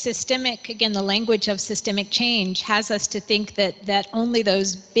yesterday, systemic, again, the language of systemic change has us to think that only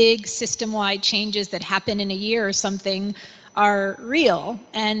those big system-wide changes that happen in a year or something are real,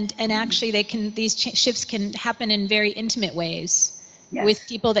 and actually these shifts can happen in very intimate ways. Yes. With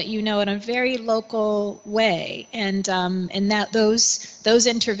people that you know in a very local way, and that those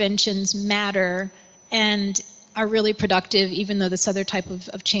interventions matter and are really productive, even though this other type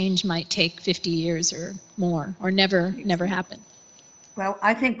of change might take 50 years or more, or never happen. Well,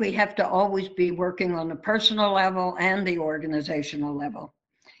 I think we have to always be working on the personal level and the organizational level,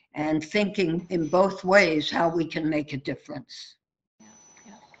 and thinking in both ways how we can make a difference. Yeah.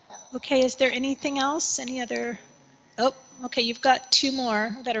 Okay, is there anything else? Any other? Oh, okay, you've got two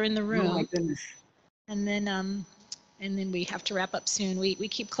more that are in the room. Oh my goodness. And then we have to wrap up soon. We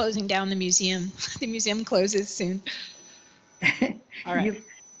keep closing down the museum. The museum closes soon. All right.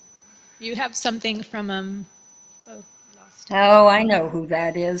 You have something from Oh, I know who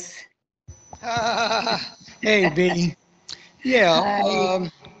that is. Hey, B. Yeah,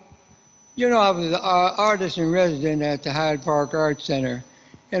 you know, I was an artist in resident at the Hyde Park Art Center,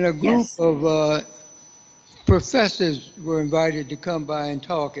 and a group of professors were invited to come by and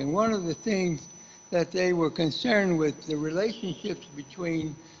talk. And one of the things that they were concerned with, the relationships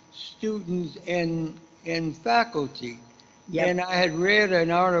between students and faculty. Yep. And I had read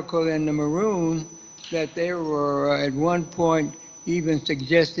an article in the Maroon that they were at one point even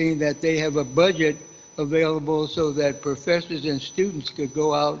suggesting that they have a budget available so that professors and students could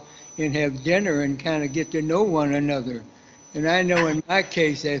go out and have dinner and kind of get to know one another. And I know in my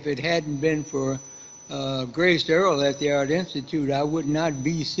case, if it hadn't been for Grace Earl at the Art Institute, I would not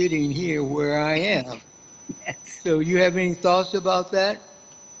be sitting here where I am. Yes. So you have any thoughts about that?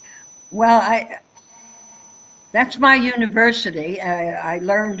 Well, that's my university. I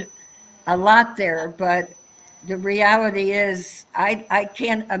learned a lot there, but the reality is I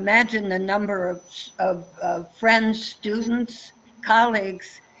can't imagine the number of friends, students,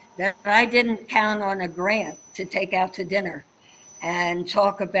 colleagues that I didn't count on a grant to take out to dinner and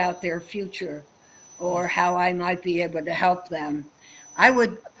talk about their future or how I might be able to help them. I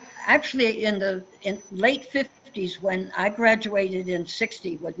would actually, in late 50s, when I graduated in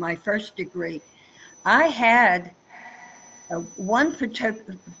 60 with my first degree, I had one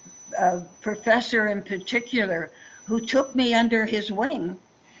professor in particular who took me under his wing,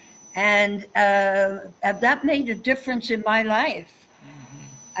 and that made a difference in my life.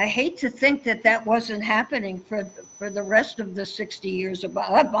 I hate to think that that wasn't happening for the rest of the 60 years of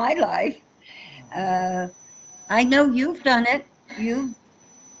my life. I know you've done it. You've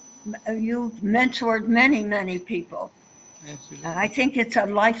mentored many people. Absolutely. I think it's a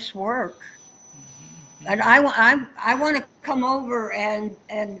life's work. And I want to come over and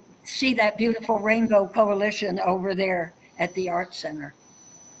see that beautiful rainbow coalition over there at the Art Center.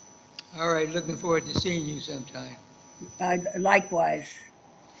 All right, looking forward to seeing you sometime. Likewise.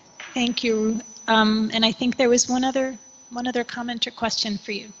 Thank you. And I think there was one other comment or question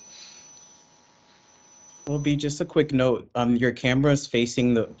for you. Will be just a quick note. Your camera is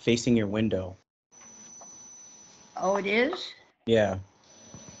facing your window. Oh, it is? Yeah.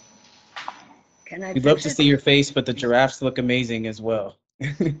 Can I We'd fix love to it? see your face, but the giraffes look amazing as well.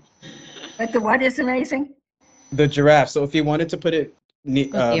 But the what is amazing? The giraffe. So if you wanted to put it,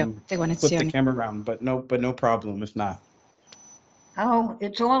 Oddio, te flip the connessioni. camera around, but no problem if not. Oh,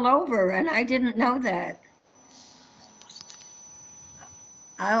 it's all over, and I didn't know that.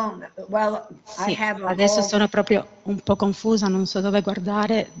 Well, I Sì, have a adesso whole... sono proprio un po' confusa, non so dove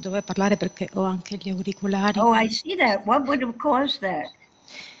guardare, dove parlare perché ho anche gli auricolari. Oh, I see that. What would have caused that?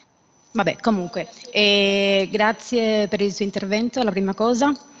 Vabbè, comunque, grazie per il suo intervento, la prima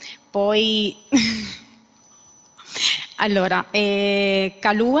cosa. Poi, allora,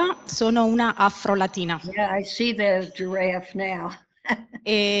 Kalua, sono una afro-latina. Yeah, I see the giraffe now.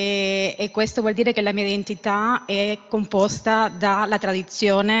 E questo vuol dire che la mia identità è composta dalla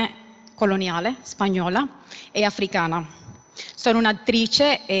tradizione coloniale spagnola e africana. Sono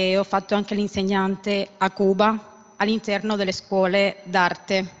un'attrice e ho fatto anche l'insegnante a Cuba all'interno delle scuole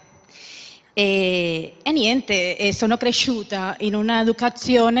d'arte. E niente, sono cresciuta in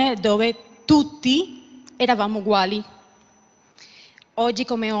un'educazione dove tutti eravamo uguali. Oggi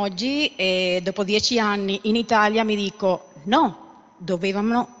come oggi, dopo 10 anni in Italia, mi dico no,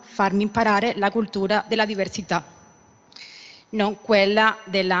 dovevano farmi imparare la cultura della diversità, non quella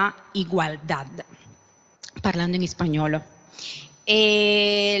della igualdad, parlando in spagnolo.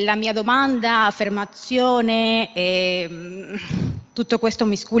 E la mia domanda, affermazione, tutto questo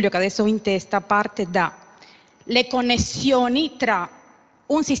miscuglio che adesso ho in testa parte da le connessioni tra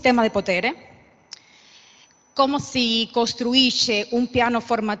un sistema di potere, come si costruisce un piano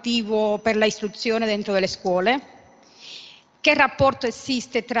formativo per l'istruzione dentro delle scuole, che rapporto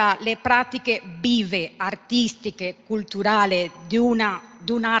esiste tra le pratiche vive, artistiche, culturali di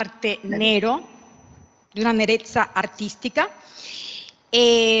un'arte nero, di una nerezza artistica,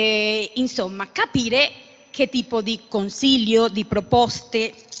 e insomma capire che tipo di consiglio, di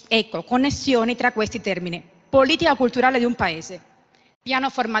proposte, ecco, connessioni tra questi termini. Politica culturale di un paese,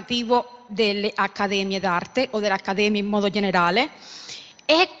 piano formativo delle accademie d'arte o delle accademie in modo generale,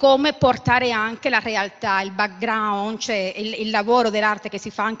 e come portare anche la realtà, il background, cioè il lavoro dell'arte che si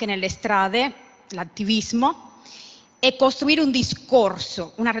fa anche nelle strade, l'attivismo, e costruire un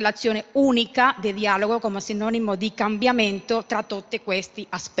discorso, una relazione unica di dialogo come sinonimo di cambiamento tra tutti questi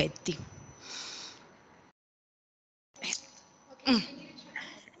aspetti.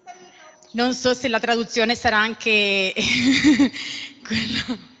 Non so se la traduzione sarà anche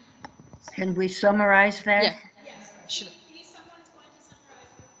quello. Can we summarize that? Yeah.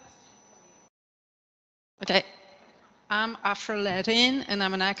 Okay, I'm Afro-Latin and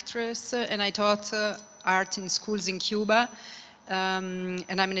I'm an actress and I taught art in schools in Cuba and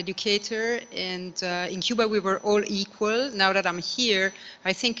I'm an educator, and in Cuba we were all equal. Now that I'm here,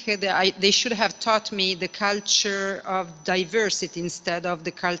 I think that they should have taught me the culture of diversity instead of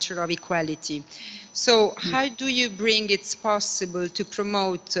the culture of equality. So how do you bring it's possible to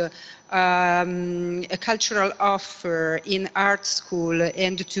promote a cultural offer in art school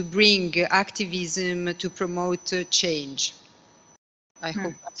and to bring activism to promote change? I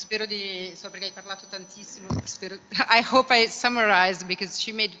hope. Spero di, so perché hai parlato tantissimo, spero, I hope I summarized because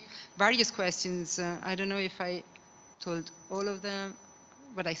she made various questions. I don't know if I told all of them,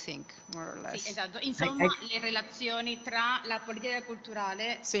 but I think more or less. Sì, esatto. Insomma, le relazioni tra la politica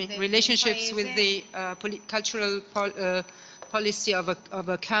culturale, sì, relationships with the cultural policy of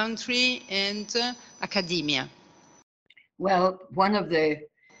a country and academia. Well, one of the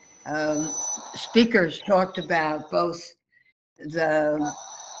speakers talked about both the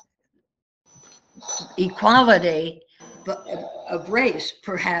equality of race,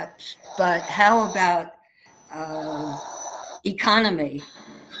 perhaps, but how about economy?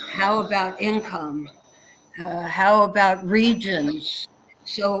 How about income? How about regions?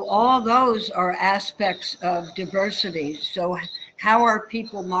 So all those are aspects of diversity. So how are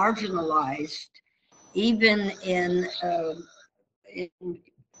people marginalized, even in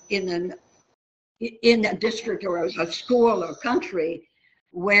a district or a school or country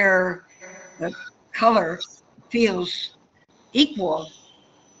where the color feels equal,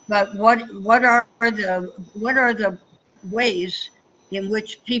 but what are the ways in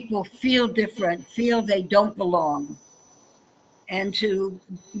which people feel different, feel they don't belong, and to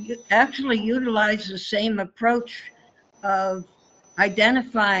actually utilize the same approach of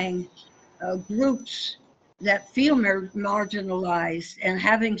identifying groups that feel marginalized and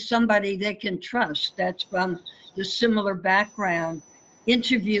having somebody they can trust that's from the similar background,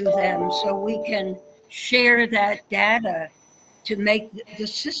 interview them so we can share that data to make the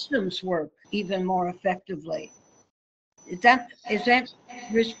systems work even more effectively. Is that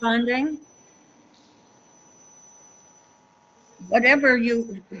responding? Whatever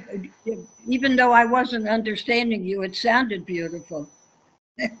you, even though I wasn't understanding you, it sounded beautiful.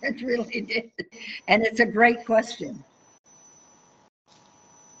 It really did. And it's a great question.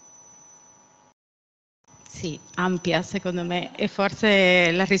 Sì, ampia secondo me, e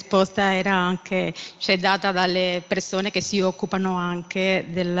forse la risposta era anche, cioè, data dalle persone che si occupano anche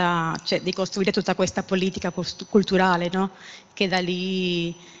di costruire tutta questa politica culturale, no? Che da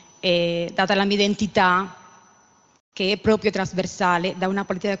lì, data la mia identità, che è proprio trasversale da una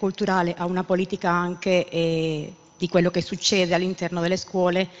politica culturale a una politica anche di quello che succede all'interno delle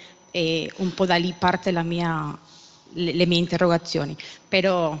scuole, e un po' da lì parte le mie interrogazioni.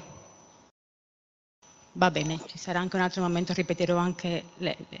 Però va bene, ci sarà anche un altro momento, ripeterò anche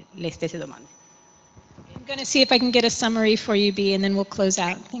le stesse domande. I'm going to see if I can get a summary for you, B, and then we'll close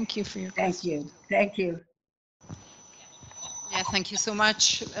out. Thank you for your question. Thank you. Yeah, thank you so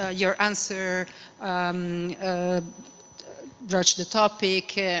much. Your answer broached the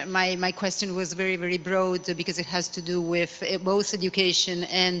topic. My question was very, very broad because it has to do with both education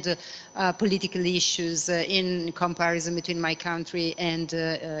and political issues in comparison between my country and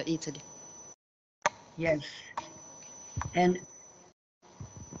Italy. Yes, and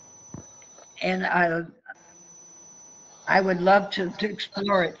I would love to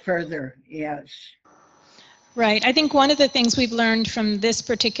explore it further. Yes. Right. I think one of the things we've learned from this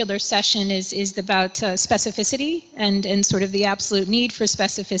particular session is about specificity and sort of the absolute need for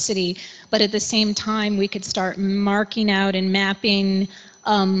specificity. But at the same time, we could start marking out and mapping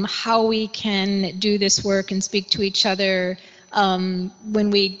how we can do this work and speak to each other when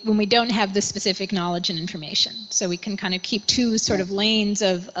we don't have the specific knowledge and information. So we can kind of keep two sort of lanes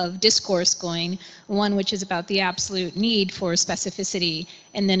of discourse going, one which is about the absolute need for specificity,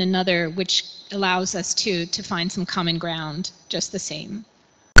 and then another which allows us to find some common ground just the same.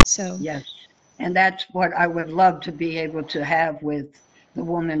 So yes, and that's what I would love to be able to have with the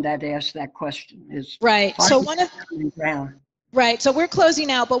woman that asked that question, is right. So one of common ground. Right. So we're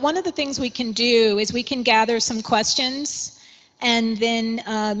closing out, but one of the things we can do is we can gather some questions and then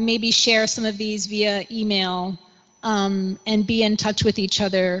maybe share some of these via email and be in touch with each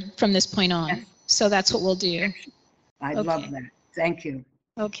other from this point on. Yes. So that's what we'll do. I love that. Thank you.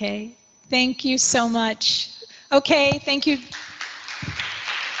 Okay. Thank you so much. Okay. Thank you.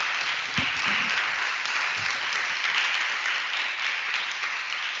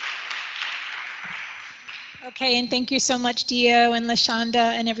 Okay, and thank you so much, Dio and Lashonda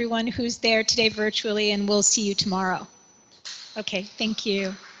and everyone who's there today virtually, and we'll see you tomorrow. Okay, thank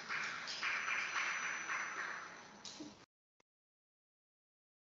you.